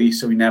actually released,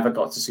 so we never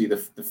got to see the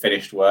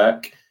finished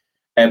work.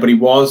 But he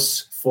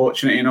was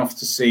fortunate enough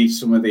to see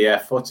some of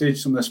the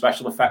footage, some of the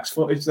special effects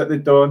footage that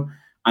they'd done.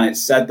 And it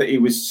said that he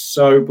was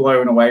so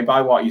blown away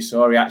by what you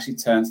saw, he actually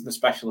turned to the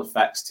special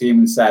effects team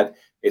and said,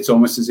 it's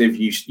almost as if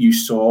you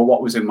saw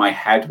what was in my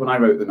head when I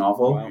wrote the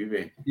novel. Wow.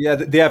 Yeah,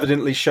 they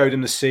evidently showed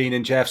him the scene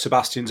in J.F.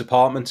 Sebastian's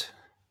apartment.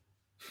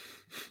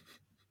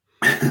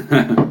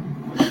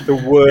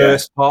 The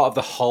worst part of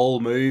the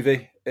whole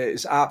movie.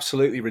 It's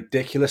absolutely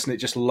ridiculous, and it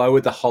just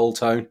lowered the whole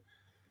tone.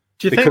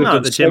 Do you think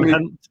that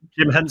the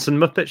Jim Henson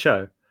Puppet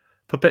Show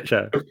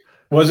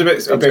was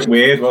a bit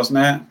weird, wasn't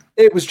it?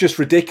 It was just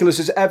ridiculous.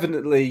 It's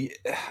evidently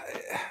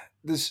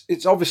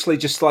it's obviously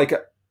just like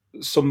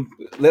some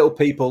little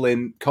people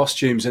in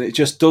costumes, and it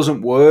just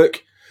doesn't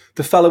work.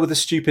 The fellow with the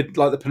stupid,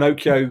 like the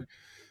Pinocchio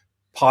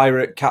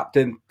pirate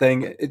captain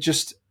thing,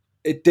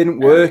 it didn't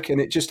work, and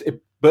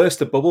it burst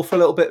the bubble for a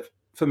little bit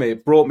for me.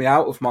 It brought me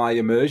out of my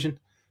immersion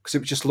because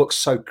it just looks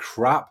so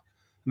crap.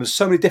 And there's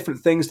so many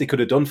different things they could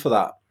have done for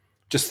that.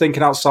 Just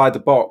thinking outside the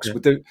box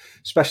with the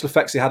special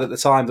effects they had at the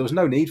time, there was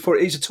no need for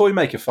it. He's a toy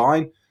maker,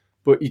 fine,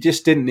 but you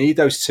just didn't need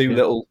those two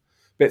little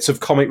bits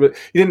of comic. You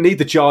didn't need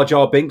the Jar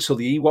Jar Binks or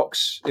the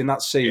Ewoks in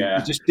that scene.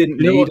 You just didn't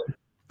need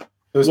it.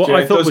 What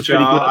I thought was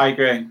really good. I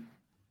agree.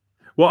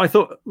 What I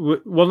thought,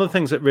 one of the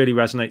things that really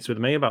resonates with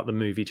me about the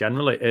movie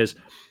generally is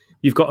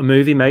you've got a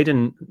movie made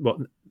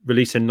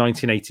released in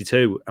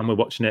 1982, and we're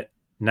watching it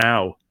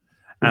now.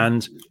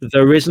 And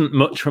there isn't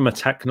much from a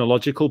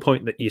technological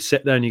point that you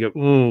sit there and you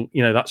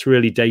go, that's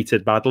really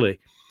dated badly.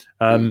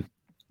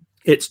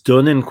 It's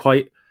done in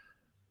quite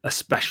a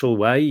special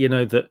way,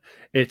 that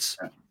it's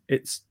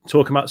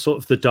talking about sort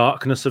of the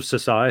darkness of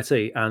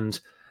society, and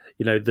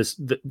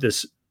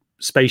there's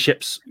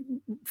spaceships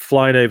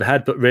flying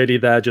overhead, but really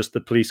they're just the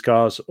police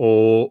cars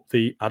or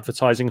the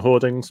advertising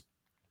hoardings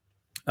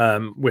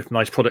with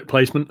nice product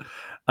placement.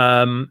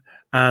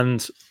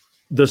 And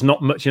there's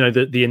not much,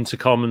 the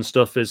intercom and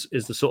stuff is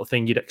the sort of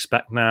thing you'd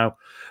expect now,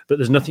 but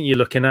there's nothing you're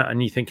looking at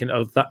and you're thinking,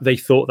 oh, that they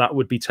thought that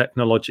would be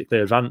technologically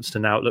advanced,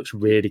 and now it looks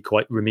really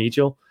quite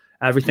remedial.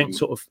 Everything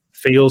sort of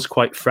feels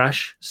quite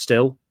fresh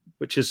still,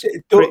 which is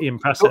pretty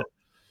impressive.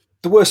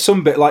 There were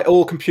some bit like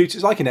all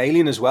computers, like an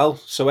Alien as well.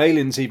 So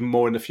Alien's even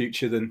more in the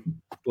future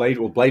than Blade.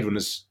 Well, Blade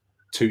Runner's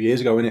 2 years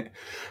ago, isn't it?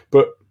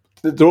 But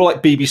they're all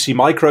like BBC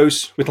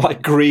Micros with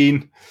like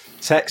green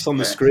text on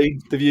the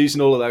screen. They're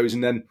using all of those,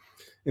 and then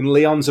in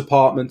Leon's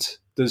apartment,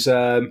 there's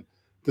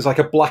like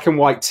a black and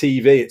white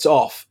TV. It's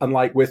off, and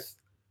like with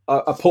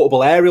a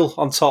portable aerial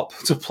on top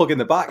to plug in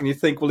the back. And you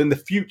think, well, in the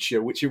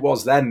future, which it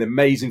was then, the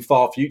amazing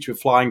far future of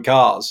flying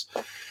cars,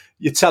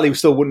 your telly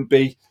still wouldn't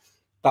be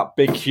that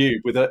big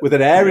cube with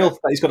an aerial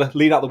that he's got to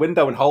lean out the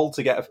window and hold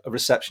to get a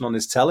reception on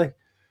his telly.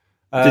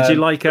 Did you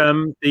like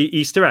the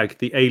Easter egg,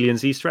 the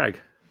Aliens Easter egg?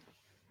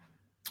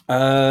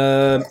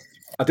 I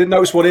didn't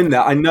notice one in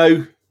there. I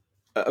know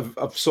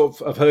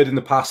I've heard in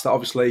the past that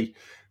obviously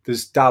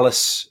there's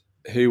Dallas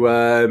who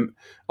on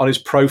his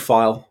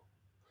profile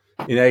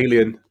in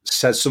Alien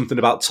says something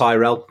about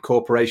Tyrell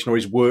Corporation, or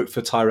he's worked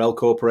for Tyrell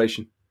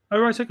Corporation. Oh,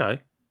 right, okay.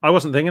 I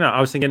wasn't thinking that.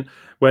 I was thinking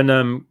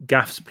when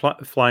Gaff's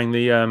flying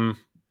the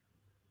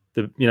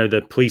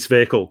police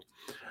vehicle.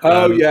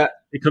 Yeah.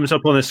 It comes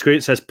up on the screen.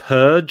 It says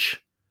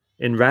Purge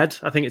in red.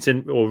 I think it's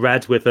or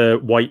red with a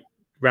white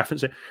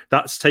reference.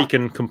 That's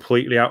taken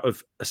completely out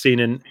of a scene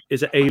in,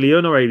 is it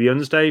Alien or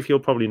Aliens, Dave? You'll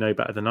probably know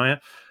better than I am.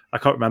 I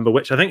can't remember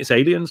which. I think it's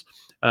Aliens.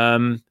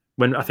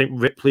 When I think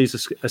Ripley's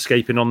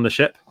escaping on the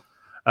ship.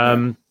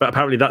 But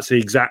apparently that's the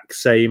exact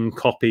same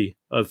copy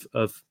of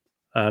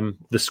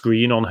the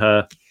screen on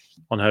her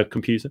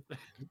computer.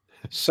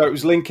 So it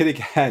was linking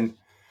again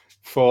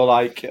for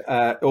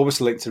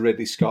almost linked to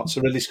Ridley Scott.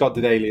 So Ridley Scott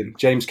did Alien.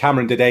 James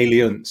Cameron did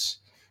Aliens.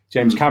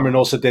 James Cameron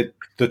also did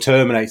The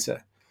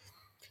Terminator.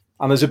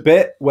 And there's a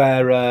bit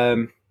where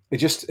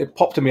it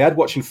popped in my head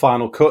watching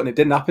Final Cut, and it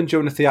didn't happen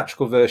during the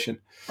theatrical version,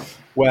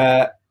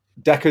 where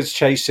Deckard's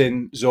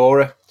chasing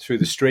Zora through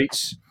the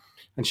streets,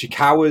 and she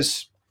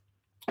cowers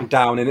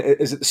down, and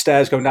is it the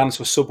stairs going down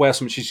into a subway or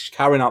something? She's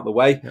cowering out the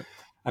way,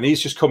 and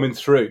he's just coming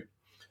through,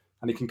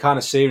 and he can kind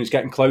of see her, and he's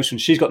getting closer,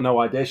 and she's got no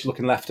idea. She's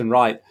looking left and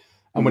right.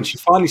 And when she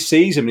finally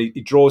sees him,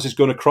 he draws his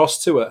gun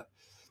across to her.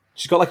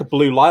 She's got like a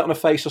blue light on her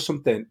face or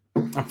something.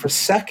 And for a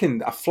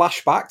second, I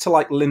flash back to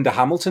like Linda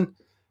Hamilton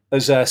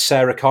as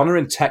Sarah Connor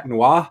in Tech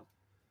Noir.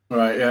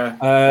 Right, yeah.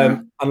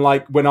 And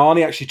like when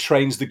Arnie actually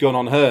trains the gun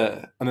on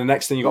her, and the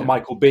next thing you got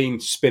Michael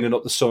Biehn spinning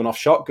up the sawn-off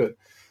shotgun.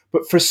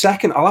 But for a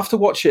second, I'll have to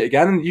watch it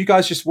again. And you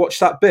guys just watch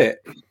that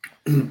bit.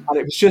 And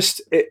it was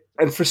just it.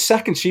 And for a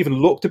second, she even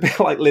looked a bit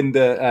like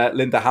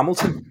Linda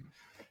Hamilton.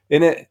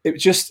 In it,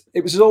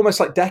 it was almost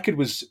like Deckard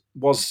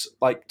was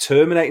like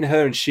terminating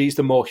her, and she's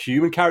the more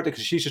human character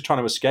because she's just trying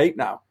to escape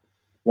now.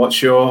 What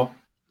was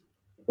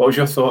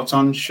your thoughts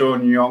on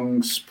Sean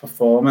Young's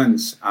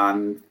performance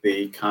and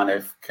the kind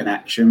of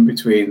connection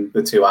between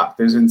the two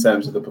actors in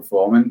terms of the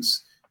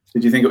performance?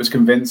 Did you think it was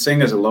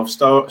convincing as a love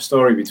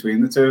story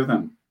between the two of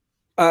them?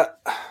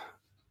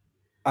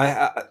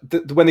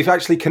 When they've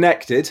actually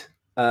connected,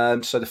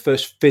 so the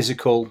first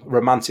physical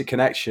romantic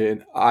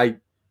connection, I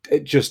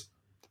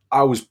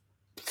was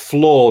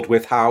floored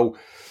with how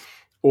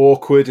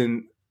awkward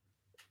and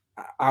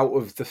out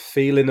of the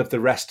feeling of the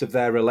rest of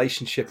their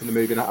relationship in the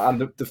movie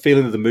and the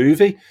feeling of the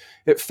movie.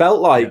 It felt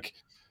like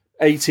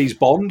 80s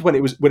Bond when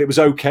it was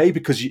okay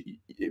because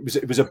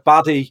it was a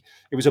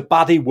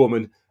baddie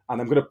woman, and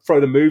I'm going to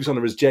throw the moves on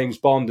her as James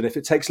Bond, and if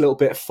it takes a little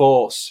bit of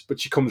force but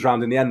she comes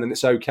around in the end, then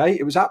it's okay.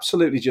 It was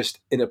absolutely just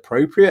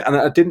inappropriate, and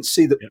I didn't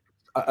see that.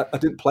 I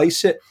didn't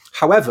place it.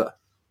 However,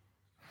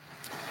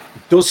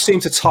 it does seem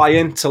to tie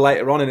into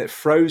later on, and it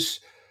throws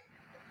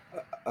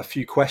a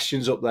few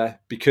questions up there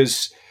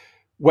because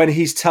when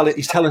he's telling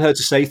her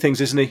to say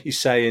things, isn't he? He's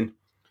saying,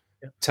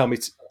 "Tell me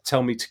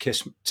to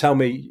kiss. Tell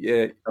me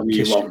you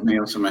want me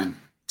or something.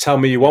 Tell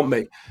me you want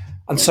me."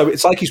 And so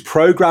it's like he's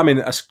programming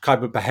a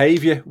type of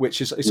behavior,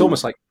 which is it's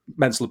almost like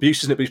mental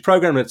abuse, isn't it? But he's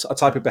programming a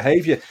type of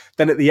behavior.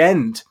 Then at the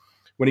end,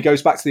 when he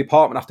goes back to the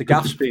apartment after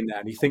Gaff's been there,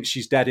 and he thinks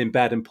she's dead in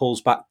bed and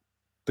pulls back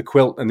the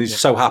quilt, and he's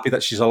so happy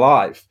that she's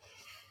alive.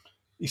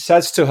 He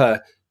says to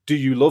her, "Do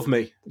you love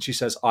me?" And she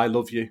says, "I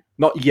love you."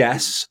 Not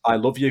yes, I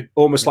love you.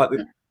 Almost like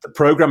the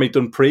program he'd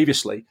done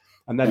previously.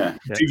 And then,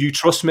 "Do you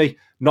trust me?"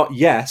 Not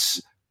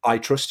yes, I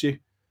trust you.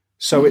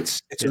 So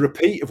it's a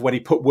repeat of when he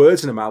put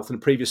words in her mouth in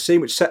the previous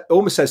scene, which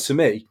almost says to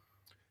me,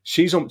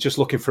 she's just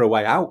looking for a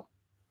way out.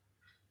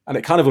 And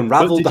it kind of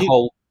unraveled the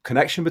whole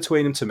connection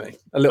between them to me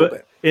a little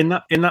bit. In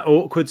that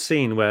awkward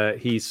scene where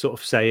he's sort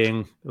of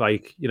saying,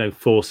 like,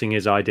 forcing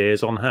his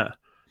ideas on her,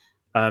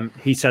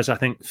 he says, I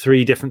think,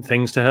 3 different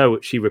things to her,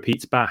 which she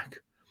repeats back.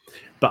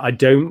 But I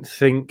don't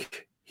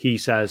think he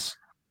says,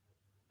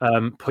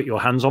 put your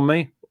hands on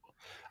me,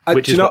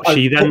 which is what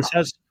she then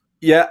says.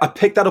 Yeah, I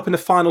picked that up in the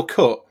final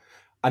cut.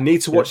 I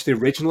need to watch the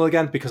original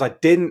again because I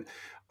didn't.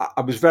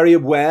 I was very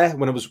aware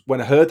when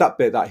I heard that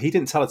bit that he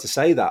didn't tell her to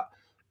say that,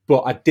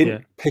 but I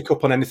didn't pick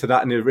up on anything of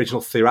that in the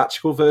original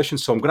theatrical version.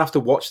 So I'm going to have to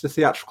watch the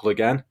theatrical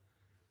again.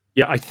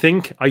 Yeah, I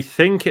think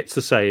it's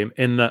the same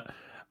in that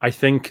I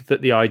think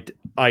that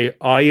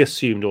I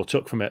assumed or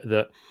took from it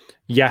that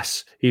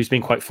yes, he was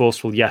being quite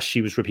forceful. Yes,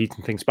 she was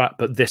repeating things back,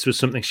 but this was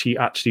something she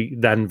actually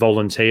then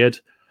volunteered.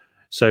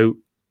 So,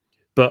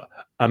 but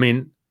I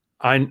mean,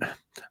 I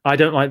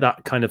don't like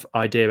that kind of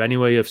idea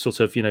anyway of sort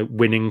of,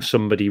 winning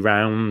somebody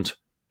round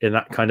in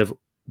that kind of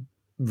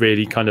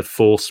really kind of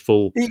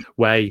forceful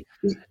way.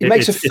 He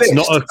makes a fist, it's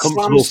not a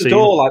comfortable slams the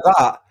door like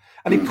that,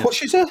 and he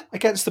pushes her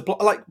against the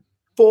block, like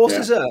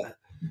forces her.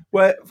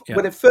 When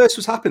it first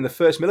was happening, the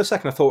first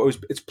millisecond, I thought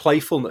it's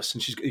playfulness,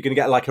 and you're going to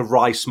get like a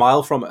wry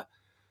smile from her.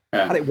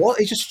 Yeah. And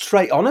he's just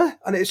straight on her,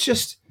 and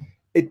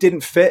it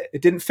didn't fit.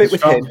 It didn't fit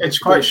with him. It's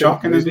quite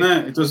shocking, isn't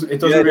it? It doesn't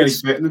really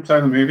fit in the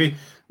tone of the movie.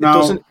 Now,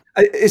 it doesn't.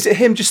 Is it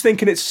him just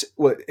thinking it's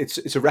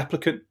a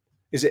replicant?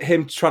 Is it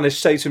him trying to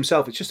say to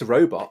himself, it's just a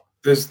robot?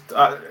 There's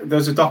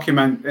a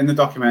document in the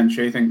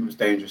documentary, I think it was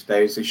Dangerous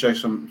Days. They show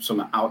some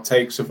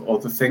outtakes of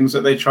other things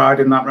that they tried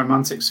in that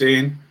romantic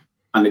scene,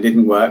 and it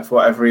didn't work for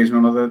whatever reason or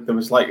another. There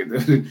was like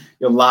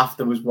you'll laugh.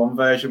 There was one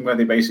version where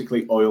they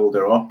basically oiled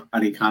her up,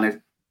 and he kind of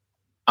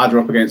had her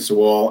up against the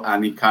wall,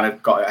 and he kind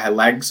of got her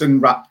legs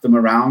and wrapped them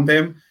around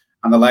him,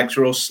 and the legs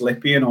were all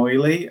slippy and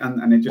oily,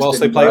 and it just whilst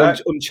they play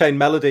Unchained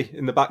Melody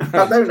in the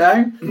background. I don't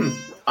know.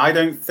 I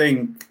don't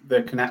think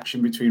the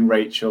connection between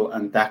Rachel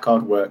and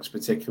Deckard works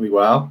particularly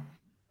well.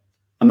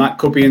 And that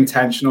could be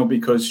intentional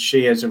because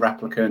she is a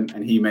replicant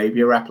and he may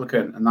be a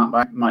replicant. And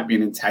that might be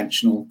an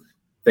intentional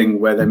thing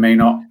where they may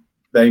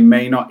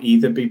not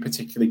either be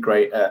particularly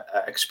great at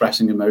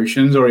expressing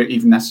emotions or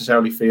even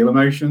necessarily feel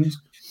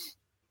emotions.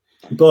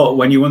 But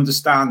when you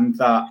understand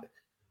that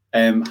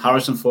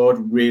Harrison Ford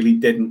really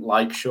didn't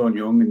like Sean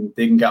Young and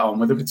didn't get on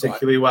with her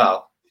particularly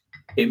well,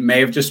 it may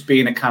have just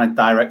been a kind of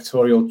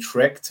directorial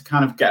trick to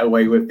kind of get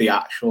away with the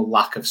actual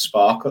lack of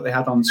spark that they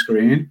had on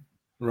screen.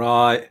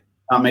 Right.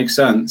 That makes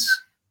sense.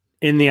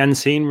 In the end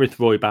scene with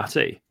Roy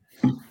Batty,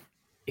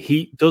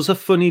 he does a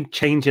funny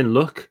change in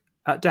look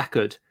at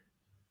Deckard.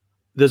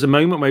 There's a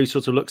moment where he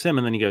sort of looks at him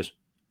and then he goes,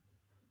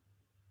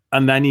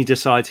 and then he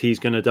decides he's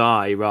going to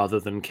die rather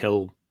than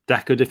kill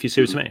Deckard, if you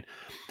see what I mean.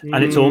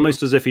 And it's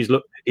almost as if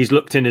he's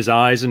looked in his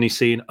eyes and he's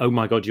seen, oh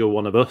my God, you're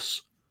one of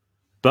us.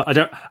 But I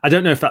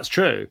don't know if that's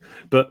true,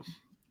 but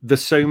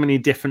there's so many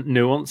different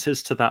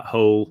nuances to that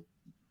whole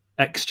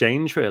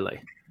exchange,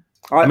 really.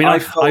 I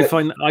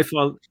find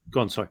go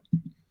on, sorry.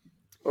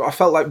 I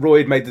felt like Roy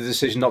had made the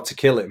decision not to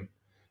kill him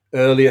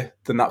earlier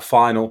than that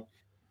final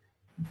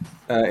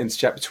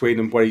intercept between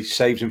them where he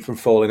saves him from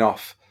falling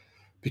off,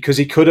 because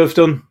he could have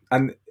done.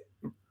 And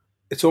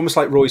it's almost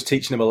like Roy's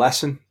teaching him a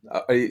lesson.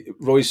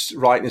 Roy's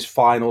writing his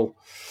final,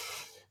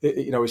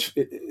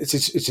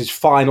 it's his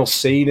final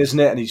scene, isn't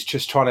it? And he's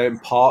just trying to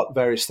impart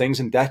various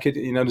things. And Deckard,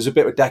 there's a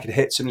bit where Deckard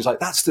hits him. He's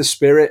like, that's the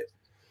spirit,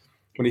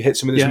 when he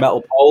hits him with his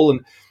metal pole.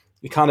 And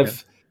he kind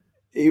of,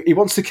 he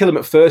wants to kill him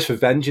at first for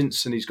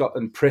vengeance.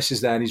 And Pris is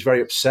there and he's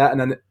very upset.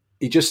 And then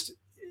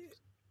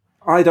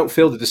I don't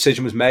feel the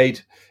decision was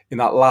made in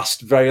that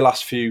very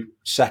last few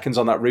seconds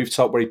on that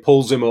rooftop where he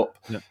pulls him up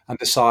and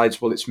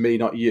decides, well, it's me,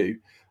 not you.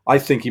 I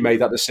think he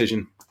made that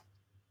decision,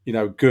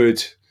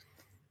 good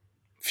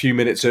few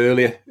minutes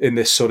earlier in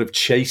this sort of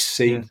chase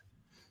scene.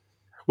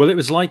 Well, it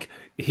was like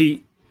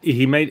he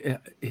made.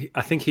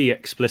 I think he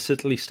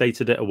explicitly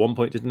stated it at one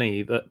point, didn't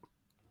he? That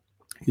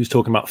he was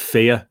talking about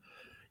fear,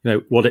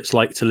 what it's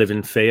like to live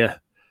in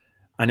fear,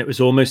 and it was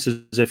almost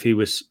as if he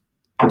was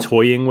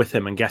toying with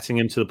him and getting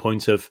him to the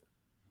point of,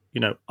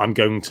 I'm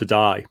going to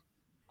die.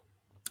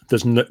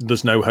 There's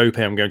no hope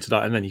here. I'm going to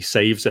die, and then he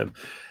saves him.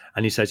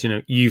 And he says,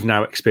 you've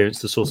now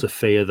experienced the sort of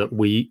fear that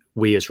we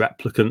as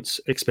replicants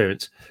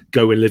experience.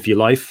 Go and live your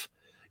life.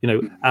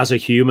 As a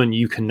human,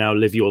 you can now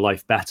live your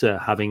life better,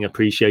 having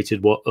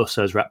appreciated what us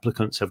as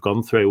replicants have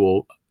gone through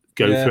or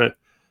go through.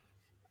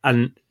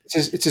 And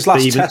it's his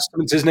last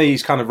testament, isn't he?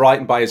 He's kind of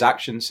writing by his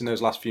actions in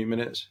those last few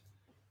minutes.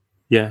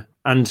 Yeah,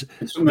 and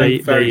it's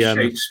something very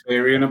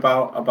Shakespearean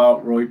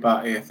about Roy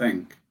Batty, I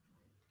think.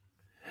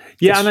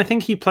 Yeah, and I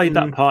think he played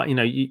that part. He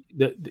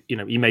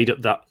made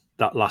up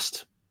that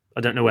last. I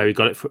don't know where he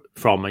got it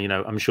from.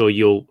 I'm sure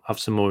you'll have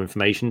some more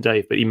information,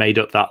 Dave. But he made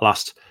up that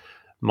last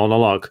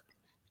monologue,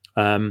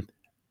 and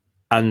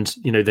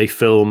they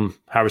film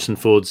Harrison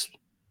Ford's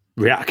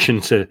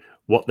reaction to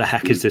what the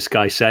heck is this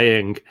guy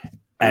saying?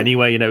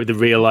 Anyway, the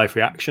real life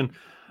reaction,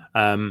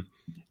 and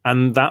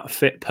that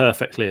fit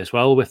perfectly as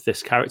well with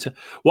this character.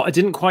 What I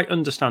didn't quite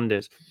understand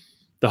is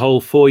the whole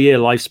 4-year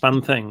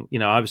lifespan thing.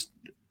 I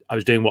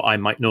was doing what I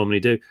might normally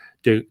do,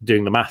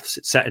 doing the maths.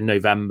 It's set in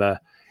November.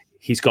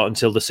 He's got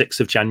until the 6th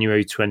of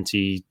January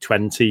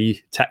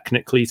 2020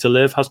 technically to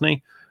live, hasn't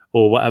he?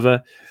 Or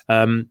whatever.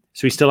 So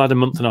he still had a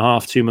month and a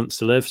half, 2 months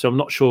to live. So I'm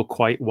not sure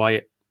quite why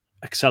it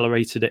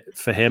accelerated it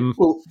for him.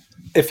 Well,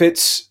 if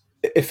it's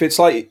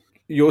like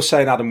you're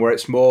saying, Adam, where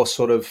it's more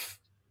sort of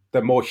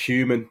they're more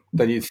human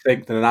than you'd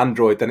think than an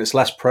android. Then it's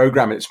less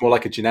programming. It's more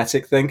like a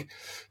genetic thing.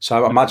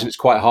 So I imagine it's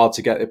quite hard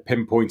to get it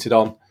pinpointed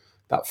on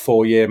that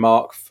 4-year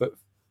mark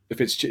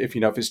if it's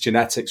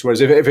genetics.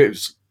 Whereas if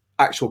it's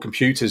actual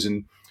computers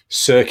and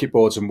circuit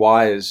boards and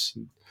wires,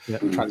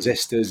 and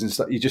transistors and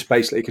stuff, you just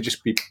basically, it could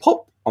just be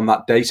pop on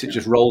that date. It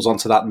just rolls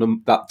onto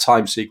that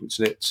time sequence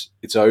and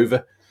it's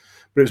over.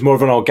 But it was more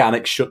of an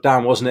organic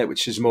shutdown, wasn't it?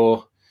 Which is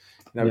more,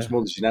 it's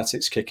more the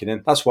genetics kicking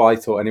in. That's what I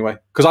thought anyway.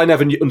 Because I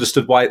never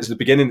understood why it's at the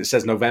beginning. It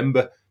says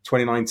November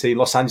 2019,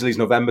 Los Angeles,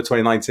 November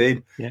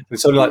 2019. Yeah. And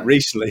it's only like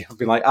recently I've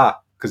been like,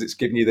 because it's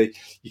giving you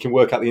you can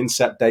work out the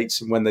incept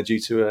dates and when they're due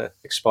to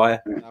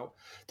expire.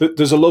 Yeah.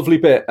 There's a lovely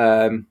bit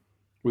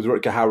with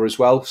Rutger Hauer as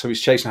well. So he's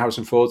chasing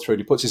Harrison Ford through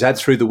and he puts his head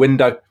through the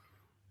window.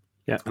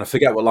 Yeah. And I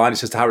forget what line he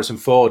says to Harrison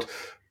Ford,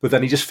 but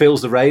then he just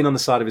feels the rain on the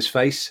side of his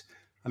face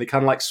and he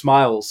kind of like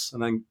smiles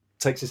and then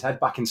takes his head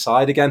back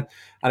inside again.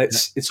 And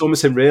it's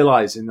almost him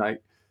realizing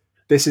like,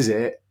 this is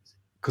it,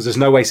 because there's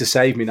no way to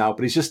save me now.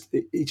 But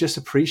he just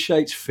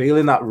appreciates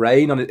feeling that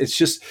rain on it.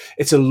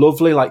 It's a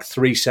lovely like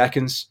 3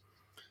 seconds.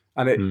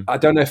 And I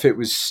don't know if it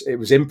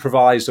was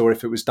improvised or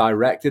if it was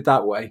directed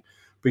that way,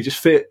 but he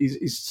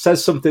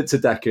says something to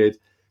Deckard,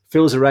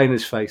 feels the rain in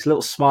his face, a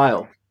little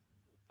smile,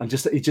 and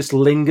he just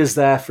lingers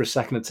there for a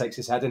second and takes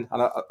his head in.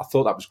 And I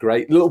thought that was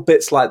great. Little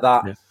bits like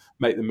that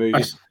make the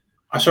movie.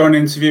 I saw an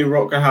interview with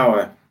Rutger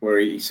Hauer where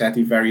he said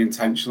he very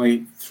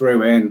intentionally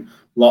threw in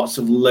lots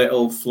of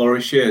little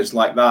flourishes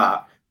like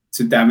that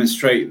to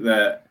demonstrate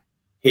that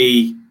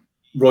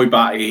Roy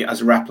Batty,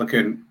 as a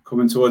replicant,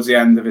 coming towards the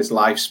end of his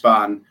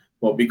lifespan,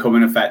 but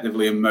becoming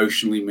effectively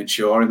emotionally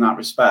mature in that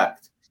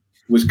respect,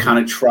 was kind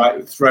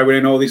of throwing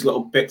in all these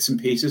little bits and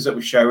pieces that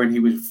were showing he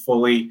was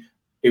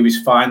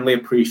finally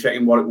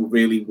appreciating what it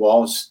really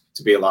was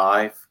to be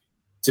alive,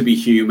 to be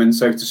human,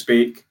 so to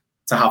speak,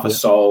 to have a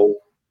soul,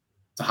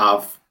 to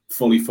have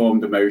fully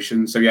formed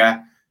emotions. So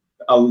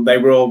they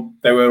were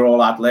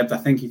all ad-libbed. I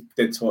think he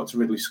did talk to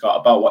Ridley Scott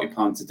about what he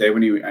planned to do,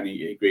 and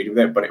he agreed with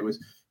it. But it was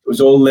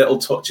all little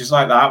touches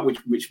like that,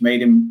 which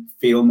made him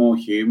feel more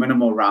human and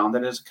more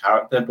rounded as a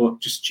character, but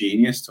just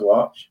genius to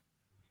watch.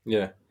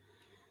 Yeah.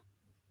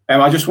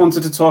 I just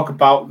wanted to talk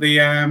about the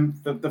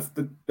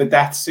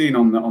death scene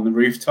on the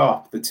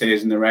rooftop, the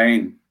tears in the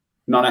rain.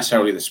 Not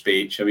necessarily the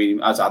speech. I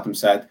mean, as Adam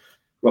said,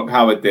 Rutger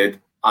Hauer did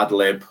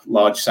ad-lib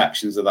large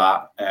sections of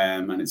that,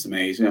 and it's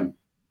amazing.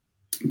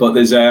 But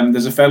there's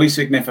a fairly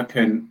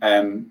significant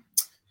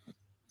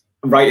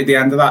right at the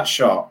end of that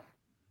shot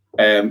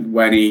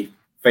when he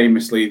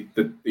famously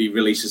he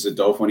releases a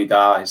dove when he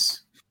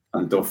dies,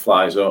 and the dove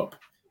flies up.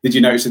 Did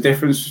you notice the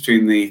difference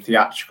between the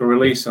theatrical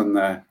release and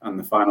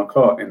the final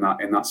cut in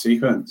that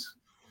sequence?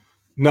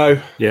 No.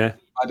 Yeah,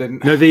 I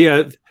didn't. No,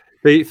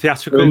 the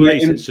theatrical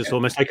release, it's just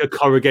almost like a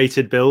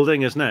corrugated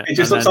building, isn't it? It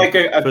just looks like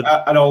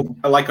an old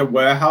a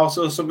warehouse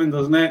or something,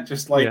 doesn't it?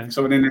 Just like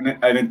someone in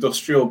an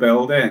industrial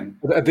building.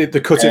 They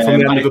cut it from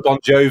the end of a Bon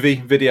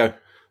Jovi video.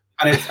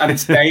 And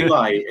it's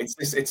daylight.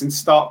 It's in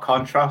stark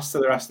contrast to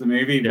the rest of the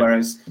movie. Yeah.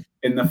 Whereas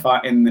in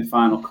the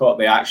final cut,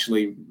 they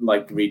actually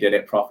like redid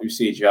it properly with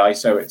CGI.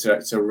 So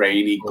it's a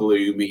rainy,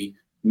 gloomy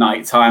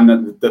nighttime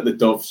that the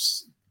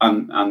doves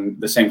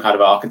and the same kind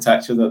of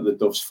architecture that the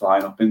doves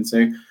flying up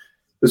into.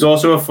 There's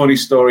also a funny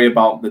story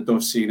about the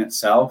dove scene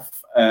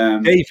itself.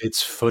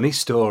 David's funny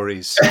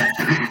stories.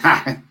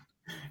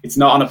 It's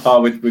not on a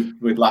par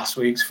with last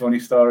week's funny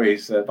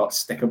stories about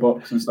sticker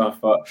books and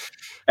stuff, but.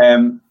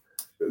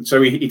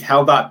 So he'd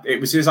held that. It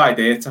was his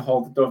idea to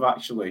hold the dove,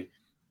 actually.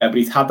 But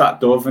he'd had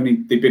that dove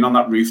and they'd been on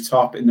that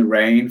rooftop in the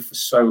rain for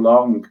so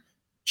long,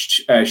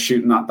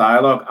 shooting that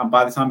dialogue. And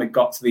by the time it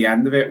got to the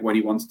end of it, when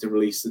he wanted to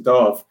release the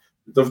dove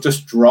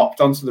just dropped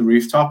onto the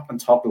rooftop and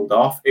toppled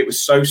off. It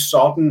was so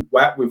sodden,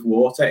 wet with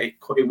water,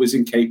 it was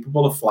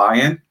incapable of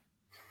flying. Right.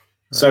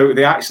 So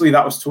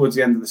that was towards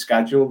the end of the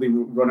schedule. They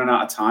were running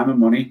out of time and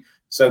money.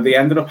 So they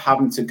ended up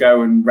having to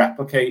go and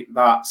replicate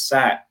that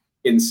set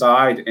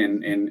inside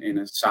in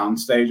a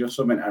soundstage or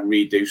something and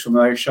redo some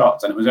of those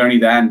shots. And it was only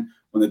then,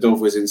 when the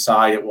dove was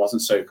inside, it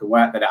wasn't soaking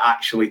wet, that it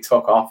actually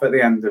took off at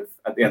the end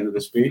of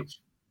the speech.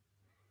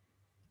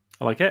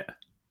 I like it.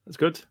 That's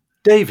good.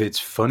 David's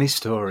funny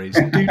stories.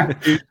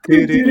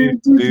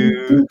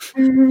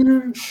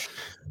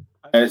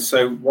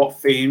 So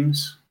what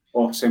themes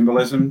or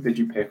symbolism did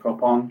you pick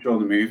up on during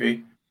the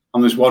movie?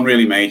 And there's one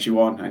really major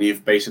one, and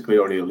you've basically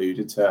already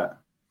alluded to it.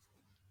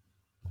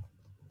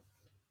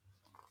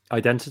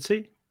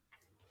 Identity,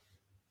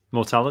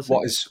 mortality.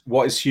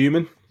 What is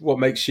human? What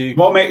makes you?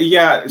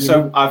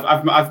 So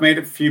I've made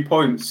a few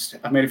points.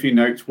 I've made a few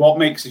notes. What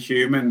makes a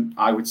human?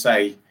 I would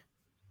say,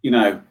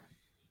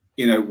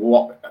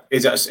 what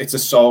is it? It's a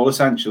soul,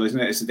 essentially, isn't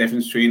it? It's the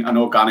difference between an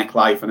organic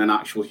life and an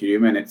actual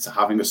human. It's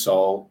having a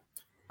soul,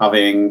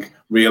 having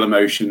real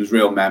emotions,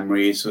 real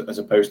memories, as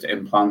opposed to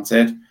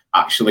implanted.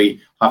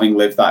 Actually having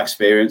lived that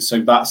experience.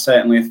 So that's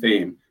certainly a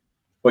theme.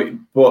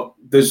 But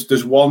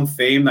there's one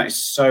theme that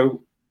is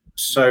so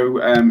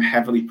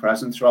heavily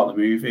present throughout the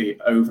movie,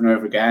 over and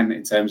over again,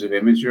 in terms of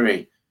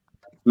imagery,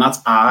 and that's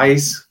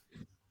eyes.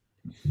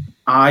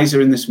 eyes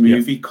are in this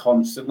movie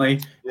constantly. I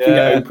think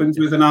it opens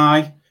with an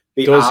eye.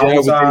 The Does,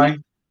 owl's eye.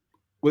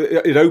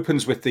 It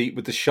opens with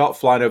the shot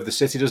flying over the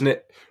city, doesn't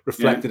it?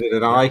 Reflected in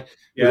an eye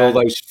with all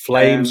those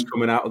flames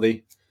coming out of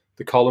the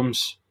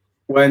columns.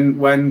 When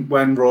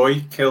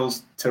Roy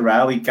kills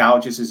Tyrell, he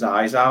gouges his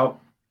eyes out.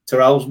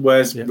 Tyrell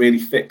wears really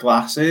thick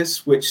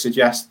glasses, which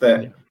suggests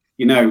that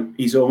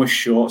he's almost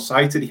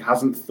short-sighted. He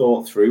hasn't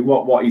thought through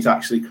what he's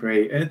actually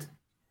created.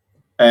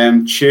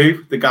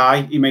 Chew, the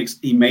guy, he makes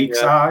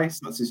eyes.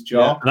 That's his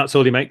job. And that's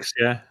all he makes.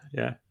 Yeah.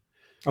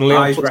 And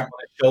Leon puts it on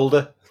his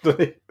shoulder.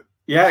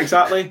 Yeah,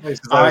 exactly.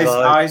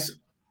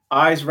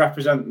 Eyes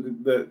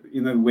represent the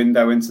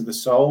window into the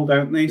soul,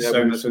 don't they?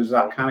 So there's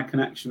that kind of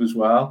connection as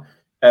well.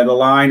 The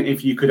line,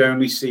 "If you could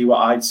only see what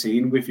I'd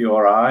seen with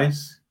your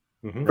eyes."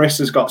 Mm-hmm. Chris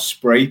has got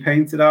spray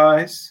painted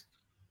eyes.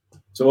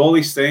 So all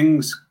these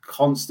things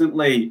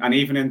constantly, and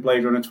even in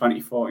Blade Runner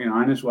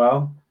 2049 as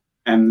well.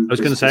 And I was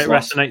going to say it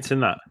resonates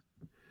in that.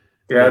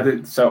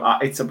 Yeah. So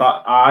it's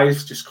about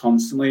eyes just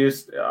constantly.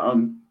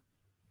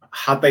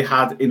 Had they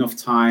had enough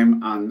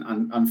time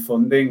and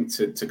funding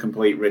to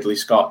complete Ridley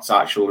Scott's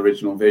actual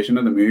original vision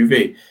of the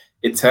movie,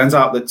 it turns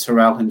out that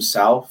Tyrell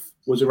himself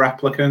was a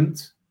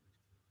replicant.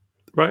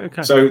 Right,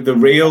 okay. So the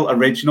real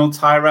original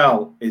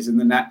Tyrell is in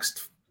the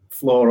next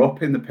floor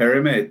up in the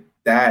pyramid,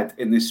 dead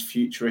in this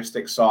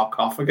futuristic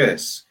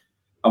sarcophagus.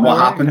 And what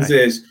happens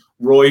is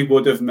Roy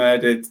would have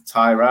murdered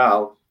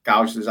Tyrell,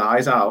 gouged his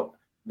eyes out,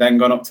 then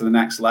gone up to the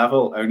next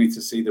level, only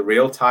to see the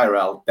real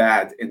Tyrell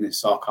dead in this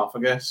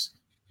sarcophagus,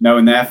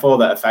 knowing therefore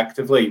that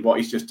effectively what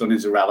he's just done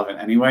is irrelevant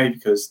anyway,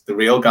 because the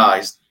real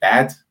guy's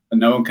dead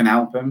and no one can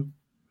help him.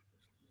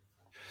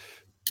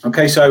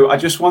 Okay, so I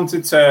just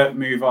wanted to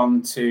move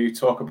on to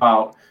talk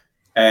about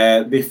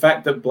the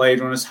effect that Blade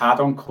Runner's had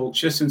on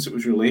culture since it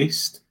was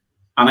released.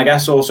 And I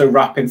guess also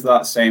wrap into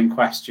that same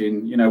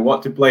question,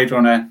 what did Blade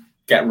Runner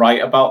get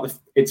right about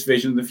its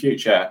vision of the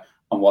future,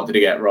 and what did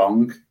it get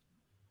wrong?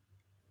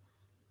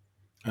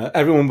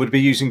 Everyone would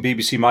be using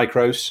BBC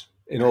Micros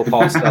in all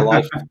parts of their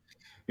life.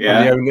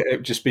 Yeah. And it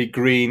would just be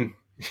green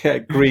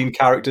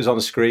characters on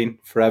a screen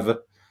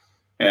forever.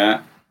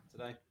 Yeah.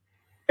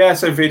 Yeah,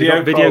 so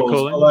video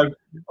calls.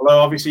 Although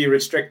obviously you're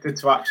restricted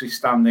to actually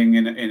standing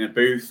in a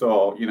booth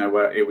or,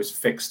 where it was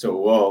fixed to a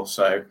wall.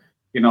 So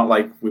you're not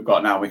like we've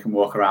got now, we can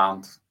walk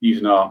around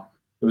using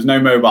there was no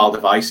mobile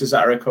devices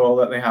that I recall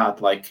that they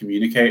had, like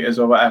communicators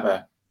or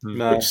whatever,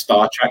 which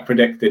Star Trek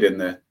predicted in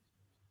the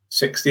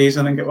 60s,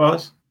 I think it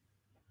was.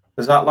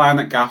 There's that line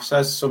that Gaff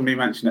says, somebody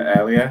mentioned it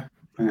earlier,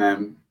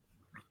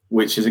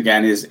 which is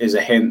again is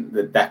a hint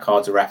that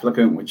Deckard's a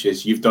replicant, which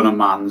is, you've done a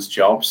man's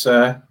job,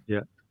 sir.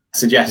 Yeah.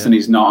 Suggesting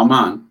he's not a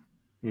man,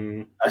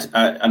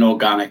 an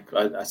organic,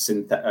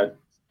 a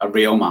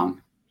real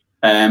man.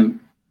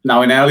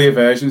 Now, in earlier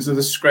versions of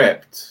the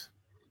script,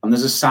 and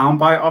there's a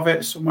soundbite of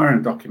it somewhere in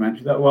a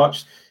documentary that I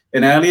watched,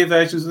 in earlier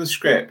versions of the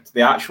script,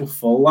 the actual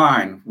full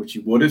line, which he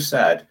would have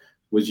said,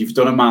 was, "You've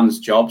done a man's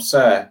job,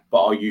 sir,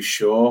 but are you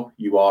sure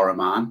you are a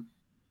man?"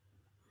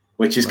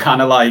 Which is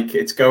kind of like,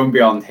 it's going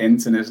beyond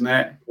hinting, isn't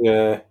it?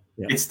 Yeah.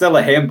 It's still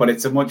a hint, but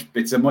it's a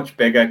much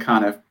bigger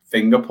kind of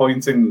finger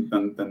pointing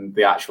than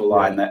the actual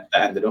line that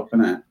ended up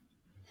in it.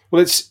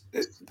 Well, it's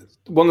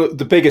one of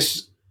the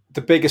biggest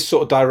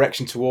sort of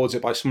direction towards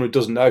it by someone who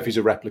doesn't know if he's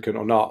a replicant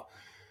or not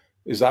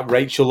is that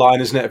Rachel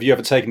line, isn't it? Have you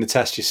ever taken the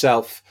test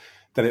yourself?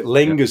 Then it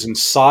lingers in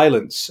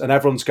silence, and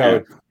everyone's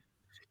going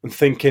and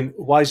thinking,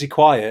 "Why is he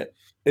quiet?"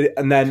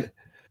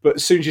 But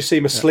as soon as you see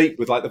him asleep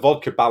with like the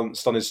vodka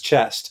balanced on his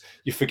chest,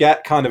 you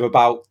forget kind of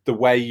about the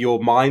way your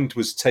mind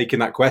was taking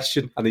that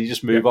question, and then you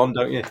just move on,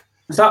 don't you?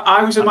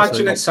 I was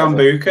imagining it's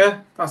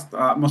Sambuca.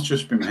 That must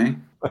just be me.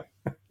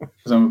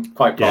 Because I'm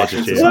quite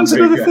partial to Sambuca. That's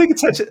another thing,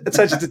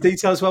 attention to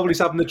detail as well, when he's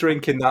having a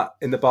drink in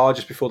the bar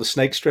just before the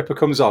snake stripper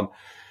comes on,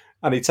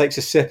 and he takes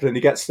a sip and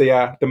he gets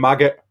the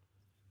maggot.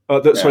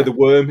 Sorry, the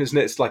worm, isn't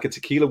it? It's like a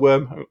tequila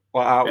worm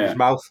out of his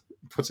mouth.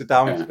 Puts it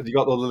down, and you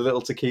got all the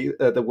little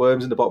tequila, the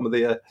worms in the bottom of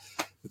the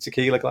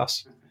tequila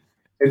glass.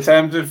 In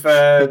terms of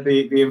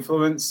the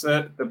influence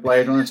that the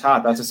Blade Runner's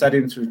had, as I said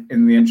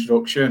in the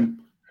introduction,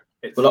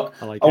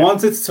 I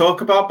wanted to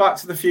talk about Back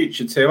to the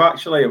Future too.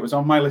 Actually, it was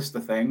on my list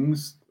of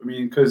things. I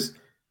mean, because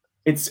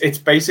it's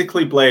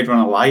basically Blade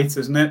Runner Light,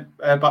 isn't it?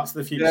 Back to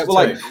the Future. Yeah,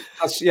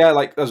 well,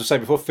 like as I was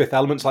saying before, Fifth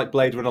Element's like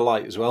Blade Runner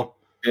Light as well.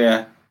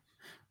 Yeah.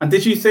 And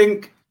did you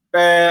think?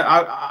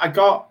 I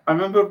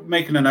remember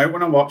making a note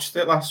when I watched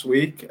it last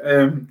week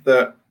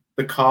that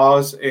the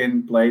cars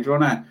in Blade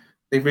Runner,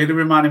 they really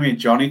reminded me of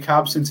Johnny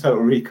Cabs in Total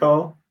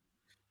Recall.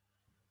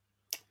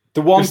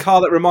 The one car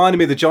that reminded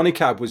me of the Johnny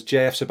Cab was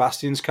JF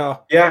Sebastian's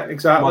car. Yeah,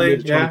 exactly.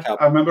 Yeah,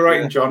 I remember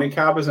writing Johnny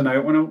Cab as a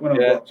note when I was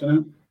watching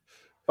it.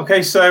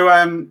 Okay, so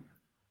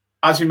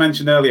as you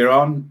mentioned earlier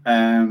on,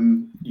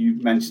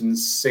 you mentioned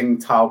Sing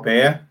Tao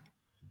beer,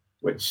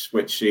 which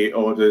he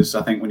orders,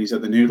 I think, when he's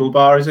at the noodle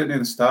bar, is it, in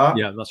the start?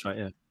 Yeah, that's right,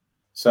 yeah.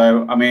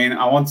 So, I mean,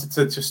 I wanted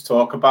to just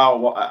talk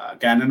about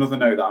again, another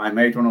note that I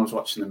made when I was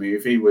watching the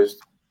movie was,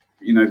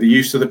 the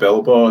use of the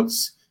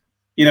billboards.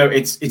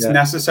 it's Yeah.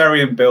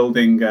 necessary in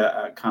building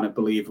a kind of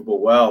believable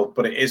world,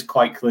 but it is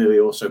quite clearly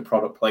also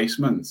product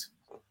placement,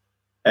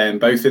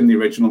 both in the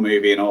original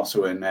movie and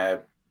also in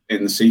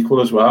the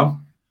sequel as well.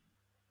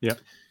 Yeah.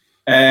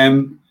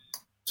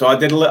 So I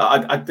did a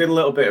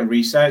little bit of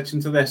research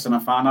into this, and I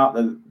found out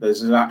that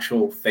there's an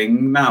actual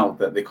thing now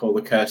that they call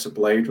the Curse of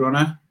Blade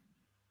Runner,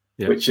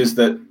 which is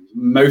that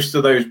most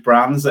of those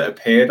brands that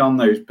appeared on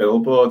those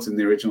billboards in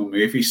the original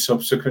movie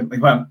subsequently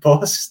went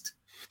bust.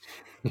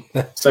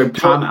 So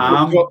Pan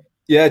Am. Do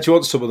you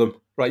want some of them?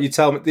 Right, you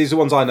tell me. These are the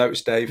ones I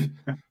noticed, Dave.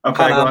 Okay,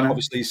 Pan Am,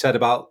 obviously, you said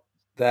about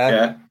there.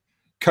 Yeah.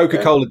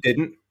 Coca-Cola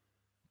didn't.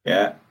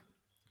 Yeah.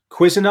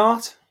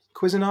 Cuisinart?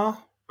 Cuisinart,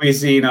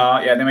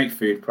 yeah, they make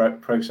food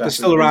processors. They're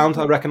still around.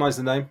 I recognise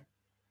the name.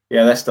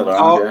 Yeah, they're still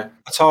around. Yeah.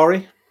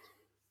 Atari.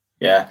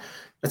 Yeah,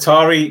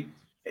 Atari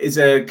is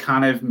a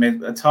kind of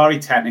Atari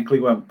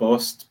technically went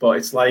bust, but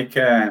it's like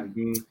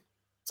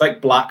it's like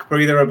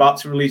BlackBerry. They're about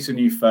to release a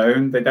new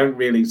phone. They don't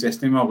really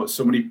exist anymore, but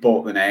somebody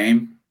bought the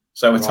name.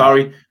 So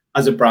Atari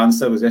as a brand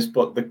still exists,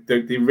 but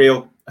the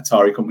real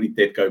Atari company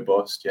did go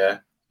bust. Yeah.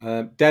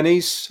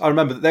 Denny's. I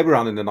remember that they were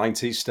around in the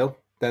 90s still.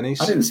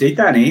 Denny's. I didn't see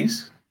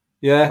Denny's.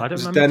 Yeah, I don't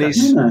remember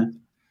Denny's. Denny's.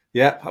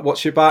 Yeah,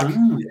 watch your back.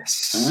 Oh.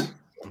 Yes.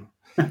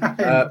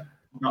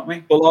 Not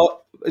me.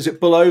 Is it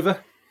Bullover?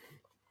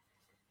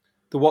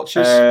 The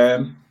watches?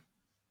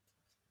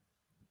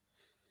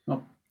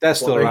 They're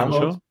still around.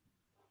 Sure.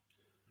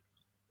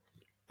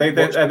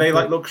 Are they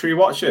like luxury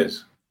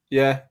watches?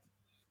 Yeah.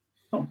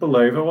 Not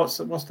Bulova. What's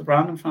the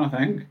brand? I'm trying to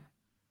think.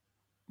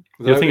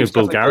 You're thinking of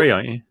Bulgari,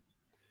 aren't you?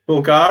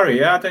 Bulgari,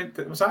 yeah.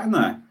 Was that in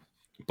there?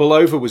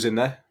 Bullover was in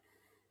there.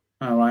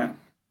 Oh, right.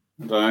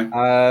 I don't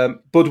know.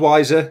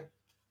 Budweiser.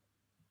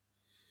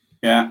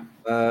 Yeah.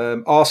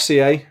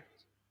 RCA.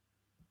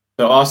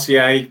 So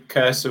RCA,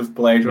 Curse of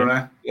Blade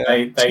Runner.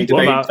 Yeah. Was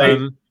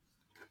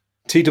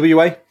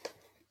TWA?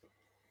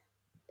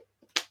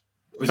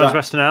 that,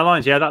 Transwestern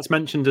Airlines, yeah, that's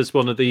mentioned as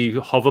one of the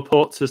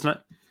hoverports, isn't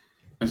it?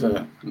 is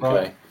it?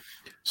 Okay.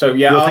 So,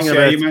 yeah, You're thinking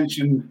RCA, of you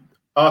mentioned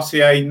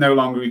RCA no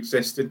longer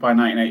existed by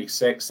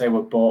 1986. They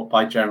were bought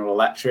by General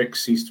Electric,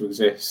 ceased to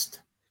exist.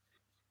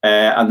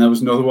 And there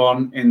was another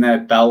one in their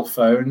Bell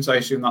phones. I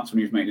assume that's when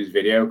he was making his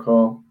video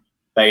call.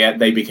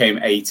 They became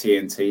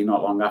AT&T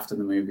not long after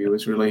the movie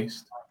was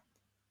released.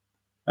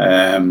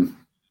 So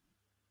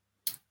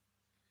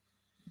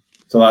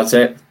that's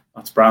it.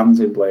 That's brands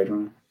in Blade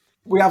Runner.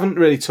 We haven't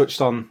really touched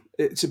on,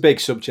 it's a big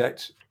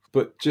subject,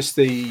 but just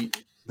the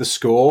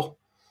score,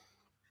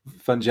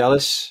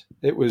 Vangelis,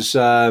 it was,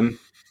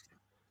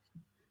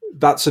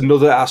 that's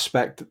another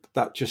aspect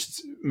that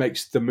just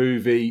makes the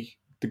movie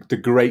the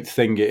great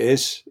thing it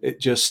is. It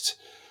just,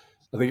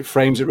 I think it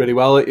frames it really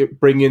well. It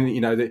bringing,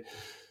 the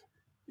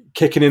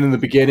kicking in the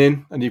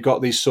beginning, and you've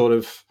got these sort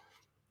of,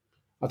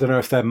 I don't know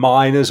if they're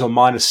minors or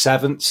minor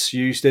sevenths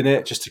used in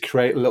it, just to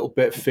create a little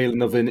bit of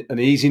feeling of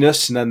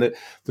uneasiness, and then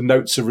the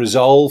notes are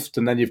resolved,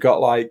 and then you've got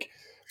like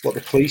what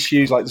the police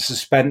use, like the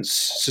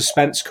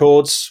suspense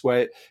chords,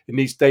 where they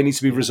need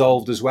to be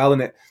resolved as well,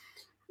 and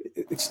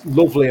it's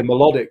lovely and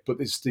melodic, but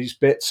there's these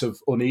bits of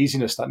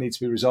uneasiness that need to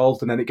be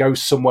resolved, and then it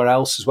goes somewhere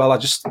else as well.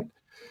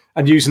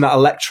 And using that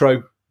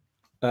electro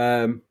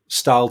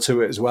style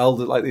to it as well,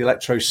 like the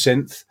electro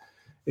synth,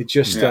 it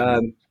just.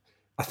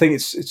 I think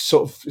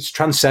it's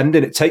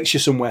transcending. It takes you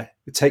somewhere.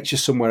 It takes you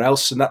somewhere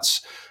else, and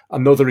that's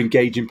another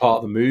engaging part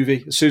of the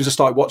movie. As soon as I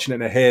start watching it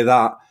and I hear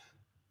that,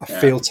 I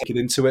feel taken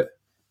into it,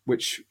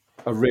 which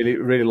I really,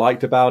 really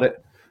liked about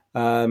it.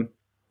 The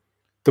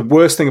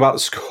worst thing about the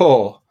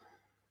score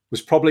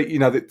was probably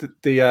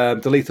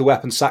the Lethal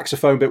Weapon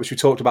saxophone bit, which we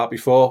talked about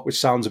before, which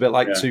sounds a bit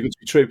like Too Good to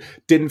Be True,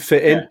 didn't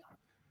fit in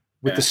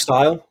with the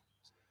style,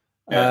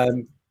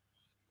 and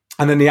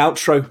then the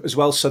outro as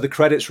well. So the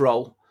credits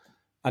roll.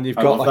 And you've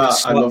got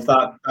I love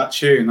that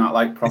tune, that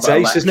like proper it's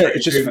ace, isn't it?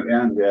 It's just at the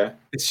end, yeah.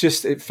 It's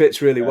just it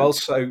fits really well.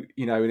 So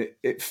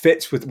it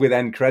fits with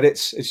end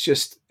credits. It's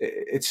just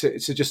it's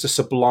just a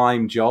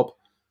sublime job.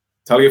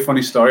 Tell you a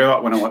funny story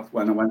about when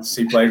I went to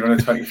see Blade Runner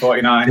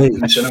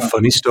 2049.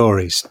 Funny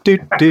stories. Do.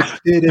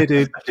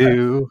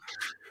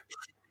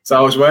 So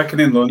I was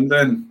working in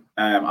London,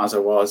 as I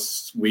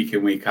was week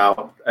in week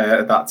out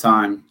at that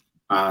time.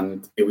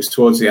 And it was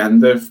towards the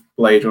end of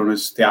Blade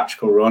Runner's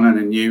theatrical run, and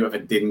I knew if I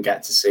didn't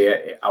get to see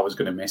it, I was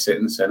going to miss it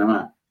in the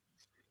cinema.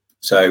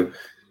 So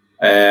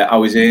I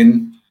was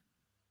in,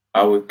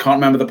 can't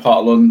remember the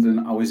part of London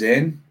I was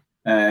in.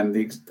 I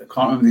can't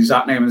remember the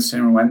exact name of the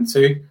cinema I went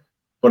to,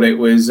 but it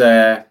was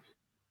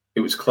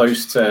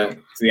close to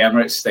the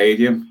Emirates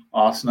Stadium,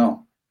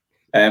 Arsenal.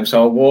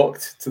 So I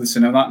walked to the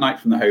cinema that night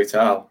from the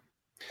hotel.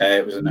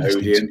 It was an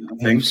Odeon,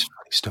 I think. Funny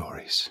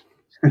stories.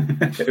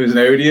 It was an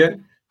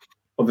Odeon.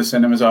 Other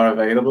cinemas are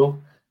available.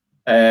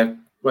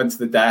 Went to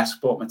the desk,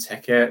 bought my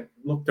ticket,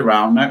 looked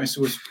around, noticed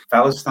there was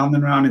fellas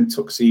standing around in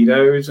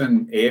tuxedos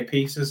and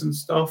earpieces and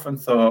stuff, and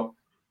thought,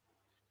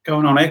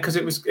 going on here, because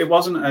it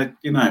wasn't a,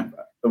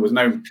 there was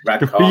no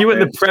red carpet. Were you at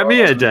the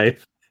premiere,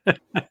 Dave?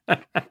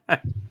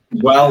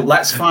 Well,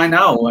 let's find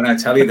out when I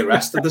tell you the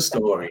rest of the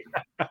story.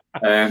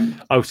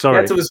 Oh,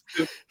 sorry. Yeah,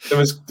 there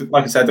was,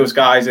 like I said, there was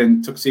guys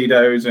in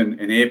tuxedos and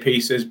in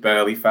earpieces,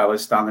 burly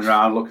fellas standing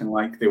around looking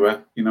like they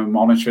were,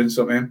 monitoring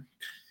something.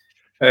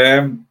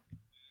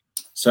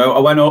 So I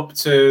went up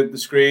to the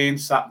screen,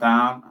 sat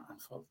down. I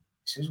thought,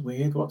 this is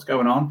weird. What's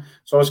going on?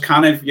 So I was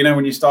kind of,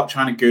 when you start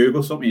trying to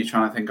Google something, you're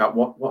trying to think out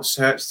what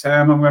search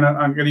term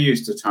I'm gonna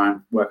use to try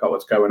and work out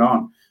what's going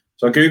on.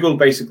 So I Googled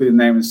basically the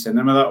name of the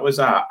cinema that I was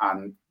at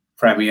and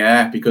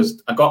premiere,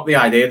 because I got the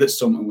idea that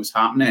something was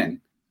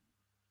happening.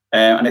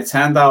 And it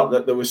turned out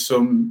that there was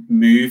some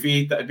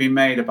movie that had been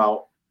made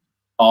about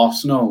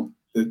Arsenal,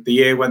 the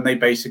year when they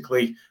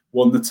basically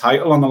won the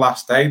title on the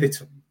last day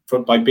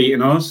by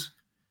beating us.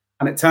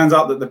 And it turns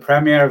out that the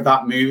premiere of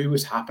that movie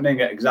was happening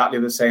at exactly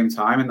the same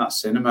time in that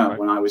cinema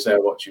when I was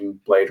there watching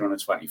Blade Runner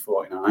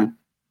 2049.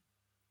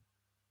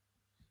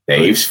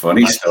 Dave's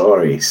funny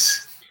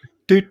stories.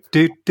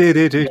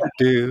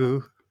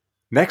 Do.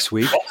 Next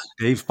week,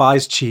 Dave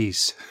buys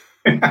cheese.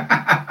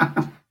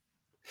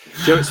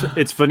 Joe,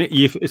 it's funny.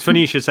 It's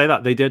funny you should say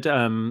that. They did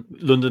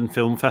London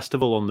Film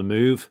Festival on the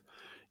Move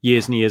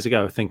years and years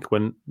ago. I think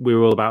when we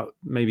were all about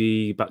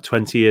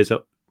 20 years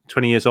old,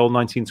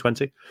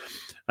 1920.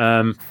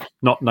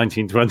 Not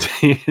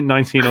 1920,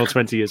 19 or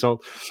 20 years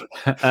old.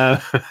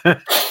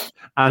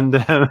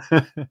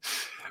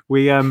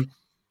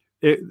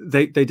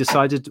 They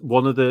decided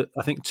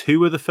I think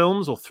two of the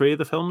films or three of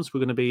the films were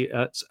going to be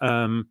at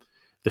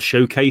the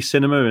Showcase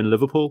Cinema in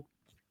Liverpool.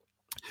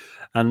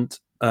 And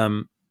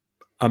I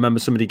remember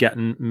somebody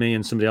getting me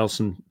and somebody else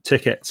some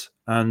tickets,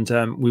 and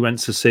we went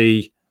to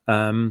see,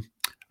 I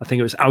think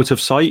it was Out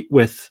of Sight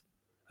with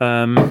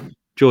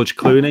George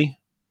Clooney,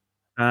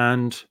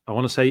 and I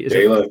want to say, is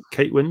J-Lo. it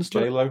Kate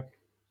Winslet?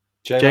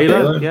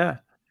 J-Lo, yeah.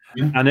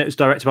 And it was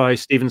directed by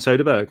Steven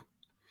Soderbergh.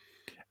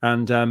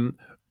 And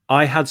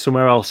I had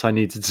somewhere else I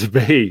needed to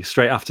be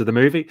straight after the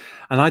movie,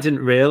 and I didn't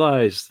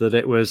realize that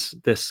it was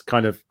this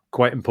kind of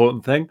quite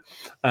important thing.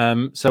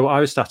 So I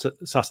was sat at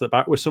the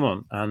back with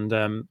someone, and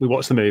we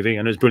watched the movie,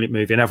 and it was a brilliant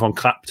movie, and everyone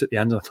clapped at the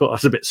end. And I thought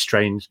that's a bit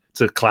strange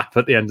to clap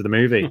at the end of the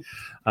movie.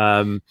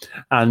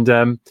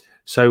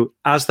 So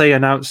as they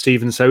announced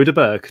Steven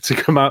Soderbergh to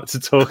come out to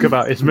talk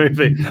about his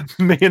movie,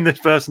 me and this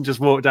person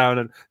just walked down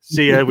and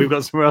see ya, we've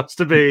got somewhere else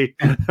to be,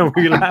 and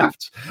we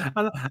left.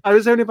 And I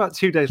was only about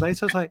 2 days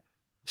later, I was like,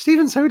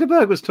 Steven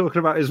Soderbergh was talking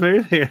about his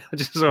movie. I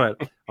just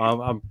went,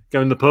 I'm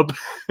going to the pub.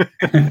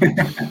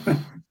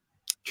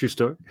 True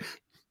story.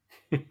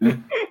 Okay.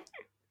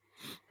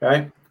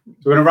 So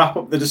we're going to wrap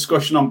up the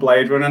discussion on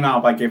Blade Runner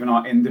now by giving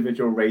our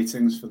individual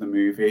ratings for the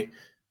movie.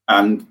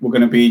 And we're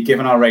going to be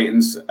giving our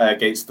ratings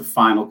against the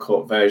final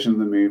cut version of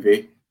the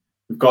movie.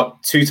 We've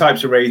got two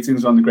types of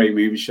ratings on the Great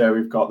Movie Show.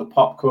 We've got the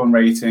popcorn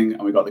rating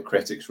and we've got the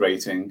critics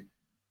rating.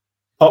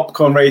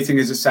 Popcorn rating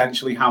is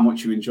essentially how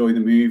much you enjoy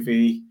the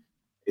movie.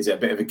 Is it a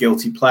bit of a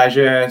guilty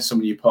pleasure,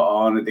 something you put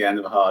on at the end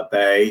of a hard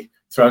day?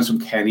 Throw in some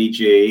Kenny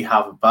G,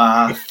 have a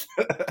bath.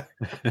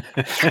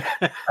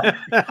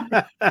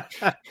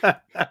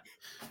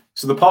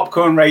 So the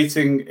popcorn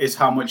rating is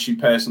how much you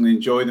personally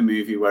enjoy the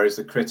movie, whereas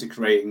the critics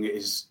rating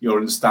is your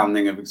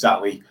understanding of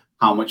exactly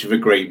how much of a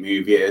great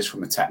movie it is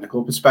from a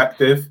technical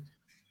perspective.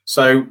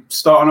 So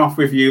starting off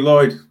with you,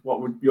 Lloyd,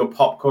 what would your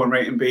popcorn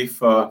rating be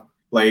for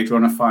Blade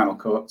Runner Final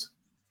Cut?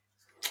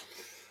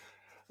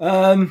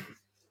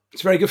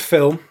 It's a very good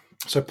film.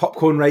 So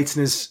popcorn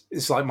rating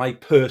is like my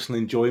personal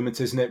enjoyment,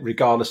 isn't it?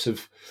 Regardless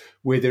of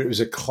whether it was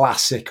a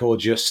classic or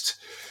just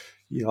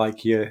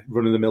your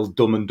run-of-the-mill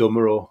Dumb and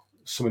Dumber or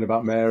Something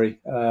About Mary.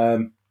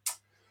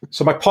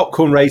 So my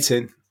popcorn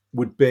rating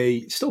would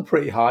be still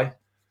pretty high.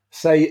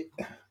 Say,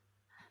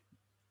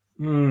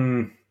 it's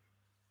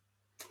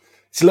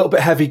a little bit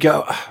heavy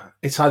go.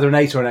 It's either an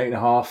 8 or an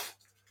 8.5.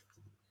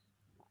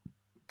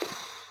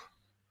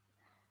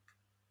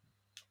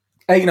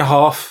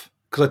 8.5,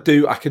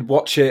 because I could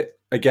watch it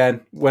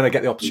again when I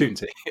get the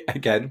opportunity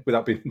again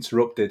without being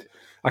interrupted.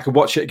 I could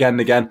watch it again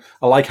and again.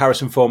 I like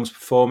Harrison Ford's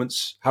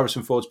performance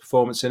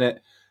in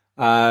it.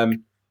 8.5.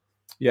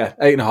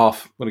 I'm going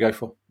to go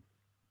for.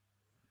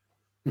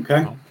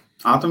 Okay,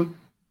 Adam.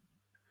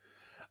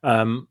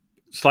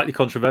 Slightly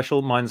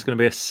controversial. Mine's going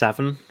to be a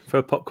 7 for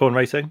a popcorn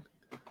rating.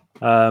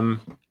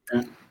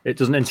 It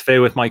doesn't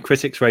interfere with my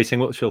critics rating,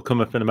 which will come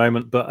up in a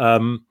moment.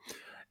 But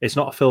it's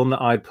not a film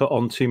that I'd put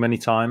on too many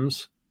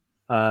times.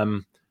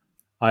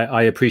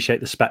 I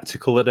appreciate the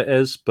spectacle that it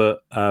is,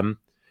 but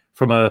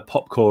from a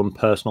popcorn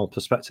personal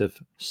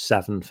perspective,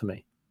 7 for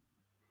me.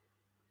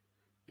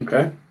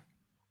 Okay.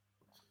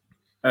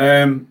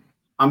 I'm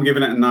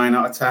giving it a 9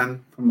 out of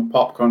 10 from a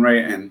popcorn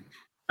rating.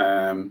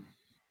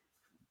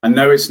 I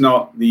know it's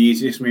not the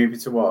easiest movie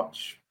to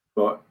watch,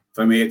 but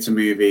for me, it's a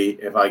movie.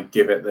 If I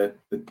give it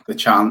the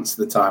chance,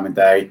 the time of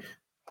day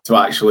to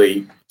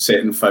actually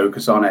sit and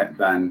focus on it,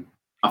 then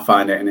I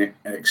find it an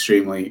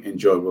extremely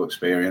enjoyable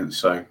experience.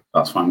 So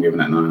that's why I'm giving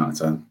it a 9 out of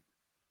 10.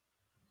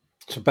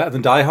 So better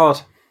than Die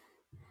Hard?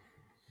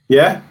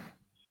 Yeah.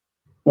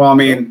 Well, I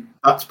mean,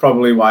 that's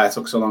probably why I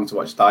took so long to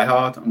watch Die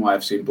Hard and why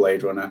I've seen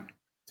Blade Runner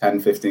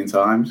 10, 15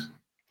 times.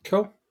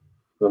 Cool.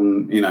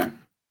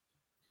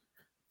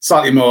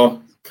 Slightly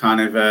more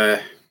kind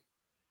of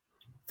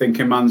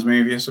thinking man's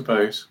movie, I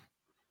suppose.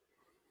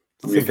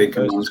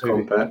 Thinking man's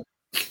compare.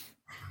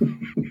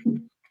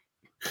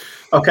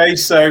 Okay,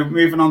 so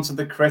moving on to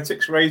the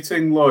critics'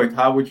 rating, Lloyd,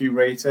 how would you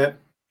rate it?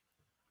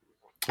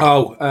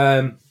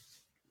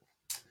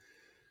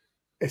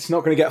 It's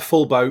not going to get a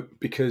full vote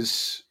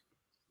because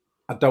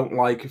I don't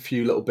like a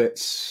few little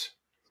bits.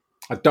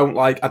 I don't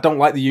like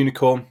the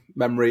unicorn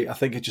memory. I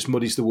think it just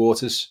muddies the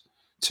waters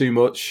too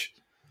much.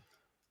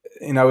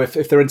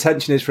 If their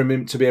intention is for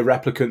him to be a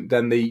replicant,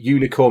 then the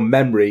unicorn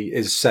memory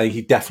is saying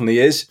he definitely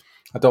is.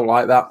 I don't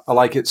like that. I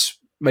like it's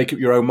make up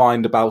your own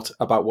mind about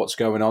what's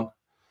going on.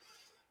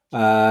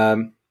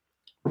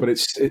 But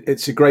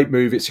it's a great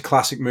movie. It's a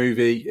classic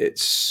movie.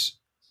 It's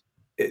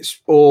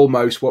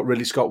almost what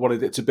Ridley Scott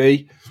wanted it to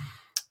be.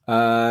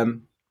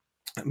 When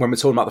we're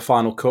talking about the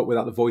final cut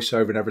without the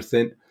voiceover and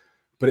everything,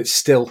 but it's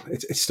still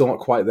not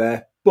quite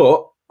there.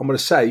 But I'm going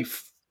to say,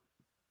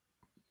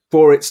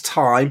 for its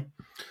time,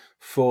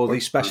 for the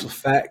special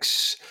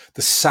effects,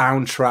 the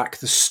soundtrack,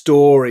 the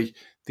story,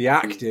 the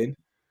acting,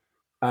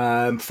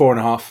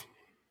 4.5.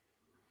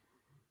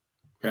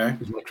 Okay,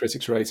 is my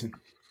critics' rating.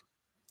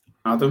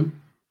 Adam?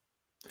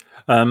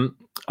 I'm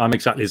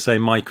exactly the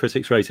same. My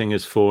critics' rating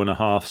is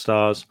 4.5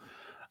 stars.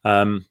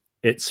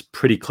 It's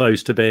pretty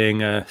close to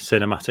being a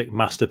cinematic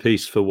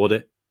masterpiece for what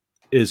it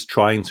is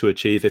trying to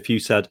achieve. If you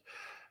said,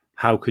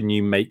 how can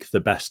you make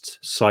the best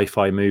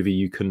sci-fi movie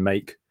you can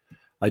make?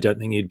 I don't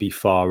think you'd be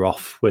far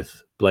off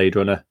with Blade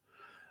Runner.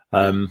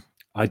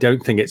 I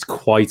don't think it's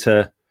quite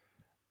a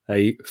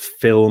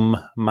film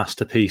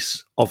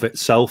masterpiece of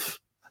itself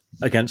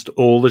against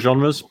all the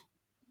genres.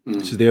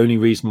 Which is the only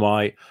reason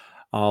why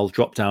I'll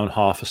drop down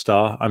 0.5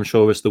 star. I'm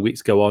sure as the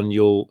weeks go on,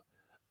 you'll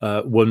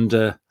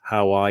wonder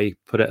how I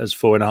put it as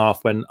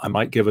 4.5 when I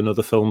might give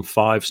another film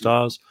 5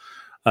 stars.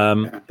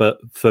 But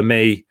for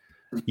me,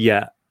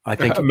 I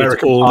think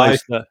American it's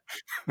almost there.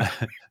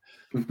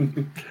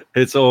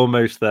 It's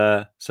almost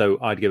there. So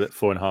I'd give it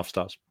 4.5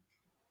 stars.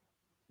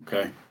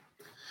 Okay.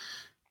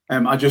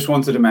 I just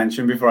wanted to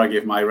mention before I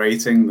give my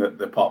rating that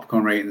the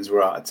popcorn ratings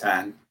were out of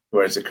 10,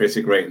 whereas the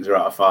critic ratings are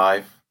out of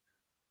 5.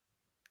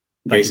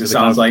 In case it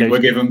sounds like we're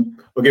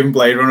giving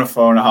Blade Runner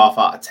 4.5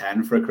 out of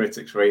 10 for a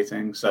critics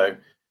rating. So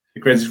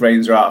the critics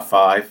ratings are out of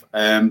 5.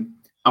 I'm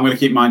going to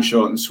keep mine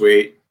short and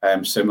sweet,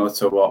 similar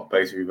to what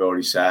both of you have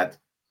already said.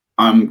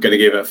 I'm going to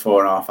give it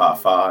 4.5 out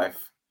of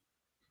 5.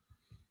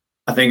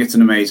 I think it's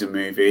an amazing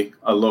movie.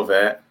 I love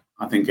it.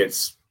 I think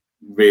it's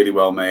really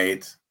well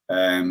made.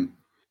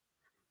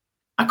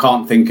 I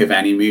can't think of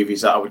any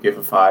movies that I would give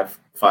a 5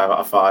 out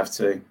of 5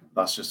 to.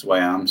 That's just the way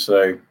I am.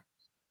 So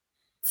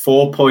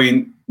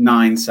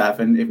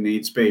 4.97 if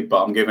needs be,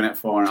 but I'm giving it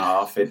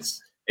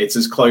 4.5. It's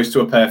as close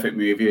to a perfect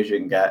movie as you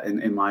can get,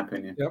 in my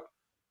opinion. Yep.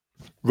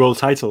 Roll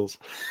titles.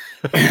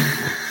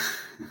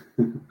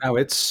 Now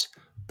it's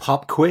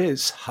pop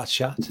quiz,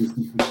 hotshot.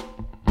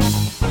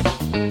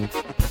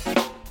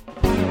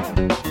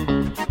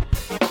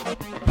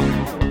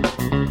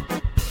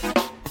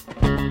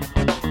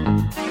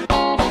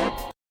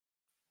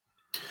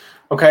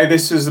 Okay,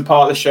 this is the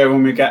part of the show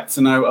when we get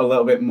to know a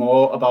little bit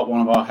more about one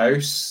of our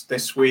hosts.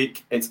 This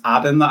week, it's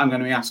Adam that I'm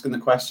going to be asking the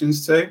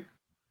questions to.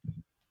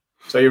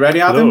 So you ready,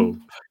 Adam? Hello.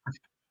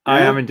 I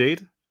am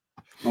indeed.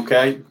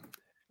 Okay.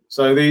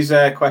 So these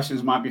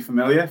questions might be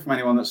familiar from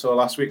anyone that saw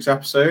last week's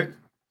episode.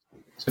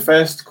 So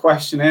first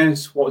question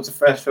is, what was the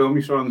first film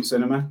you saw in the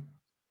cinema?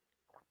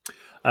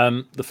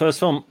 The first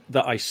film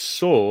that I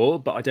saw,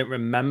 but I don't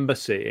remember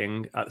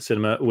seeing at the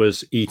cinema,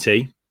 was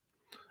E.T.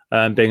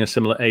 Being a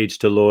similar age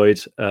to Lloyd,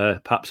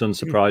 perhaps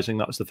unsurprising,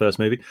 that was the first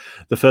movie.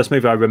 The first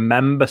movie I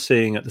remember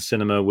seeing at the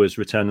cinema was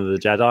Return of the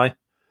Jedi.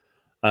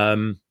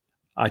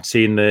 I'd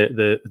seen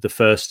the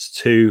first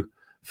 2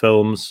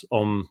 films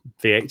on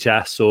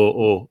VHS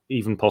or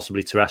even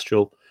possibly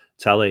terrestrial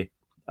telly,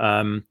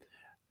 and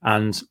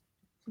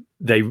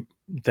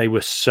they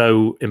were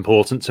so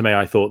important to me.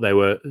 I thought they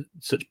were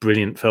such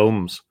brilliant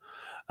films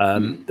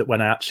that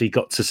when I actually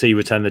got to see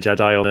Return of the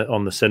Jedi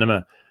on the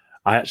cinema,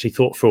 I actually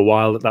thought for a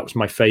while that was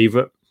my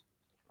favorite.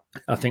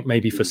 I think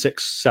maybe for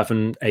 6,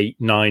 7, 8,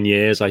 9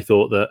 years, I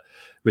thought that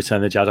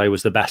Return of the Jedi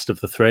was the best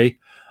of the 3.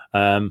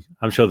 I'm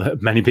sure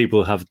that many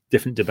people have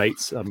different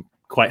debates. I'm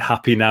quite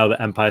happy now that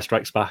Empire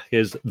Strikes Back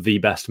is the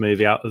best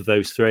movie out of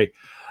those 3,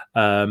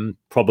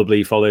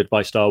 probably followed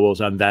by Star Wars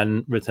and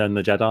then Return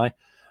of the Jedi.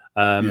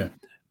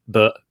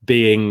 But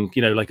being,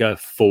 like a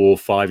 4 or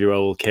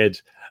 5-year-old kid,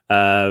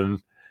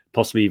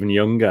 possibly even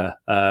younger,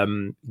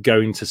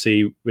 going to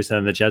see Return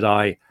of the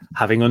Jedi,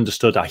 having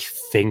understood, I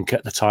think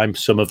at the time,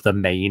 some of the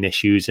main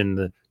issues in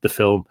the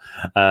film,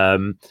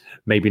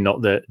 maybe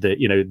not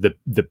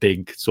the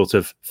big sort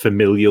of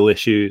familial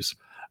issues,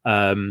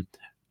 and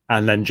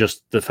then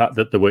just the fact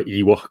that there were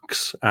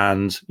Ewoks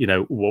and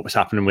what was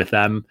happening with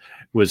them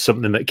was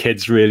something that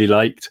kids really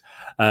liked.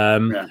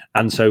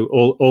 And so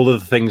all of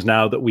the things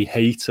now that we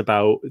hate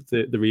about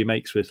the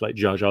remakes with like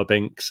Jar Jar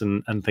Binks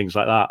and things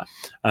like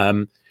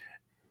that,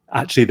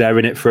 actually they're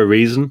in it for a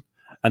reason.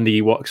 and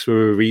the Ewoks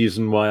were a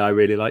reason why I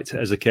really liked it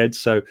as a kid.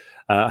 So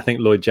I think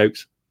Lloyd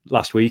joked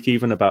last week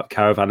even about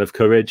Caravan of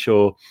Courage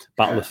or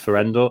Battle of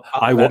Ferendor.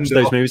 I watched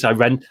those movies. I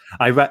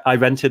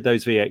rented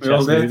those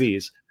VHS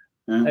movies.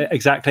 Yeah.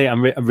 Exactly. I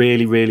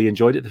really, really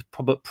enjoyed it.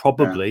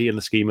 Probably in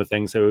the scheme of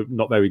things, they were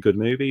not very good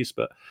movies,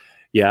 but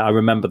yeah, I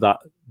remember that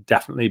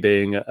definitely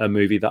being a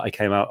movie that I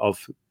came out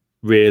of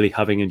really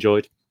having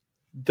enjoyed.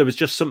 There was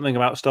just something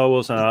about Star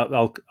Wars, and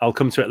I'll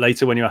come to it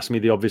later when you ask me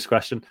the obvious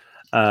question.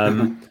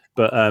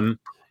 But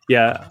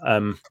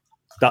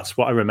that's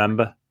what I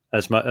remember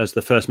as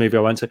the first movie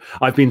I went to.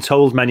 I've been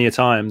told many a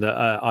time that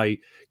I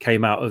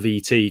came out of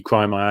E.T.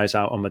 crying my eyes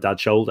out on my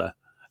dad's shoulder,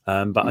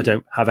 but I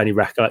don't have any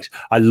recollection.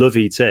 I love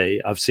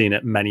E.T. I've seen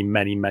it many,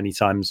 many, many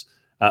times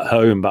at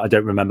home, but I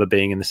don't remember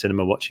being in the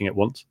cinema watching it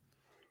once.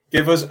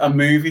 Give us a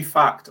movie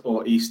fact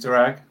or Easter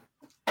egg.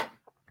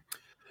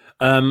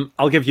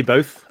 I'll give you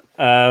both.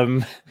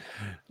 I'll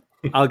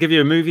give you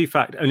a movie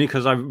fact only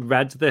because I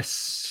read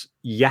this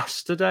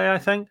yesterday, I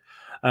think.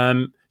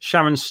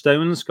 Sharon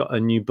Stone's got a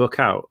new book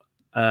out,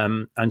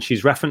 and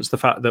she's referenced the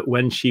fact that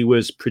when she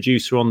was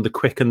producer on The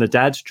Quick and the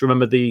Dead, do you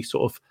remember the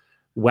sort of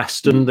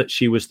Western that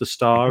she was the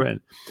star in?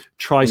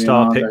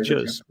 TriStar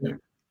Pictures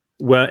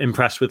were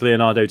impressed with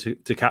Leonardo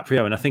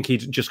DiCaprio, and I think he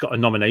just got a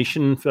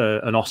nomination for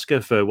an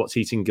Oscar for What's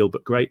Eating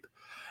Gilbert Grape.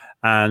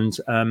 And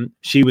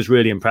she was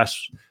really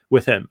impressed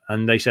with him.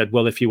 And they said,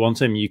 well, if you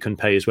want him, you can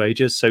pay his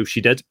wages. So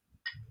she did.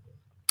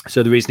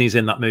 So the reason he's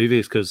in that movie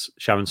is because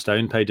Sharon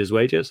Stone paid his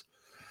wages.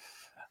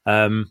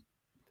 In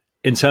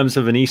terms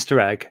of an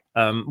Easter egg,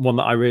 one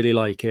that I really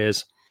like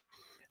is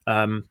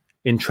in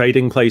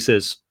Trading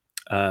Places,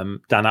 Dan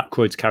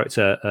Aykroyd's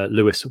character,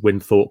 Lewis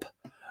Winthorpe,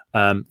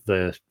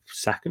 the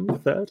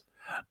third,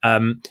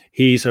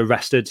 he's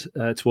arrested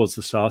towards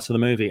the start of the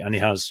movie, and he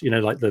has,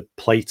 like the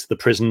plate, the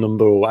prison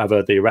number or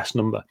whatever, the arrest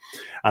number,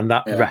 and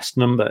that arrest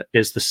number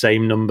is the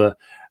same number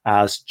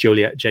as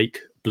Joliet Jake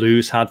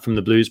Blues had from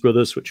the Blues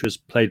Brothers, which was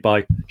played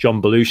by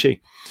John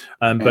Belushi.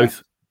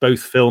 Both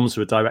films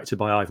were directed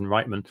by Ivan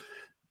Reitman.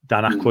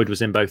 Dan Aykroyd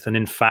was in both, and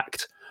in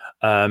fact,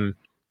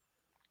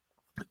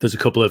 there's a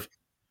couple of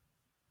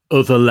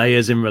other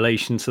layers in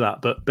relation to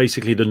that, but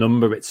basically the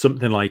number, it's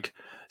something like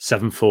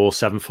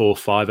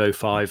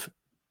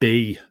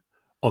 7474505B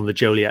on the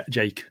Joliet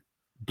Jake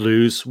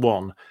Blues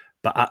one,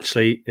 but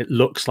actually it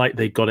looks like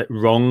they got it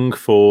wrong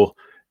for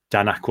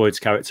Dan Aykroyd's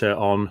character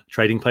on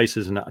Trading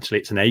Places, and actually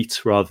it's an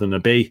 8 rather than a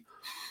B.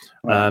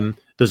 Wow.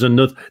 There's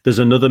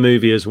another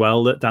movie as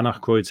well that Dan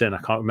Aykroyd's in. I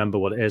can't remember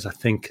what it is. I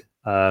think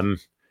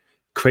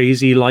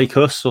Crazy Like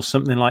Us or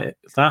something like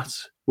that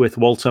with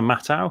Walter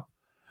Matthau.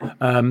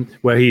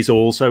 Where he's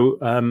also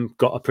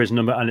got a prison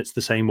number, and it's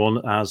the same one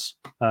as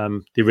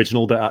the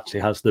original, but actually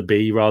has the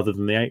B rather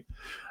than the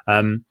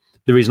 8.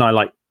 The reason I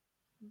like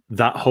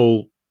that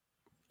whole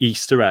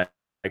Easter egg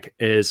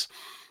is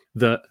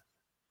that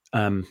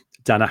Dan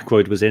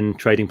Aykroyd was in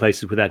Trading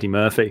Places with Eddie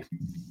Murphy,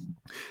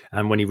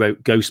 and when he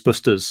wrote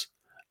Ghostbusters,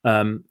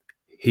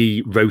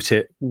 he wrote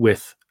it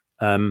with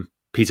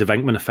Peter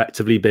Venkman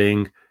effectively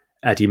being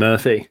Eddie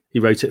Murphy. He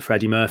wrote it for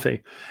Eddie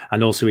Murphy,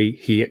 and also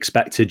he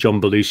expected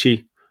John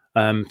Belushi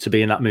to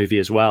be in that movie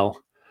as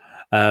well.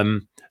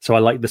 So I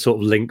like the sort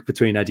of link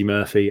between Eddie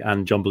Murphy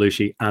and John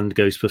Belushi and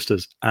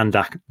Ghostbusters and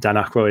Dan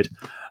Aykroyd.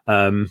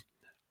 And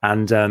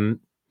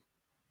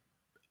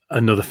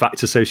another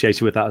fact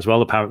associated with that as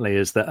well, apparently,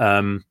 is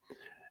that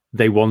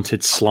they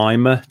wanted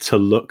Slimer to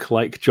look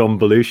like John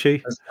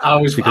Belushi.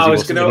 I'm waiting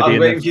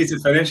for you to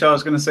finish. I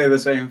was going to say the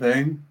same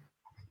thing.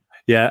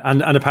 Yeah,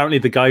 and apparently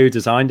the guy who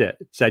designed it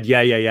said,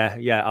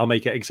 yeah, I'll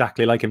make it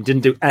exactly like him.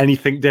 Didn't do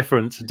anything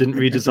different. Didn't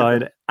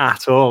redesign it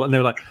at all. And they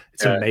were like,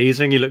 it's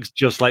amazing. He looks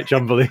just like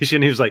John Belushi.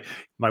 And he was like,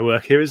 my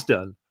work here is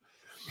done.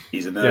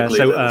 He's an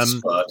ugly little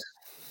spud.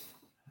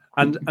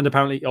 And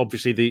apparently,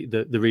 obviously,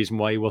 the reason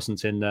why he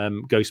wasn't in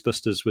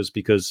Ghostbusters was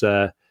because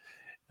John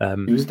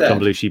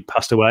Belushi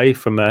passed away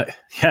from a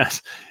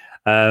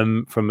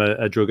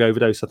drug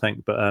overdose, I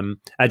think. But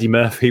Eddie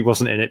Murphy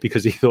wasn't in it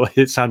because he thought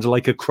it sounded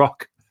like a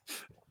croc.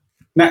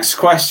 Next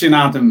question,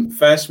 Adam.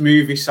 First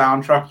movie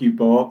soundtrack you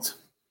bought?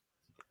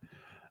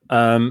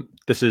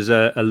 This is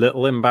a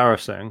little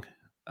embarrassing.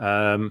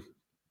 Armageddon.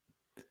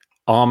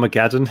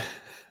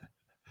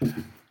 For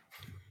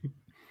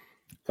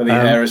the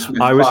Aerosmith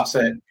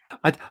classic.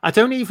 I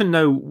don't even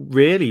know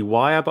really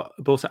why I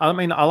bought it. I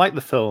mean, I like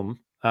the film,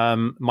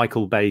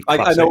 Michael Bay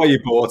classic. I know why you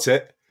bought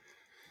it.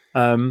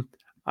 I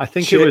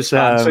think it was...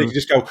 so you can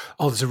just go,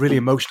 there's a really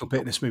emotional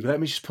bit in this movie. Let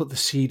me just put the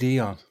CD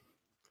on.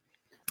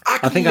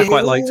 I think I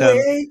quite liked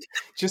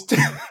just.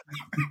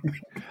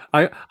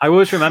 I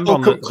always remember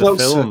on the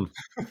film.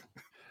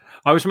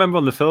 I always remember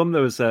on the film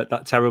there was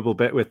that terrible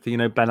bit with Ben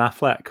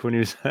Affleck when he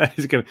was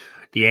he's going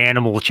the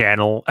Animal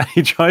Channel, and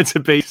he tried to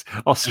be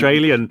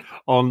Australian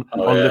on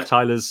Liv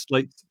Tyler's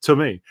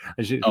tummy.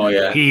 And she,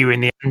 here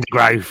in the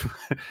undergrowth,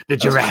 the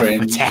giraffe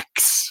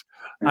attacks.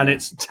 and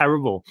it's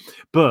terrible.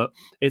 But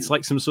it's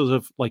like some sort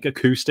of like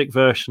acoustic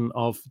version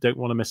of "Don't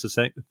Want to Miss a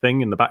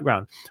Thing" in the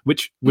background,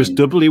 which was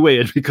doubly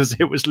weird because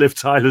it was Liv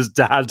Tyler's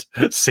dad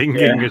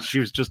singing as she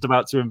was just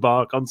about to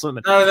embark on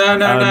something.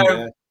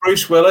 No.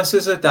 Bruce Willis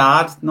is a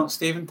dad, not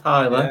Steven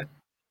Tyler. Yeah.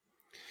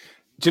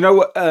 Do you know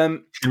what?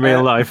 In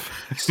real life,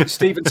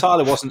 Steven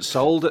Tyler wasn't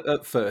sold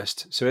at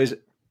first, so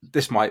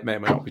this may or may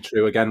not be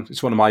true. Again,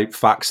 it's one of my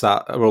facts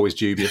that are always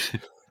dubious.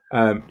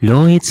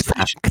 Lloyd's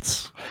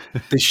facts.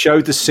 They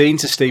showed the scene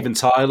to Steven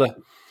Tyler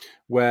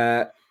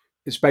where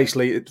it's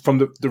basically from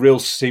the real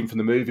scene from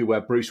the movie where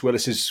Bruce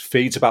Willis's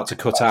feed's about to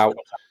cut out,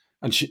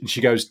 and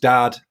she goes,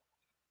 "Dad,"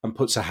 and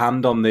puts a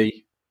hand on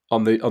the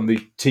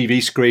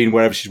TV screen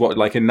wherever she's watching,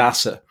 like in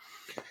NASA.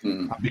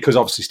 Because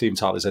obviously Steven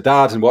Tyler's her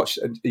dad, and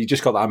he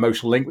just got that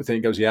emotional link with it.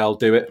 He goes, "Yeah, I'll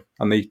do it,"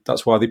 and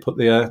that's why they put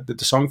the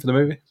song for the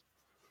movie.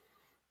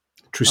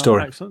 True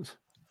story. Excellent.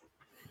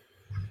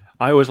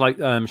 I always like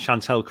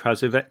Chantal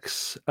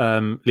Krasovic's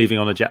 "Leaving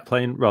on a Jet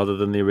Plane" rather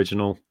than the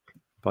original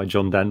by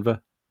John Denver.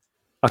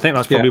 I think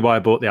that's probably why I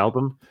bought the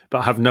album, but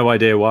I have no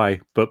idea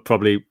why. But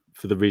probably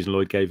for the reason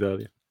Lloyd gave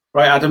earlier.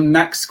 Right, Adam.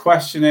 Next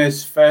question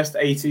is first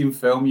 18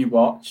 film you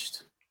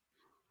watched.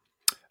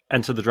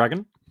 Enter the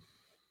Dragon.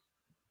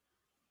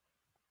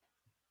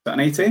 Is that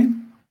an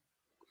 18?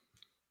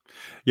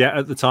 Yeah,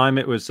 at the time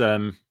it was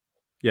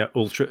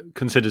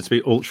considered to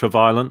be ultra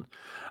violent.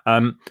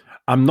 I'm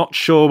not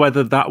sure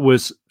whether that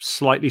was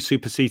slightly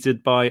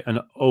superseded by an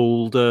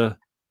older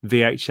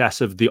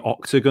VHS of The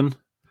Octagon,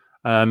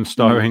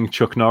 starring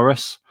Chuck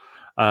Norris.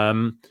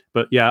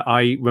 But yeah,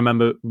 I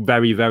remember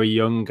very, very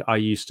young, I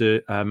used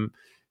to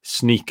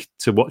sneak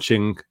to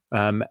watching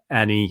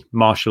any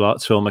martial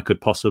arts film I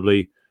could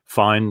possibly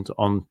find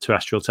on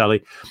terrestrial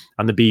telly,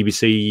 and the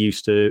BBC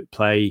used to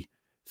play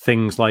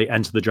things like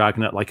Enter the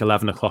Dragon at like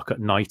 11 o'clock at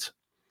night.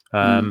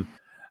 And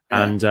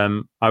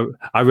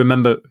I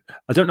remember,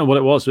 I don't know what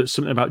it was, but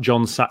something about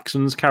John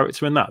Saxon's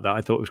character in that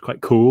I thought was quite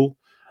cool.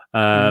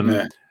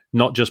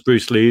 Not just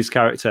Bruce Lee's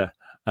character.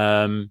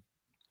 And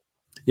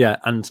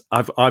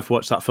I've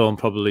watched that film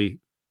probably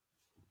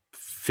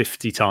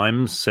 50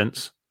 times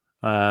since.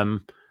 I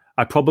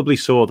probably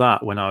saw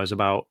that when I was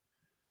about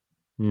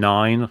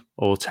 9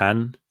 or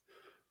 10.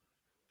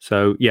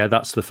 So yeah,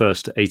 that's the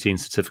first 18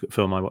 certificate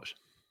film I watched.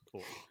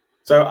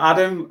 So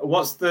Adam,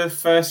 what's the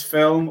first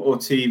film or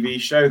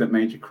TV show that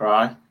made you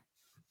cry?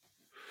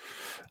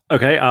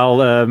 Okay,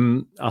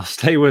 I'll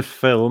stay with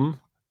film.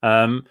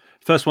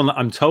 First one that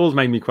I'm told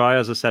made me cry,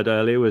 as I said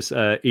earlier, was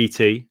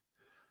E.T.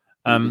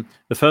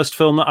 The first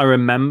film that I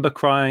remember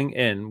crying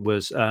in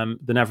was The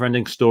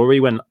Neverending Story,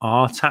 when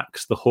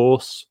Artax, the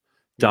horse,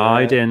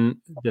 died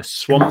in the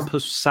Swamp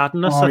of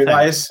Sadness. I think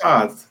that is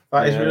sad.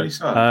 That is really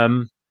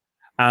sad.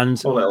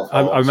 And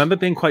I remember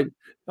being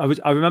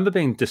I remember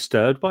being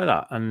disturbed by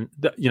that, and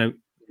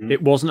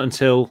it wasn't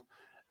until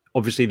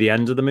obviously the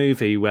end of the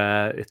movie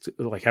where it's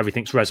like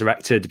everything's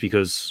resurrected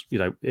because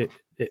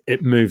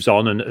it moves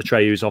on and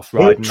Atreyu's off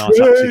riding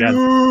Artax again.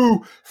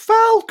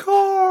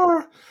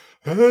 Falkor,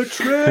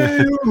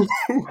 Atreyu,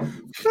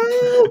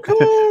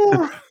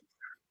 Falkor.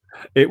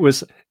 It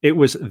was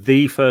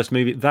the first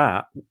movie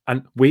that,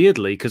 and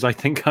weirdly, because I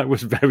think I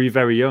was very,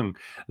 very young,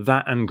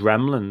 that and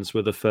Gremlins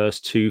were the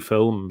first two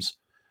films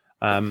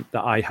that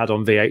I had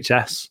on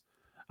VHS.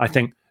 I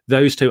think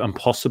those two, and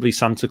possibly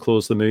Santa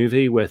Claus the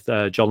movie with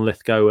John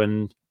Lithgow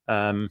and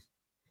Dudley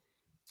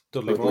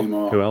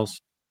Moore. Who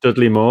else?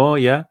 Dudley Moore,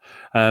 yeah.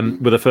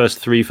 Were the first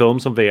three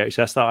films on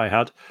VHS that I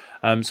had.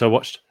 So I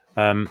watched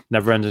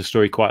Neverending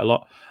Story quite a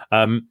lot.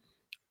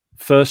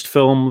 First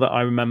film that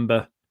I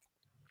remember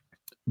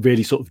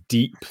really sort of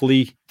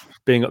deeply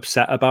being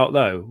upset about,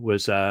 though,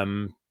 was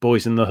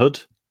Boys in the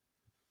Hood.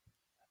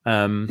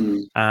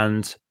 And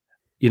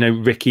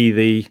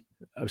Ricky,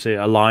 I would say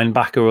a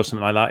linebacker or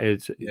something like that,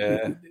 is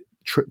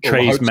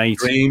Trey's mate.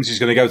 Dreams he's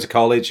going to go to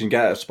college and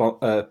get a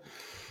spot. But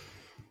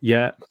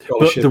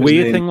the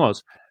weird thing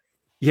was,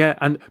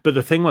 but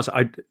the thing was,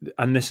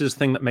 and this is the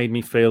thing that made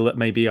me feel that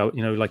maybe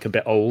like a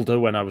bit older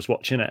when I was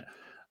watching it.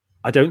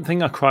 I don't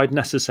think I cried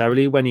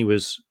necessarily when he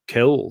was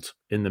killed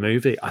in the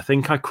movie. I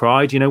think I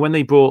cried, when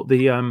they brought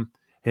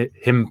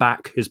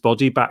his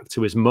body back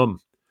to his mum,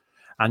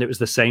 and it was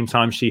the same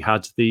time she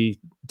had the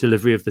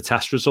delivery of the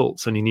test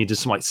results, and he needed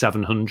some like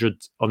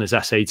 700 on his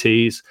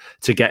SATs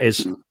to get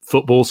his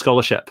football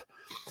scholarship.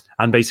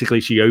 And basically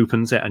she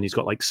opens it and he's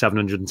got like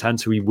 710.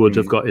 So he would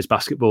have got his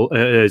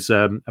his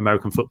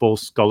American football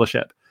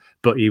scholarship,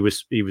 but he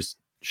was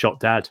shot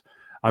dead.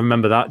 I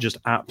remember that just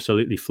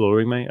absolutely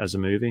flooring me as a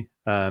movie.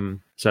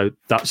 So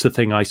that's the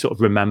thing I sort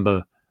of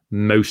remember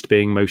most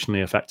being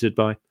emotionally affected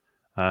by,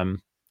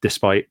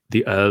 despite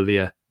the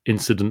earlier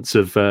incidents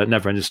of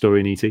Neverending Story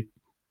and E.T.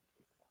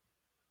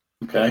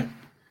 Okay.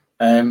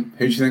 Who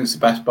do you think is the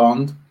best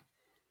Bond?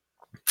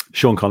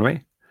 Sean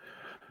Connery.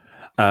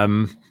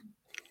 I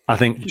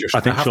think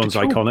Sean's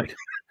iconic.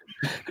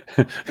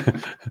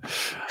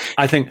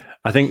 I think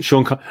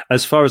Sean,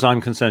 as far as I'm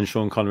concerned,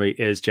 Sean Connery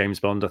is James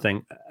Bond. I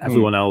think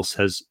everyone else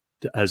has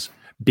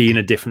been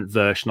a different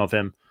version of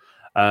him.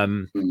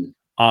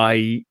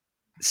 I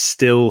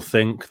still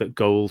think that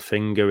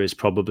Goldfinger is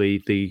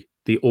probably the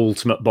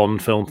ultimate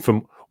Bond film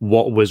from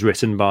what was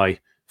written by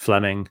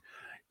Fleming.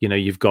 You know,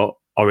 you've got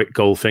Auric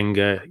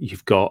Goldfinger,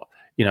 you've got,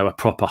 you know, a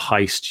proper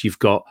heist, you've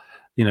got,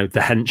 you know,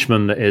 the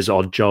henchman that is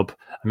Oddjob.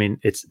 I mean,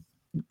 there's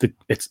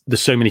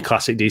so many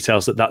classic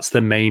details that's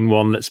the main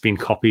one that's been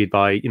copied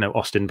by, you know,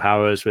 Austin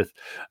Powers with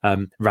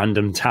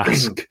Random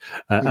Task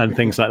and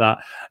things like that.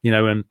 You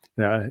know,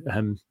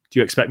 do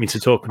you expect me to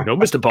talk? And go,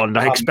 Mr. Bond,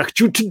 I expect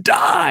you to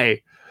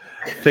die.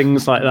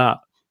 Things like that.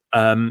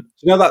 You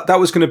know, that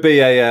was going to be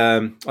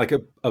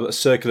a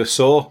circular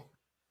saw.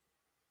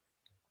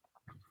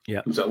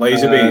 Yeah, was it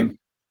laser beam?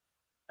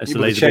 It's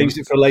They changed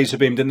it for a laser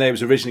beam, didn't they? It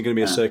was originally going to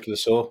be a circular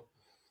saw.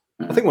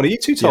 I think one of you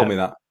two told me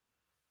that.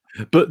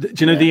 But do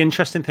you know the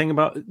interesting thing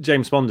about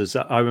James Bond is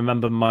that I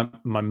remember my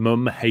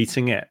mum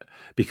hating it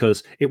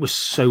because it was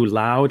so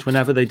loud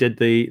whenever they did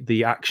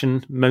the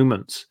action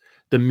moments.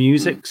 The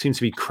music seemed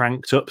to be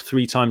cranked up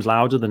 3 times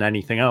louder than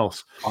anything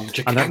else.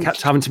 And I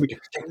kept having to be...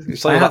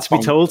 I had to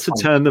be told to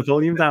turn the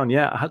volume down.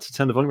 Yeah, I had to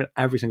turn the volume down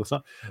every single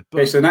time.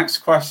 Okay, so the next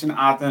question,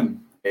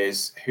 Adam,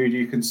 is who do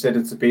you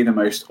consider to be the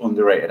most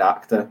underrated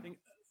actor?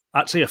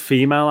 Actually, a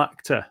female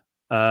actor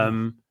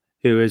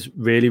who is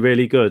really,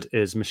 really good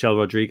is Michelle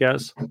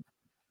Rodriguez.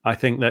 I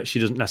think that she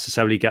doesn't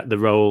necessarily get the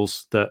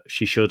roles that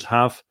she should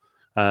have.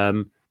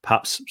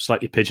 Perhaps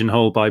slightly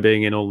pigeonholed by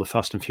being in all the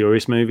Fast and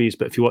Furious movies.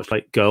 But if you watch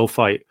like Girl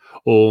Fight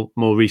or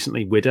more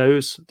recently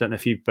Widows, don't know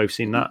if you've both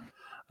seen that.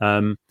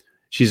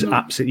 She's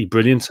absolutely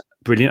brilliant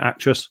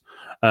actress.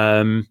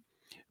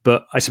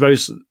 But I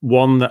suppose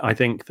one that I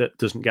think that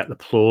doesn't get the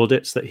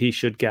plaudits that he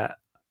should get,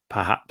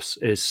 perhaps,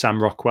 is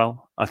Sam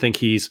Rockwell. I think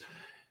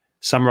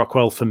Sam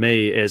Rockwell for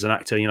me is an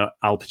actor, you know,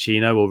 Al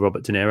Pacino or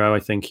Robert De Niro. I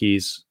think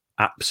he's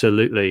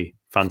absolutely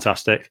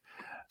fantastic.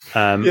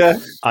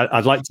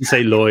 I'd like to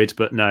say Lloyd,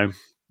 but no.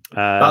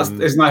 Isn't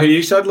that who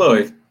you said,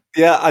 Lloyd?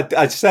 Yeah,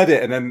 I said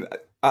it, and then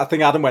I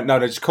think Adam went,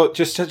 no, just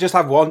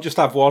have one, just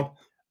have one.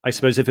 I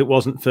suppose if it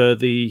wasn't for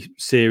the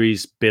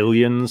series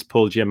Billions,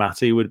 Paul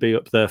Giamatti would be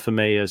up there for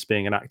me as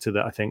being an actor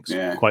that I think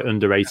is quite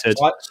underrated.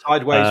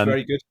 Sideways,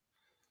 very good.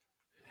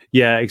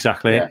 Yeah,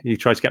 exactly. Yeah. You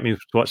tried to get me to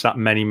watch that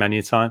many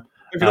a time.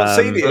 Have you not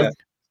seen it yet?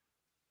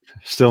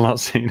 Still not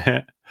seen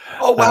it.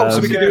 Oh, wow.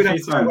 So we can do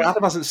it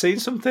Adam hasn't seen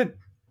something.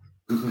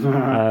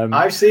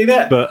 I've seen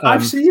it. But,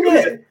 I've seen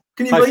it.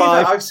 Can you believe it?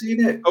 I've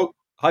seen it. Oh,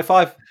 high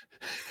five.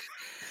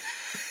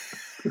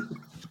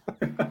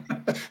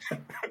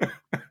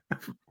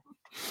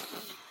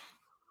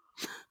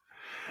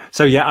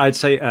 So, yeah, I'd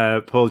say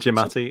Paul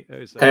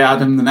Giamatti. Okay,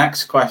 Adam, the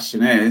next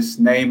question is,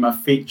 name a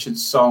featured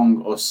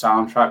song or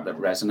soundtrack that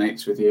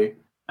resonates with you.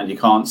 And you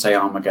can't say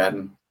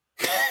Armageddon.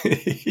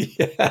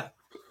 Yeah.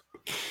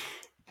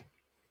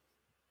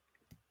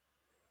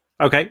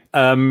 Okay.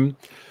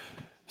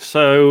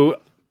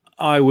 So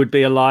I would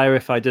be a liar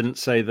if I didn't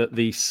say that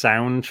the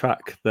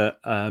soundtrack that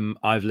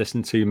I've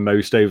listened to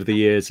most over the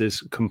years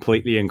is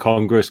completely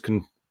incongruous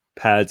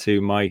compared to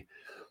my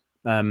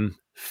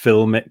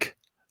filmic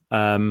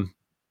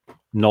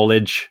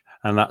knowledge,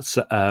 and that's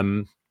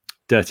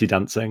Dirty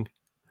Dancing.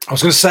 I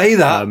was going to say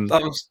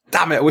that.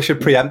 Damn it! I wish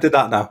I'd preempted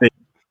that now.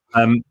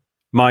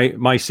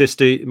 My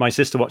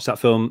sister watched that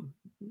film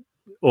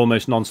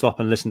almost non-stop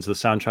and listened to the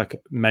soundtrack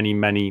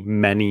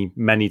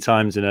many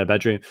times in her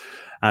bedroom,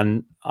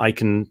 and I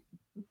can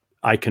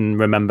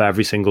remember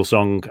every single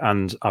song,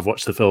 and I've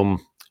watched the film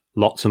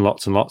lots and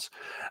lots, and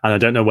I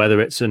don't know whether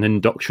it's an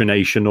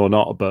indoctrination or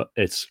not, but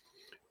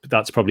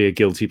that's probably a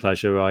guilty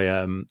pleasure.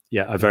 I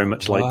very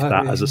much like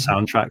that as a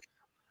soundtrack.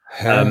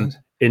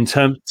 In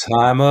terms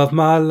time of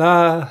my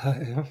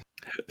life.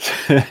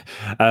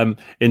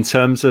 In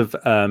terms of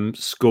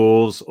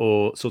scores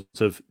or sort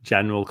of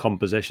general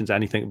compositions,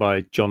 anything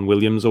by John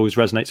Williams always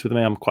resonates with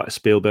me. I'm quite a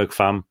Spielberg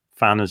fan,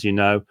 as you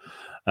know.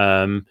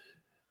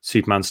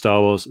 Superman,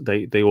 Star Wars,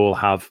 they all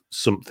have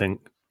something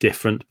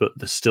different, but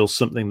there's still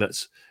something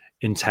that's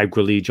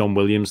integrally John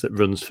Williams that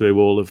runs through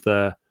all of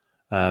the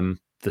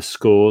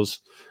scores.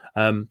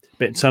 But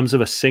in terms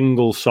of a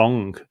single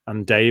song,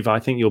 and Dave, I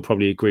think you'll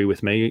probably agree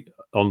with me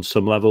on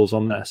some levels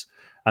on this,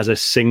 as a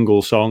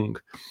single song,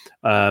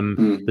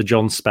 the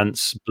John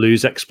Spence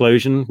Blues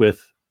Explosion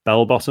with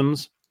bell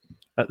bottoms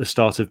at the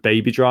start of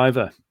Baby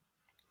Driver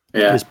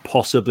is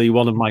possibly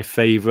one of my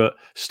favorite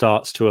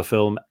starts to a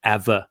film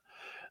ever.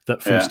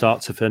 That from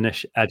start to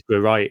finish, Edgar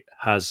Wright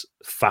has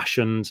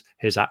fashioned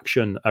his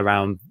action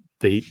around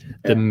the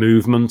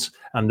movement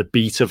and the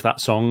beat of that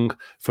song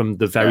from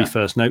the very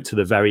first note to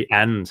the very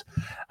end.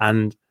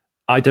 And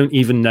I don't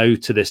even know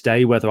to this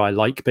day whether I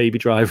like Baby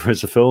Driver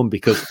as a film,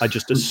 because I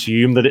just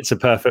assume that it's a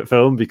perfect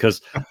film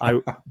because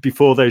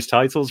before those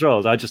titles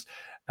rolled, I just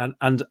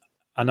and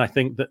I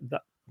think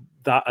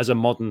that as a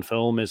modern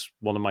film is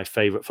one of my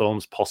favorite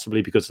films,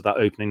 possibly because of that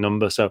opening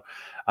number. So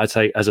I'd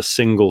say as a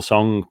single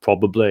song,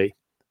 probably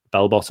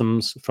Bell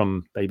Bottoms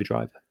from Baby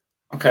Driver.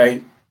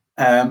 Okay.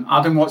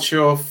 Adam, what's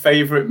your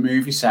favorite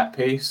movie set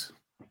piece?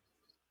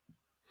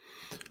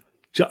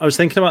 I was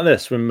thinking about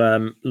this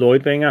from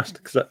Lloyd being asked,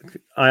 because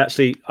I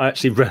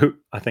actually wrote,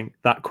 I think,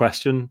 that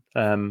question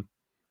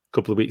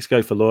couple of weeks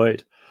ago for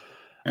Lloyd.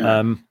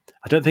 Yeah.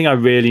 I don't think I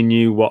really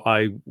knew what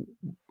I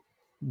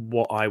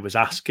was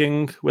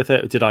asking with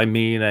it. Did I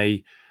mean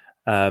a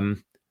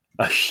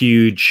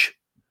huge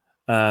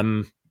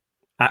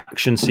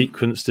action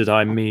sequence? Did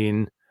I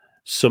mean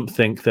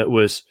something that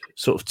was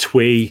sort of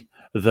twee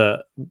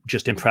that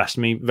just impressed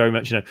me very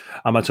much? Am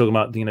I talking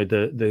about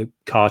the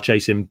car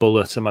chasing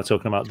Bullet? Am I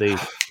talking about the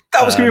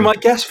that was going to be my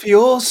guess for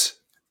yours?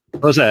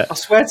 Was it? I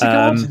swear to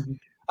God.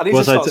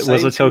 Was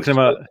I talking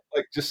about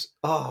like just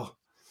was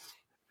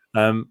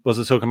I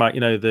talking about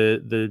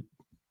the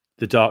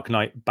Dark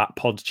Knight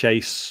Batpod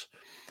chase,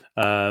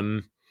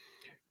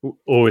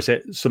 or is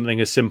it something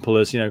as simple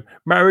as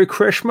Merry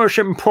Christmas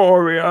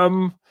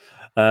Emporium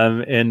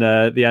in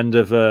the end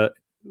of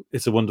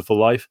It's a Wonderful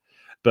Life?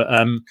 But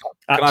can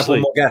I have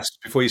one more guess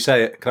before you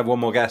say it? Can I have one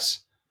more guess?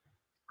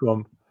 Go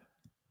on.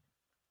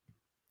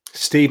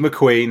 Steve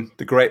McQueen,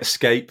 The Great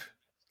Escape,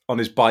 on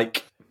his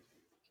bike,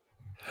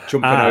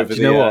 jumping over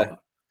the. What?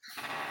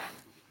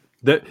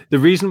 The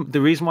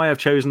reason why I've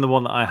chosen the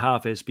one that I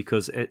have is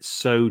because it's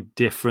so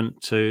different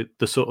to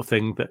the sort of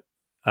thing that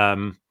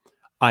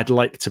I'd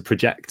like to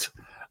project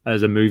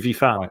as a movie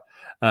fan.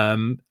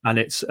 And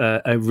it's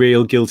a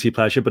real guilty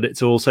pleasure, but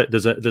it's also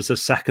there's a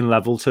second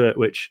level to it,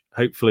 which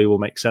hopefully will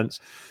make sense.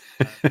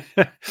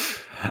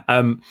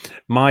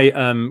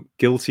 My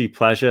guilty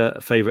pleasure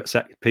favorite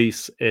set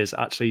piece is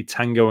actually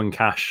Tango and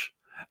Cash,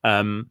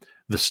 the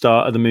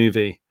start of the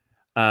movie,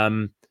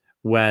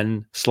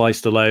 when Sly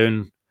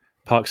Stallone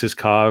parks his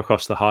car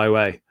across the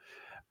highway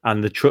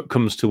and the truck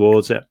comes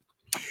towards it,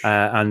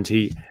 and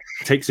he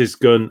takes his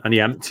gun and he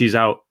empties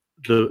out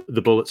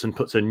the bullets and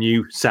puts a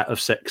new set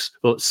of 6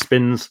 bullets,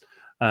 spins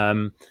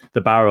the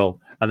barrel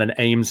and then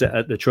aims it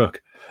at the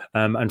truck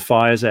and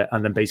fires it,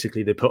 and then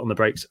basically they put on the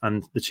brakes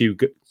and the two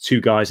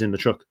guys in the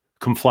truck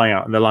come flying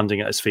out and they're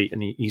landing at his feet,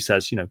 and he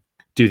says,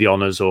 do the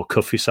honors or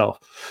cuff yourself.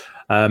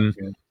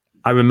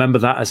 I remember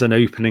that as an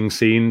opening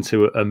scene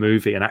to a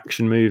movie, an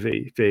action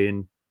movie,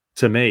 being,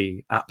 to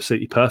me,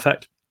 absolutely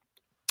perfect.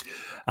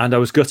 And I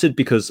was gutted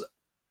because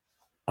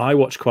I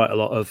watch quite a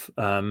lot of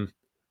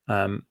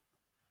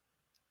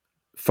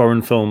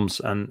foreign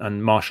films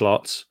and martial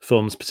arts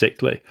films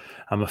particularly.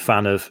 I'm a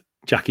fan of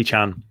Jackie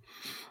Chan.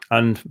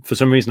 And for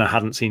some reason, I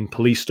hadn't seen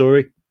Police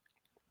Story.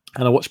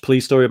 And I watched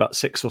Police Story about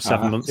 6 or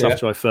 7 months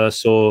after I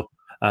first saw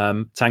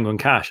Tango and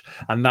Cash.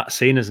 And that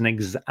scene is an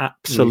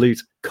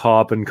absolute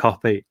carbon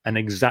copy, an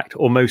exact,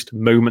 almost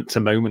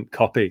moment-to-moment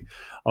copy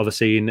of a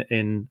scene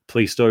in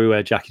Police Story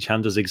where Jackie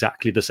Chan does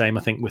exactly the same,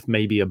 I think, with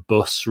maybe a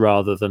bus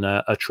rather than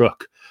a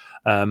truck.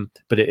 But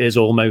it is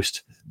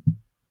almost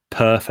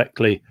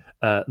perfectly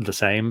the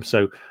same.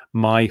 So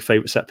my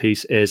favorite set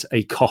piece is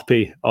a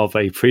copy of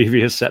a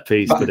previous set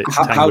piece, but it's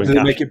how did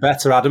they make it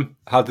better, Adam?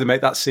 How did they make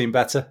that scene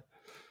better?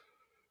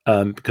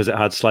 Because it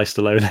had Sly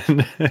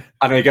Stallone in.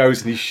 And he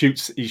goes and he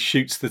shoots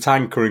the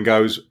tanker and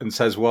goes and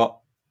says what?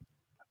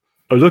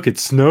 Oh, look,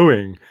 it's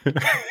snowing.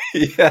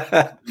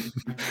 Yeah.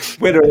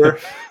 Winner.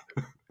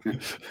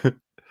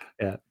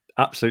 Yeah,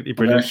 absolutely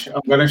brilliant.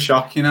 I'm going to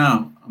shock you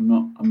now.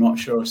 I'm not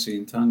sure I've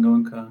seen Tango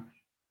and Cash.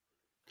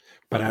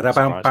 I might have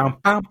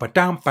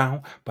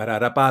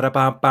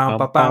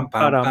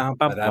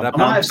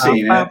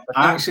seen it.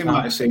 I actually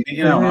might have seen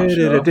it. I'm not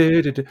sure.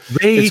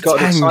 Ray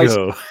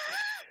Tango.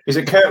 Is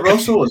it Kurt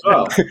Russell as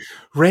well?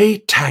 Ray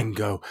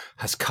Tango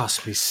has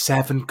cost me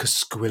 $7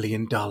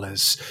 quadrillion.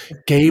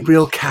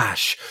 Gabriel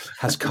Cash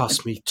has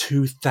cost me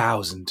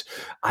 2,000.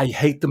 I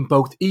hate them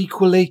both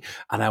equally,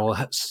 and I will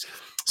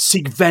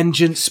seek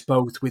vengeance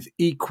both with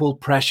equal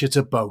pressure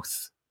to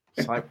both.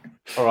 It's like,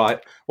 all right,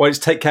 well, let's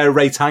take care of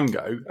Ray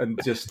Tango and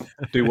just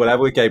do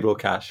whatever with Gabriel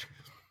Cash.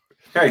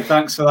 Okay,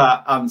 thanks for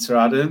that answer,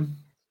 Adam.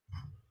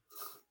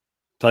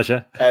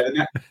 Pleasure.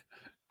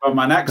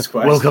 My next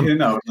question. Welcome. Do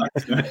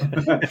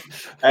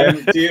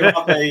you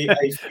have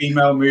a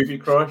female movie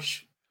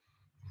crush?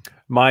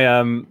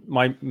 My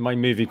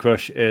movie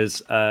crush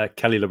is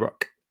Kelly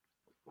LeBrock.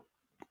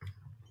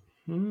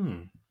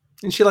 Isn't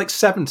she like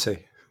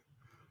 70?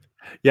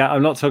 Yeah,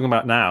 I'm not talking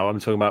about now. I'm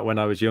talking about when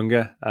I was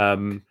younger.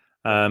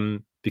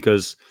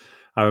 Because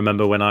I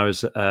remember when I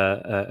was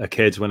a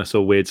kid, when I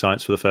saw Weird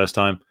Science for the first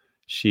time,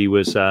 she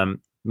was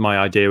my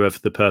idea of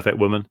the perfect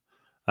woman.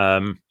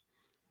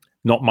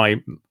 Not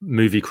my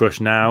movie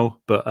crush now,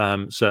 but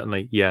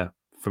certainly, yeah,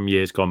 from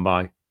years gone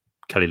by,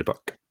 Kelly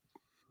LeBrock.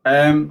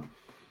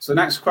 So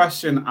next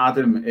question,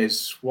 Adam,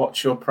 is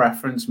what's your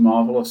preference,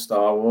 Marvel or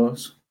Star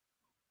Wars?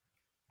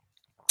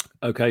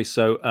 Okay,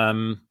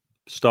 so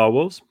Star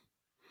Wars.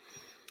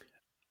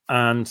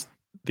 And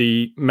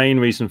the main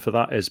reason for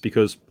that is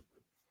because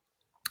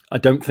I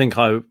don't think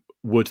I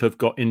would have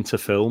got into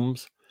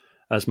films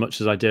as much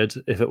as I did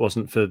if it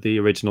wasn't for the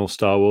original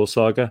Star Wars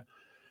saga.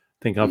 I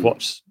think I've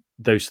watched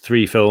those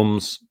 3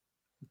 films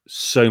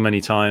so many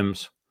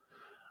times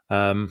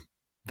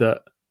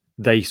that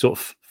they sort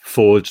of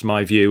forged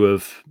my view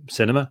of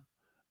cinema.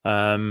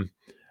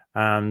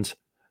 And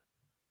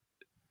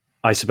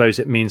I suppose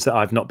it means that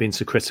I've not been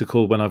so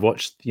critical when I've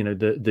watched,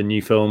 the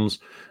new films.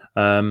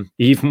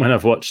 Even when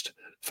I've watched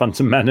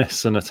Phantom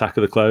Menace and Attack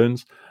of the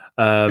Clones,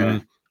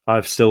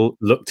 I've still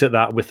looked at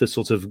that with the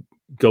sort of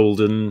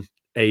golden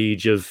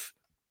age of,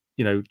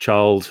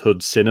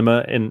 childhood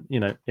cinema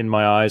in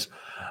my eyes.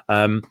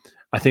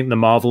 I think the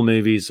Marvel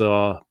movies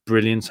are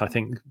brilliant. I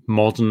think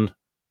modern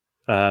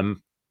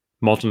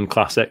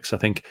classics. I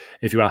think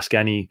if you ask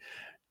any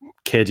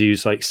kid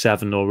who's like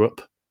 7 or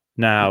up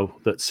now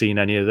that's seen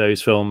any of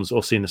those films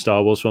or seen the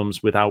Star Wars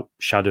films, without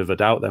shadow of a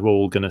doubt, they're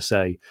all going to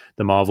say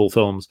the Marvel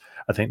films.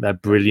 I think they're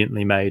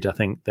brilliantly made. I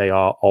think they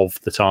are of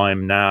the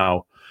time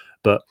now.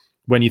 But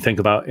when you think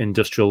about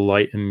industrial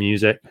light and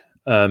music,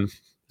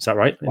 is that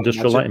right?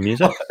 Industrial light and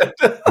music?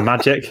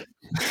 Magic.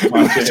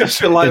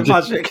 Industrial light and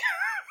magic.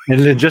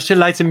 Industrial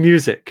light and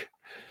music.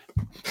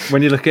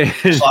 When you look at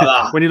Just like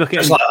that. when you look at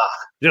Just like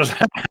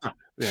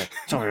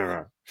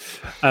that.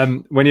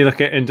 when you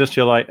look at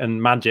industrial light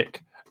and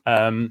magic,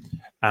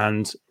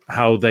 and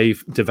how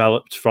they've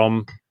developed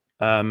from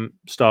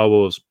Star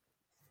Wars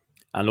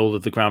and all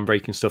of the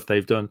groundbreaking stuff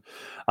they've done,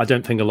 I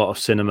don't think a lot of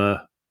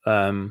cinema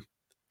and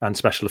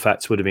special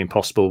effects would have been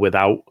possible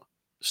without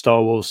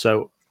Star Wars.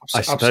 So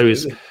I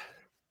suppose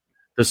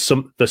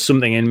there's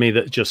something in me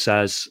that just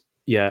says,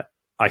 yeah,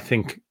 I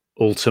think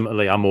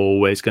ultimately I'm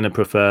always going to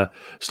prefer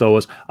Star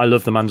Wars. I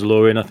love The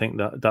Mandalorian. I think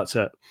that's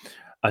an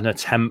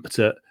attempt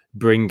at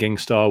bringing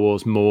Star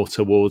Wars more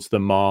towards the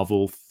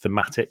Marvel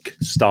thematic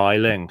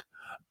styling,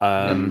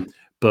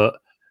 but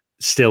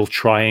still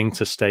trying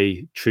to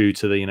stay true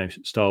to the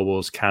Star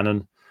Wars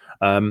canon.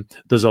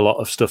 There's a lot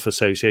of stuff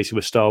associated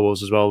with Star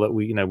Wars as well that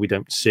we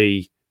don't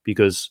see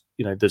because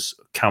there's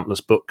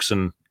countless books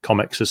and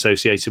comics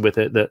associated with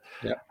it that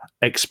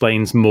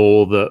explains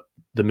more that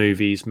the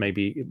movies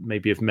maybe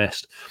have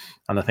missed.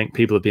 And I think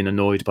people have been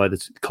annoyed by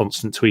the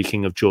constant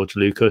tweaking of George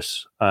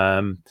Lucas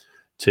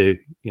to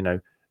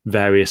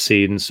various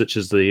scenes, such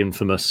as the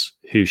infamous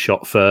 "Who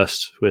Shot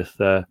First" with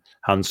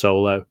Han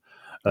Solo,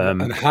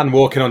 and Han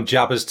walking on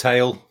Jabba's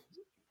tail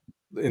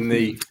in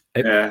the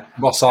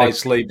Mos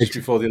Eisley just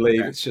before they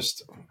leave. It's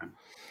just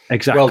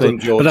exactly. Well done,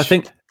 George.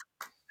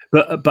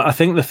 But I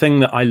think the thing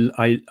that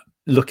I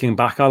looking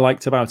back I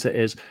liked about it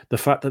is the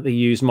fact that they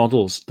used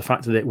models, the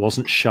fact that it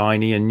wasn't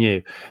shiny and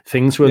new.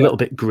 Things were a little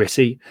bit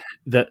gritty.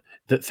 That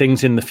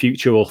things in the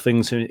future or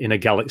things in a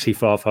galaxy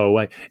far, far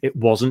away, it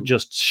wasn't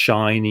just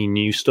shiny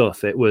new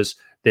stuff. It was,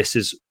 this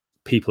is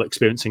people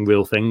experiencing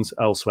real things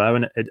elsewhere.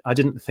 And I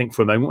didn't think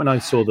for a moment when I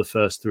saw the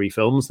first 3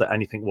 films that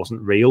anything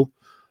wasn't real.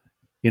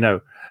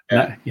 You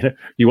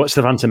watch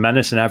The Phantom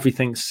Menace and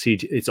everything's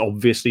CG. It's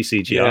obviously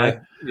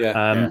CGI.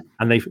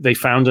 And they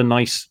found a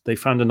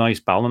nice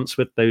balance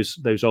with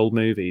those old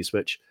movies,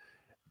 which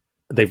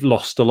they've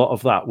lost a lot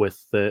of that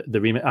with the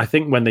remake. I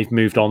think when they've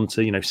moved on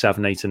to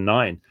 7, 8, and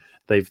 9,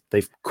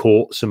 they've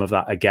caught some of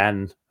that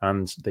again,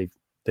 and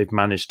they've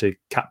managed to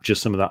capture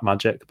some of that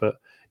magic. But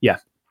yeah,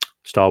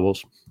 Star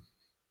Wars.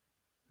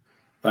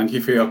 Thank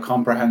you for your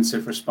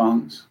comprehensive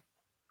response.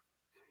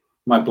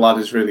 My blood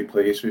is really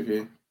pleased with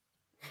you.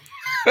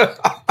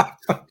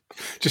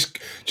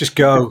 just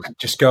go,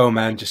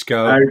 man, just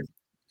go.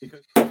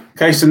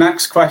 Okay, so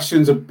next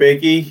question's a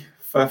biggie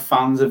for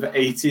fans of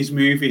 80s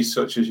movies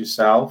such as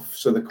yourself.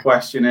 So the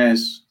question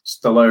is,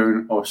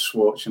 Stallone or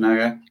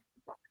Schwarzenegger?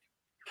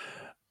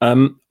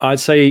 I'd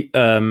say,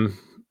 and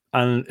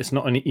it's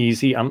not an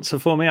easy answer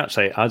for me,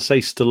 actually. I'd say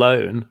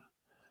Stallone.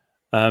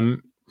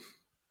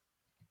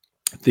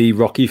 The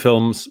Rocky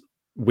films,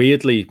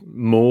 weirdly,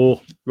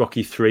 more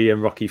Rocky 3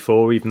 and Rocky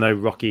 4, even though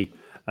Rocky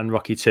and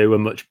Rocky 2 are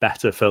much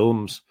better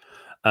films.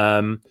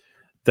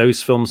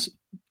 Those films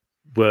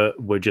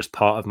were just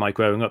part of my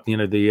growing up.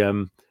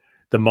 The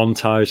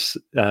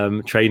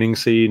montage training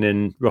scene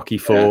in Rocky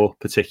 4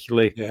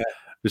 particularly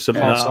was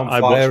something that I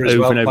watched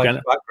over and over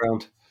again.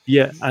 Background.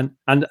 Yeah, and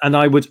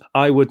I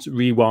would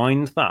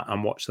rewind that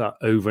and watch that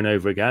over and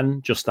over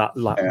again, just that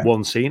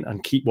one scene,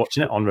 and keep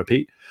watching it on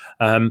repeat.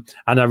 And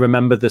I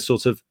remember the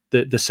sort of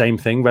the same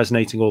thing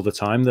resonating all the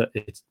time, that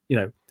it's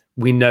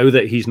we know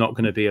that he's not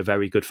going to be a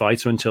very good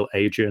fighter until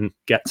Adrian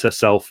gets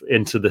herself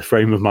into the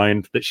frame of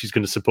mind that she's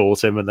going to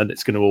support him, and then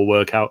it's going to all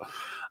work out.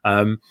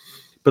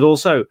 But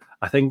also,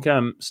 I think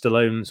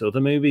Stallone's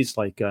other movies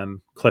like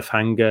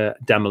Cliffhanger,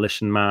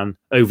 Demolition Man,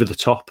 Over the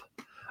Top,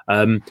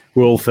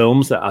 were all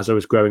films that, as I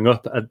was growing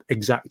up, at the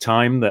exact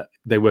time that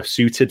they were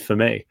suited for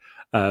me,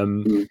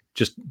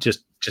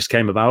 just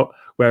came about.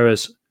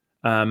 Whereas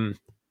I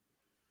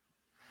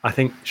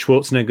think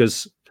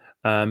Schwarzenegger's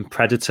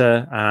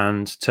Predator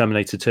and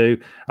Terminator 2,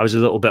 I was a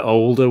little bit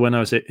older when I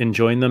was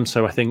enjoying them,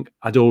 so I think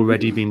I'd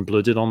already been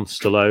blooded on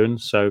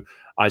Stallone. So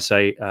I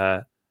say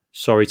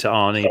sorry to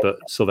Arnie, but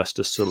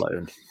Sylvester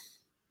Stallone.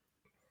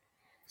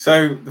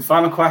 So the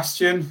final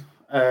question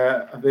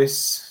of this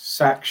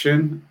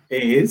section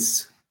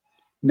is,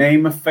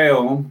 name a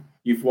film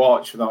you've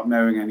watched without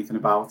knowing anything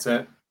about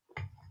it.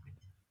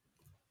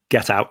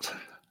 Get Out.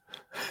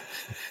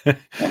 Well,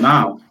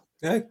 now.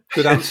 Yeah,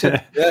 good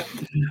answer.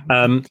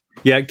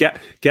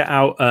 Get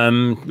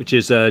Out, which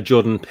is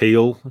Jordan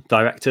Peele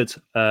directed,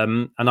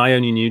 and I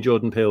only knew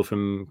Jordan Peele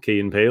from Key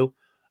and Peele,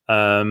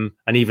 and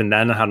even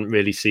then I hadn't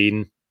really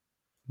seen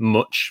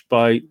much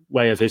by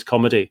way of his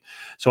comedy.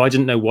 So I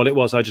didn't know what it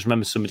was. I just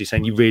remember somebody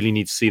saying, you really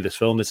need to see this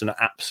film. It's an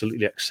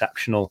absolutely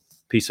exceptional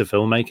piece of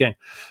filmmaking.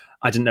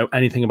 I didn't know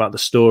anything about the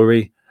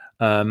story.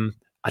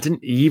 I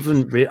didn't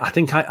even. I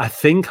think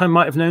I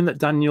might have known that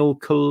Daniel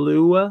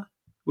Kaluuya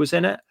was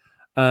in it,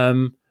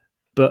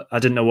 but I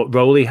didn't know what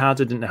role he had.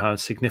 I didn't know how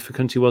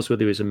significant he was,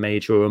 whether he was a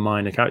major or a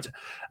minor character.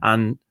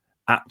 And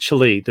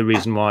actually, the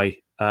reason why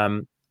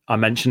I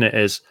mention it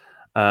is,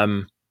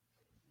 I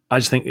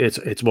just think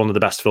it's one of the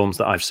best films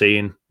that I've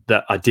seen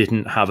that I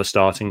didn't have a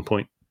starting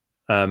point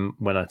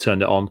when I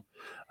turned it on.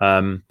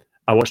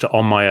 I watched it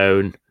on my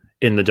own,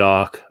 in the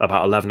dark,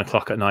 about 11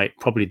 o'clock at night,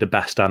 probably the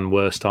best and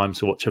worst time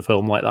to watch a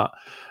film like that.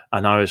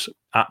 And I was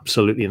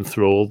absolutely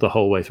enthralled the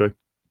whole way through.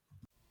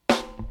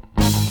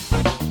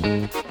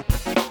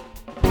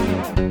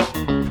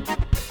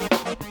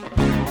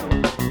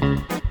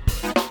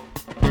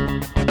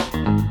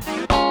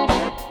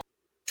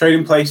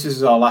 Trading Places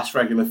is our last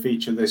regular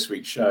feature of this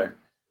week's show.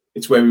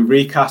 It's where we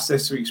recast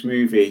this week's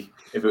movie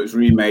if it was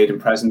remade in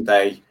present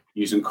day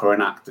using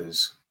current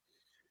actors.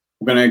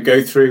 We're going to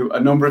go through a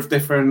number of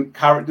different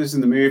characters in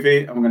the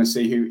movie, and we're going to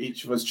see who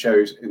each of us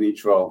chose in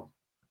each role.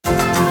 So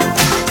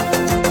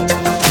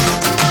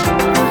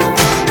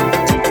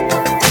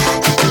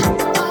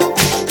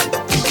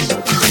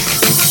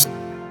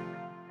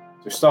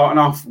starting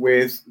off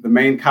with the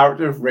main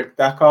character of Rick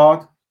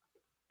Deckard.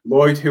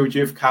 Lloyd, who would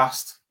you have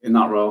cast in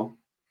that role?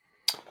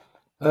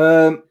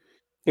 It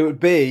would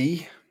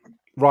be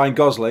Ryan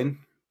Gosling,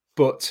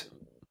 but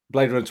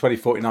Blade Runner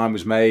 2049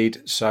 was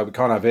made, so we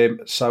can't have him.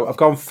 So I've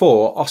gone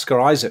for Oscar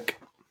Isaac.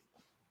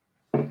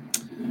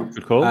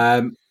 Good call.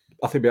 I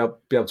think he'll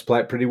be able to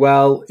play it pretty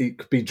well. It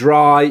could be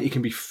dry. It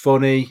can be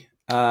funny.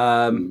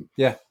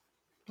 Yeah,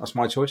 that's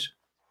my choice.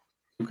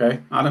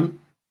 Okay, Adam?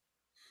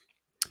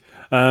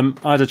 I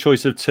had a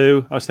choice of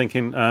two. I was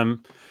thinking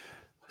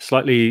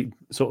slightly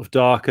sort of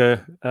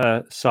darker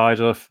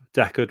side of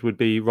Deckard would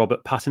be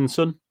Robert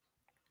Pattinson,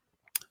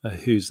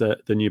 who's the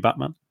new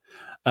Batman.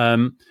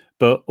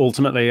 But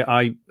ultimately,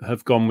 I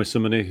have gone with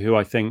somebody who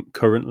I think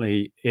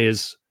currently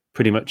is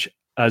pretty much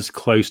as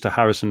close to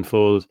Harrison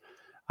Ford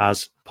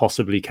as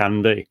possibly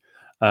can be.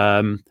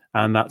 And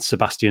that's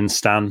Sebastian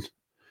Stan,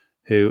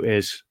 who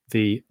is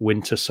the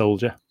Winter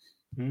Soldier.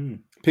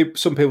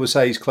 Some people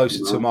say he's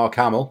closer to Mark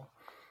Hamill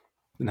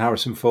than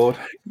Harrison Ford.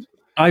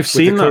 I've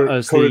seen that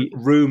as the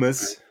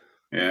rumours.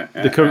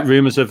 The current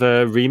rumours of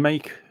a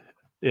remake.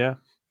 Yeah.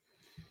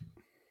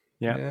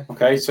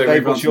 Okay, so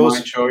Dave,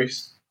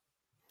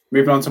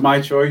 moving on to my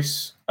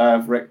choice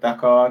of Rick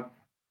Deckard.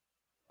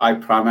 I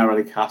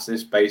primarily cast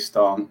this based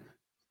on,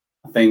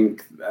 I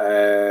think,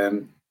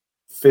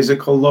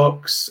 physical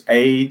looks,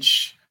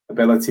 age,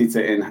 ability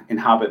to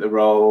inhabit the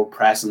role,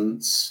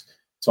 presence.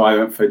 So I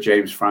went for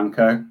James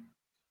Franco.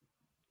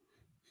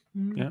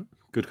 Yeah,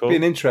 good call. Be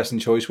an interesting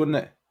choice, wouldn't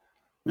it?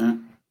 Yeah.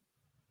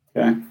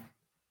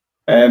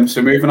 Okay.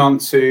 So moving on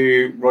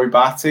to Roy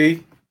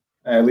Batty,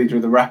 leader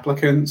of the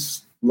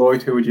Replicants.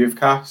 Lloyd, who would you have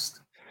cast?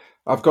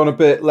 I've gone a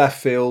bit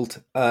left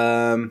field,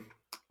 and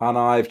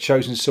I've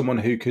chosen someone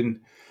who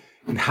can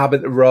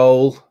inhabit the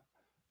role,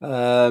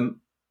 a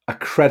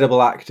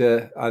credible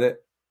actor, and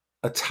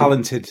a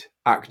talented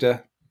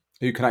actor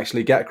who can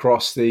actually get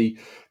across the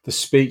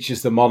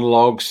speeches, the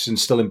monologues, and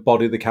still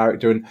embody the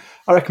character. And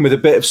I reckon with a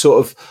bit of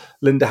sort of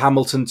Linda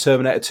Hamilton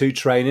Terminator 2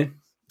 training,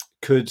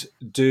 could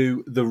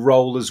do the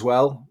role as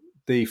well,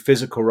 the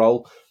physical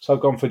role. So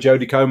I've gone for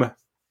Jodie Comer.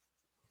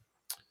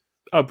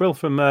 Oh, Brill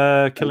from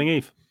Killing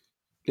Eve.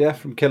 Yeah,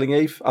 from Killing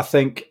Eve.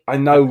 I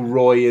know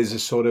Roy is a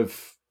sort of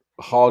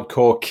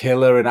hardcore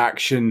killer and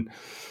action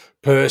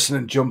person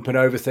and jumping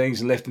over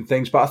things and lifting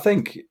things, but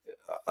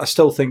I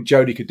still think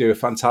Jodie could do a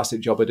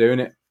fantastic job of doing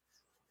it.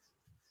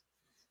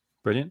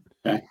 Brilliant.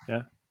 Okay.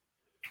 Yeah.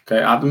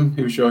 Okay, Adam,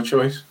 who's your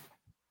choice?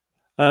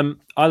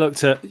 I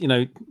looked at,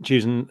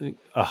 choosing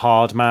a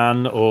hard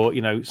man or,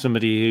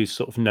 somebody who's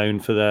sort of known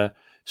for their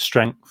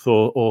strength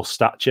or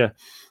stature.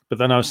 But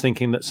then I was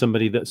thinking that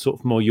somebody that's sort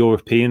of more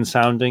European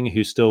sounding,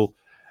 who's still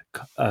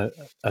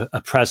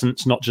a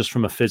presence, not just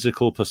from a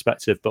physical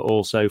perspective, but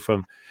also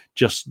from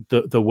just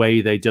the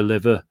way they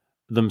deliver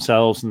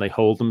themselves and they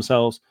hold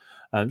themselves.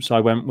 So I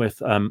went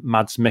with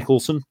Mads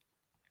Mikkelsen.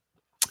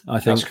 I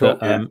think cool.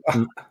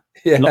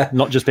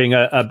 not just being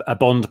a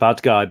Bond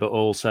bad guy, but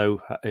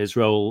also his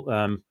role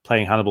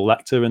playing Hannibal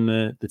Lecter in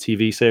the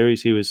TV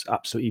series. He was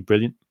absolutely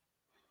brilliant.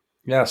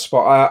 Yeah,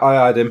 spot.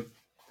 I had him.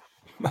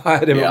 I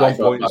had him at one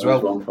point as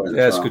well.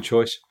 It's a good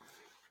choice.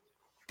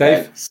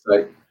 Dave?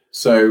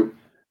 So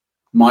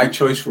my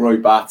choice for Roy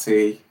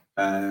Batty,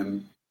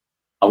 I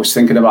was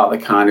thinking about the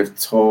kind of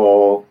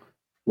tall,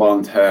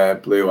 blonde hair,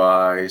 blue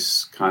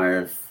eyes, kind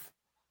of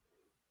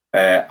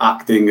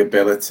acting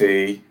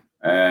ability.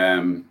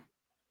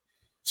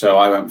 So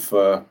I went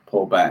for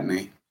Paul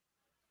Bettany,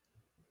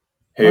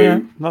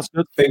 who that's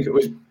good. I think it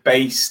was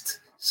based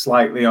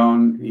slightly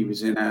on, he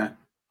was in a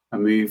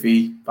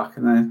movie back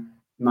in the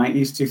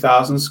 90s,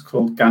 2000s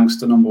called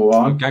Gangster Number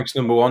One. Gangster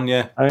Number One,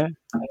 yeah. Oh,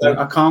 yeah.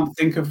 I can't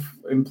think of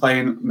him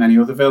playing many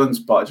other villains,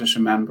 but I just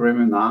remember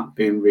him in that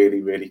being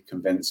really, really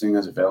convincing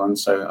as a villain.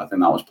 So I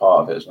think that was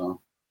part of it as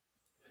well.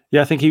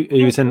 Yeah, I think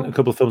he was in a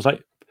couple of films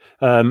like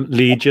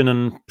Legion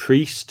and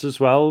Priest as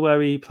well,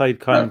 where he played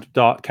kind of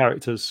dark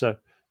characters. So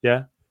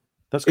yeah,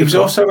 that's good. He was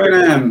also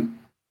in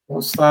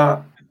what's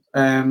that?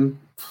 The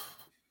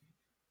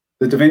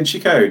Da Vinci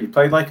Code. He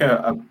played like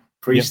a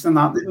priest in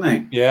that, didn't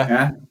he?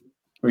 Yeah.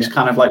 Where he's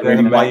kind of like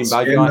really white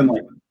skinned and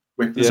like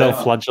with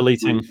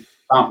self-flagellating.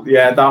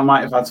 That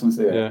might have had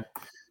something to do. Yeah.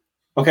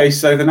 Okay,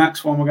 so the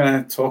next one we're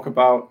going to talk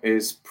about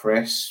is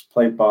Pris,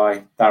 played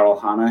by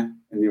Daryl Hannah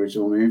in the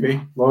original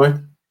movie.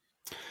 Lloyd?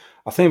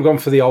 I think I've gone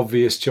for the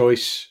obvious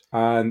choice,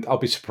 and I'll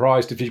be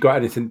surprised if you've got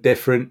anything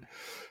different,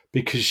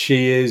 because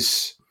she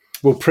is,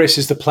 well, Pris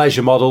is the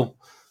pleasure model,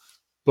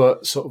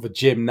 but sort of a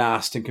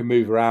gymnast and can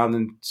move around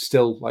and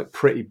still like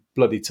pretty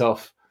bloody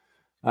tough.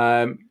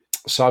 So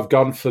I've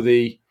gone for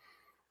the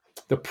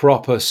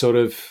proper sort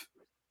of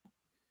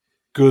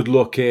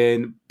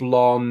good-looking,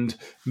 blonde,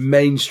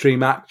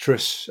 mainstream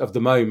actress of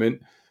the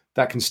moment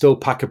that can still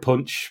pack a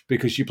punch,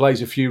 because she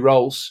plays a few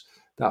roles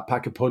that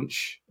pack a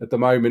punch at the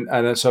moment.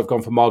 And so I've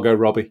gone for Margot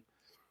Robbie.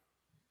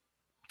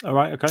 All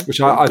right, okay. Which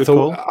I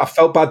thought, I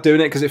felt bad doing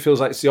it because it feels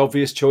like it's the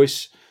obvious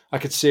choice. I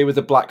could see her with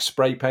the black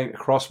spray paint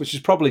across, which is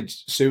probably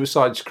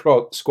Suicide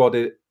Squad,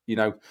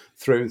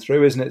 through and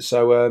through, isn't it?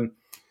 So,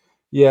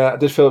 yeah, I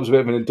did feel it was a bit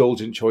of an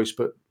indulgent choice,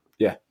 but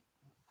yeah.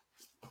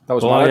 That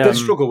was mine. I did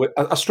struggle with.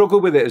 I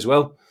struggled with it as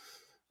well,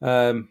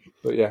 but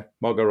yeah,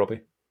 Margot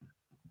Robbie.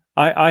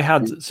 I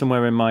had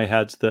somewhere in my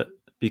head that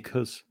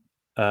because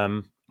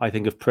I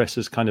think of Pris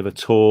as kind of a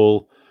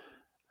tall,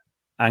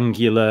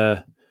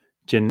 angular,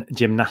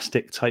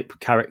 gymnastic type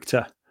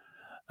character.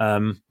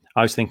 I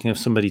was thinking of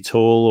somebody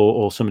tall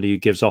or somebody who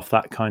gives off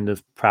that kind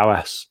of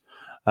prowess.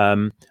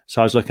 So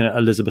I was looking at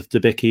Elizabeth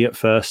Debicki at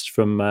first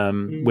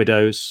from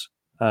Widows,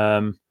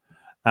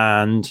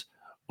 and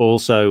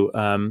also,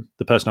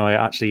 the person I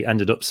actually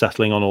ended up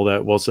settling on, although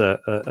it was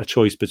a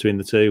choice between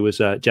the two, was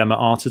Gemma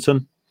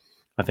Arterton.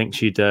 I think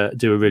she'd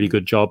do a really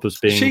good job as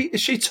being.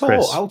 Is she tall?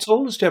 Pris. How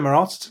tall is Gemma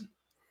Arterton?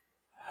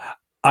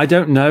 I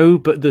don't know,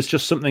 but there's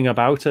just something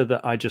about her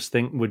that I just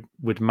think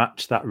would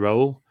match that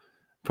role.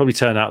 Probably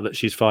turn out that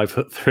she's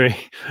 5'3".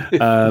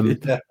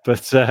 Yeah.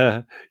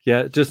 But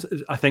yeah, just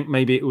I think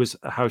maybe it was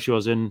how she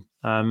was in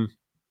the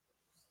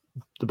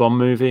Bond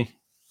movie,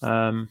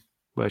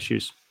 where she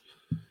was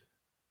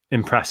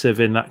impressive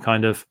in that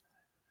kind of,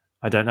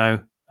 I don't know.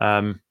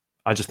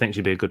 I just think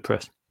she'd be a good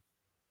Pris.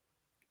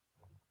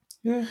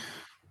 Yeah.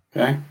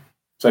 Okay.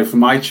 So for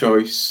my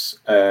choice,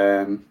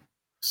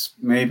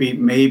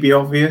 maybe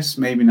obvious,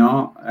 maybe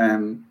not.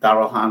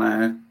 Daryl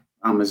Hannah,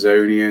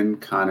 Amazonian,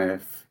 kind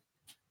of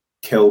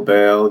Kill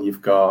Bill.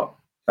 You've got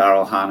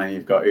Daryl Hannah,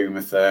 you've got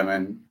Uma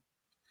Thurman.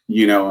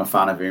 You know I'm a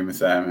fan of Uma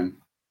Thurman.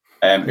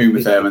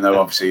 Uma Thurman, though,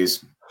 obviously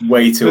is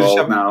way too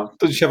old now.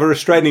 Does she have a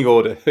restraining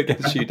order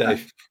against you,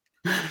 Dave?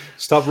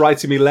 Stop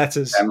writing me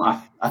letters.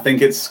 I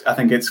think it's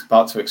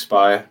about to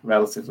expire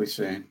relatively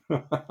soon.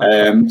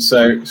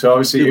 So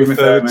obviously Uma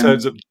Thurman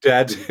turns up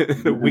dead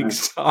in a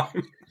week's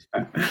time.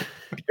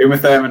 Uma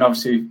Thurman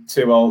obviously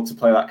too old to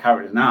play that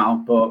character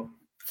now, but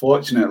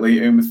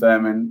fortunately Uma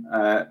Thurman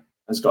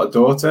has got a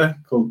daughter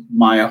called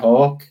Maya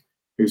Hawke,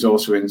 who's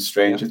also in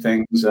Stranger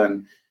Things,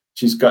 and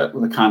she's got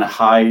the kind of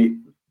high.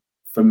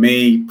 For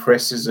me,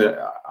 Pris is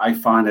I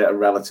find it a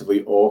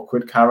relatively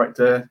awkward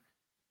character.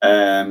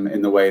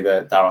 In the way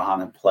that Daryl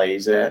Hannah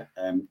plays it,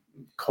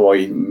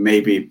 Coy,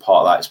 maybe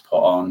part of that is put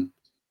on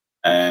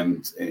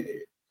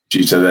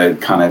due to the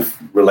kind of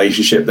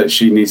relationship that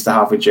she needs to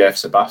have with Jeff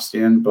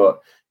Sebastian. But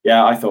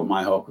yeah, I thought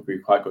Maya Hawke would be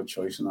quite a good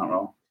choice in that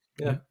role.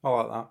 Yeah, I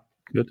like that.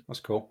 Good, that's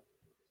cool.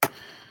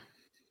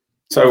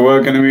 So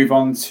we're going to move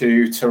on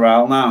to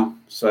Tyrell now.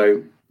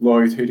 So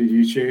Lloyd, who did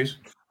you choose?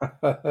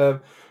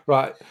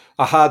 Right,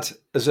 I had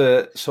as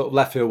a sort of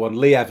left field one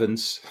Lee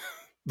Evans.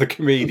 The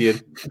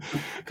comedian,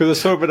 because I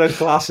saw him in those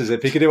classes.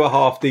 If he could do a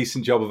half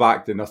decent job of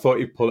acting, I thought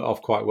he'd pull it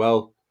off quite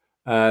well.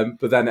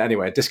 But then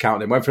anyway,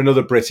 discounted him. Went for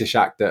another British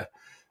actor,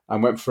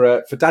 and went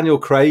for Daniel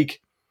Craig.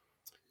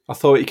 I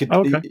thought he could,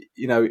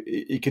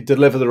 he could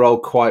deliver the role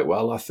quite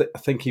well. I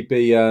think he'd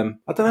be. I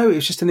don't know. It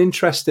was just an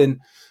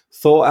interesting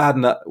thought I had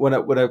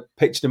when I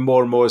pictured him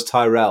more and more as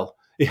Tyrell.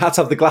 He had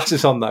to have the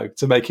glasses on though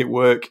to make it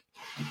work.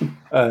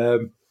 I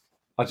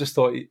just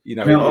thought,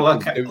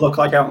 look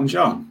like Elton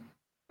John.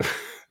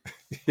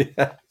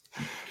 Yeah,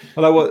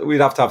 I know what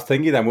we'd have to have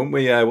Thingy then, wouldn't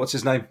we? What's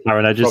his name?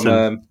 Taron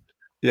Egerton.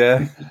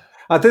 Yeah,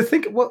 I did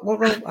think what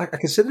role I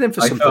considered him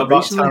for something. I thought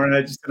about Taron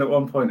Egerton at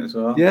one point as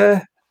well.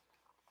 Yeah.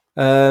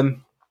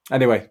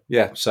 Anyway,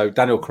 yeah. So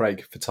Daniel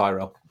Craig for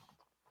Tyrell.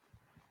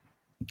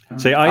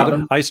 See,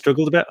 I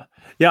struggled a bit.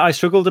 Yeah, I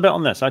struggled a bit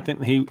on this. I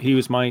think he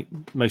was my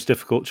most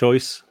difficult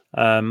choice,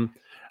 and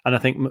I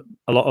think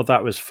a lot of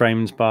that was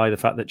framed by the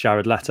fact that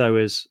Jared Leto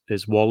is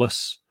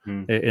Wallace.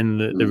 In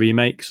the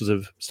remake, sort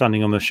of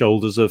standing on the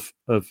shoulders of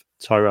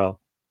Tyrell.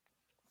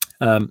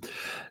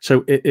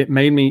 So it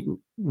made me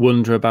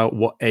wonder about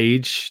what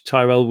age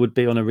Tyrell would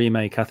be on a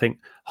remake. I think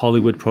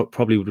Hollywood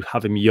probably would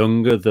have him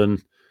younger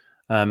than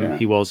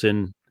he was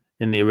in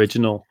the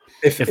original.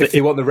 If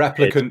you want the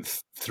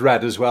replicant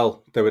thread as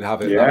well, they would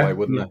have it that way,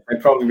 wouldn't they?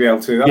 They'd probably be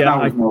able to. That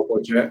now with more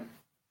budget.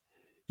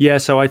 Yeah,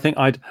 so I think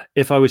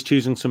if I was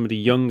choosing somebody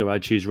younger,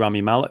 I'd choose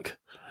Rami Malek.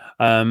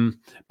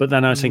 But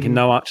then I was thinking,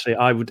 no, actually,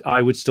 I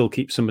would still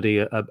keep somebody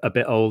a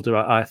bit older.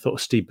 I thought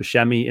of Steve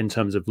Buscemi in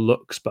terms of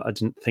looks, but I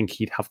didn't think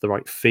he'd have the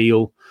right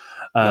feel.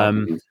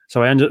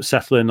 So I ended up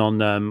settling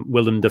on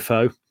Willem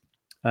Dafoe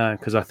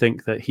because I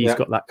think that he's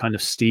got that kind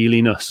of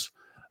steeliness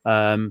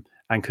and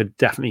could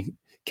definitely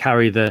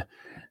carry the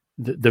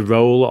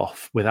role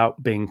off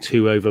without being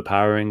too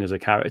overpowering as a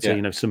character.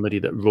 You know, somebody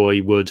that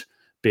Roy would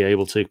be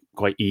able to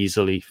quite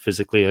easily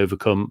physically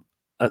overcome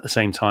at the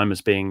same time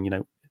as being,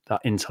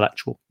 that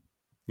intellectual.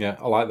 Yeah,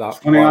 I like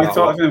that. Funny, I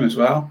thought of him as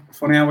well.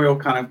 Funny how we all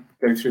kind of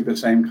go through the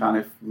same kind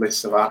of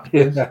list of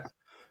actors.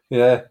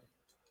 Yeah.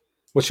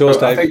 What's yours,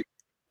 Dave?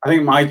 I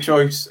think my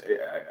choice,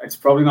 it's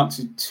probably not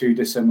too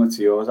dissimilar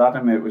to yours,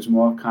 Adam. It was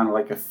more kind of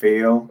like a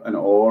feel, an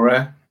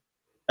aura.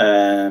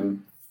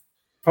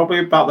 Probably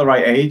about the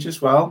right age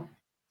as well,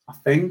 I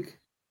think.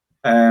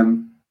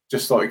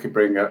 Just thought he could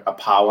bring a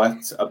power,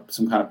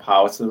 some kind of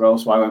power to the role.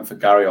 So I went for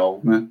Gary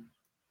Oldman.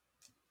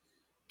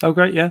 Oh,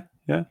 great. Yeah.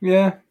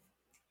 I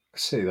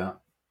see that.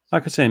 I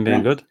could see him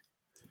being good.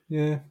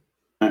 Yeah.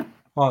 I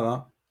like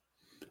that.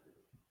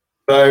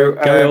 So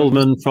Gary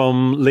Oldman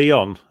from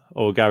Leon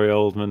or Gary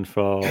Oldman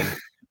from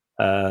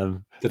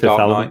The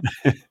Dark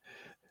Knight?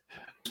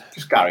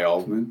 Just Gary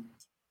Oldman.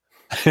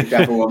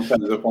 Whichever one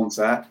turns up on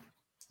set,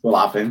 we'll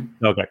have him.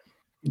 Okay.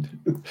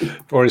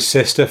 Or his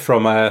sister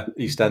from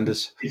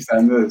EastEnders.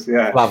 EastEnders,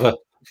 yeah. Lava.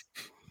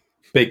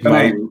 Big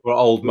Mo or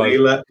Old Mo.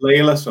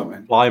 Leela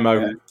something.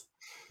 Limo.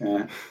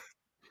 Yeah.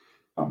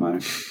 Oh, no.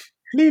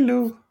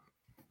 Lilo.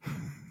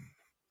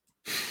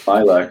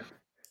 Lilo.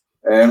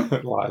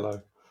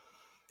 Lilo.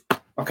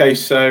 Okay,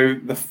 so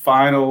the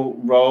final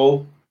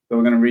role that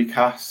we're going to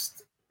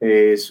recast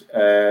is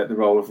the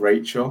role of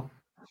Rachel,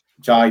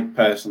 which I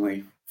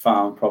personally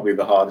found probably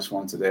the hardest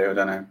one to do. I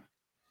don't know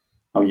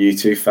how you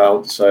two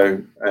felt.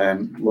 So,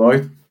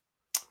 Lloyd?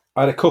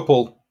 I had a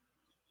couple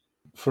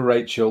for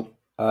Rachel,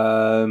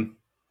 and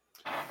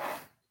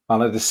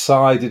I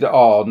decided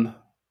on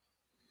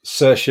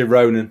Saoirse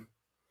Ronan.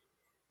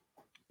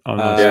 Oh,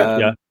 nice.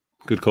 Yeah,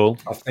 good call.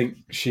 I think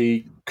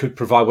she could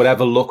provide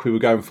whatever look we were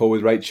going for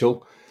with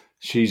Rachel.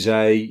 She's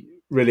a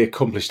really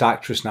accomplished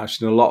actress now. She's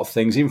done a lot of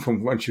things. Even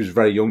from when she was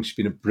very young, she's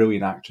been a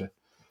brilliant actor.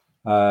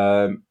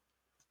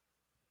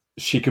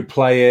 She could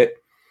play it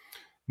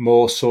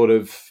more sort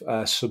of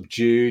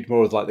subdued,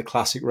 more of like the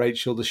classic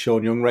Rachel, the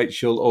Sean Young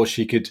Rachel, or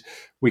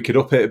we could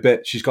up it a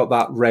bit. She's got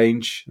that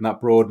range and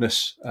that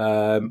broadness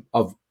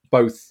of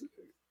both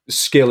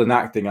skill in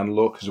acting and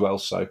look as well.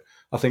 So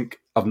I think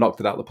I've knocked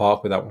it out of the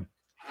park with that one.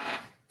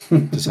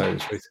 To say the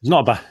truth,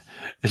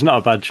 it's not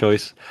a bad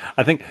choice.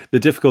 I think the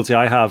difficulty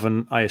I have,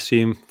 and I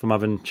assume from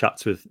having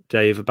chats with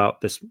Dave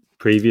about this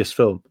previous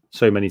film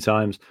so many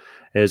times,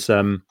 is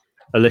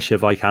Alicia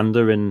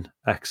Vikander in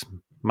Ex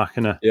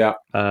Machina.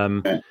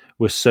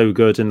 Was so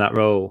good in that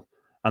role,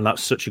 and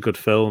that's such a good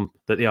film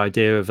that the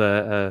idea of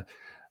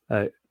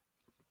an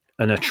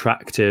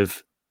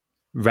attractive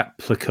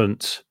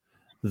replicant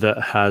that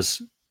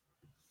has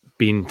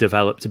been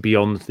developed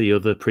beyond the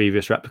other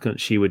previous replicants,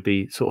 she would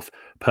be sort of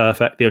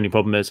perfect. The only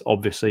problem is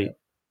obviously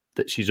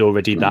that she's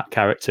already that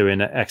character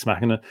in Ex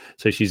Machina,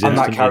 so she's and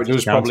that character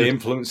was probably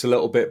influenced a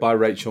little bit by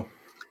Rachel.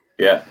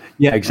 Yeah,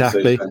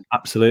 exactly,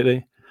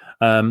 absolutely.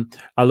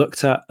 I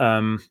looked at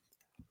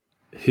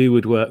who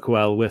would work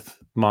well with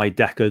my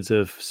decades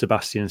of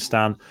Sebastian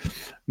Stan.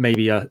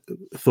 Maybe I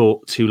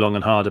thought too long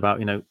and hard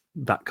about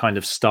that kind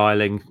of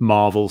styling,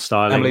 Marvel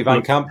styling. Emily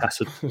Van Camp.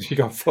 She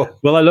got full.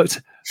 Well, I looked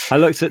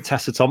at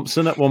Tessa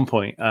Thompson at one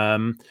point,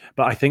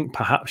 but I think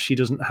perhaps she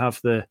doesn't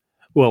have the.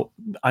 Well,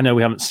 I know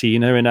we haven't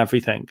seen her in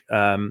everything,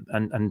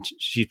 and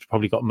she's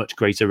probably got much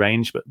greater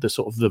range. But the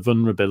sort of the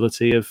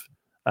vulnerability of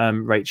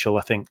Rachel,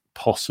 I think,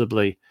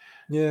 possibly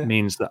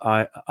means that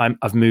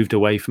I've moved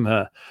away from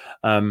her.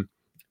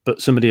 But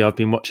somebody I've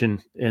been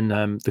watching in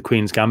The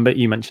Queen's Gambit,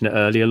 you mentioned it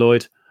earlier,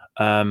 Lloyd,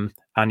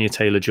 Anya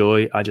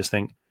Taylor-Joy. I just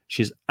think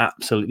she's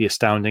absolutely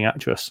astounding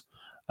actress,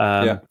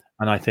 and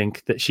I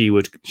think that she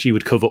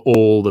would cover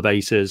all the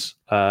bases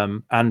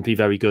and be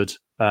very good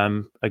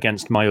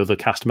against my other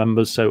cast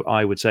members. So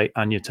I would say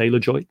Anya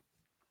Taylor-Joy.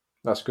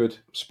 That's good.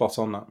 Spot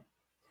on that.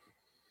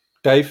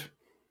 Dave?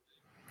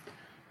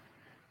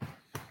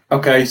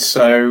 Okay,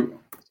 so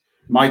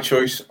my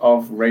choice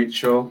of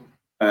Rachel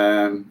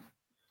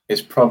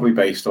is probably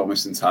based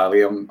almost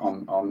entirely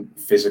on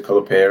physical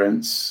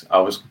appearance. I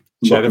was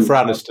Jennifer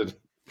Aniston.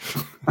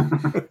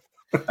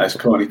 That's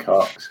Courtney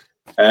Cox.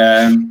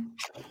 I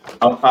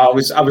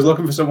was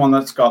looking for someone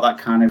that's got that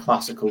kind of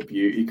classical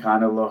beauty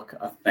kind of look.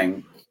 I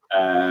think,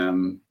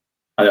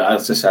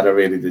 as I said, I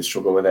really did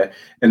struggle with it.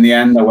 In the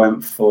end, I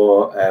went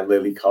for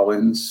Lily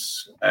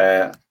Collins.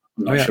 I'm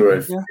not sure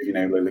if you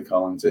know who Lily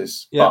Collins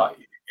is, but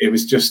it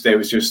was just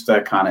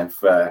a kind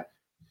of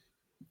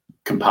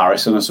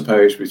comparison, I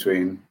suppose,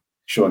 between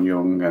Sean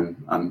Young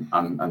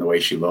and the way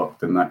she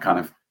looked and that kind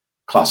of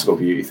classical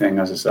beauty thing,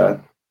 as I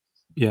said.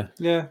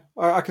 Yeah,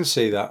 I can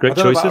see that. Great I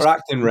don't know about choices. her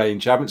acting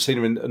range. I haven't seen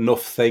her in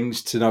enough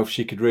things to know if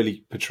she could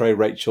really portray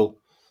Rachel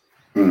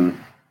to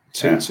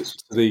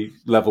the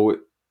level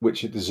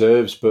which it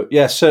deserves. But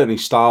yeah, certainly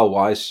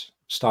styling-wise,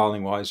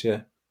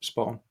 yeah,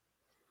 spot on.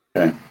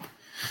 Okay.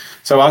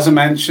 So as I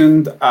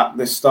mentioned at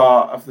the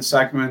start of the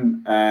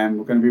segment,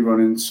 we're going to be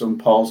running some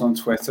polls on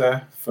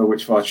Twitter for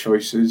which of our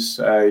choices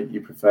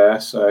you prefer.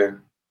 So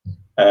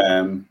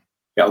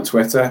get on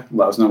Twitter,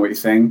 let us know what you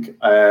think.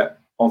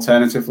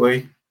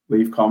 Alternatively,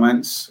 leave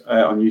comments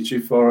on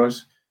YouTube for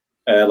us.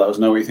 Let us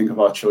know what you think of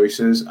our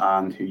choices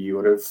and who you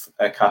would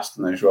have cast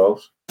in those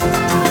roles.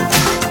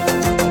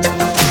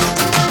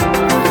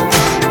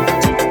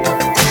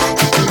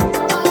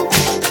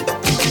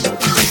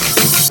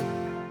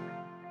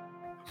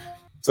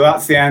 So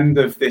that's the end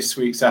of this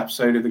week's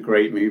episode of The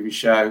Great Movie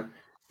Show.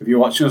 If you're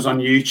watching us on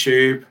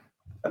YouTube,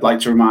 I'd like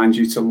to remind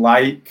you to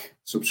like,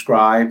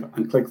 subscribe,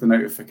 and click the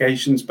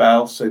notifications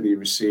bell so that you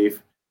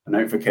receive a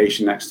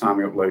notification next time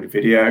we upload a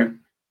video.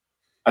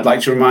 I'd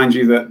like to remind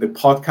you that the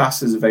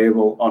podcast is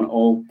available on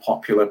all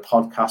popular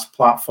podcast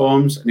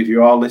platforms. And if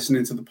you are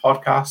listening to the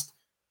podcast,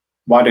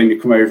 why don't you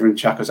come over and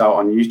check us out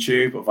on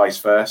YouTube or vice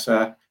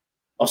versa?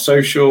 Our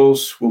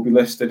socials will be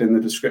listed in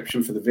the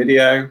description for the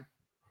video.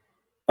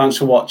 Thanks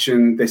for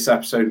watching this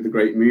episode of The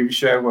Great Movie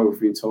Show, where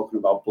we've been talking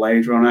about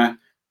Blade Runner.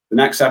 The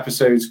next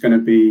episode is going to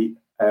be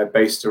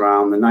based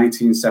around the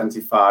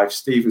 1975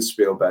 Steven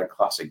Spielberg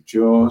classic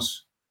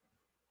Jaws.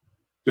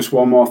 Just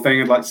one more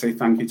thing, I'd like to say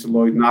thank you to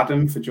Lloyd and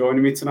Adam for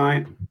joining me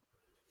tonight.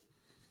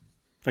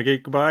 Thank you.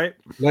 Goodbye.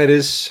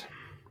 Ladies.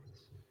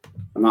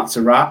 And that's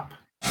a wrap.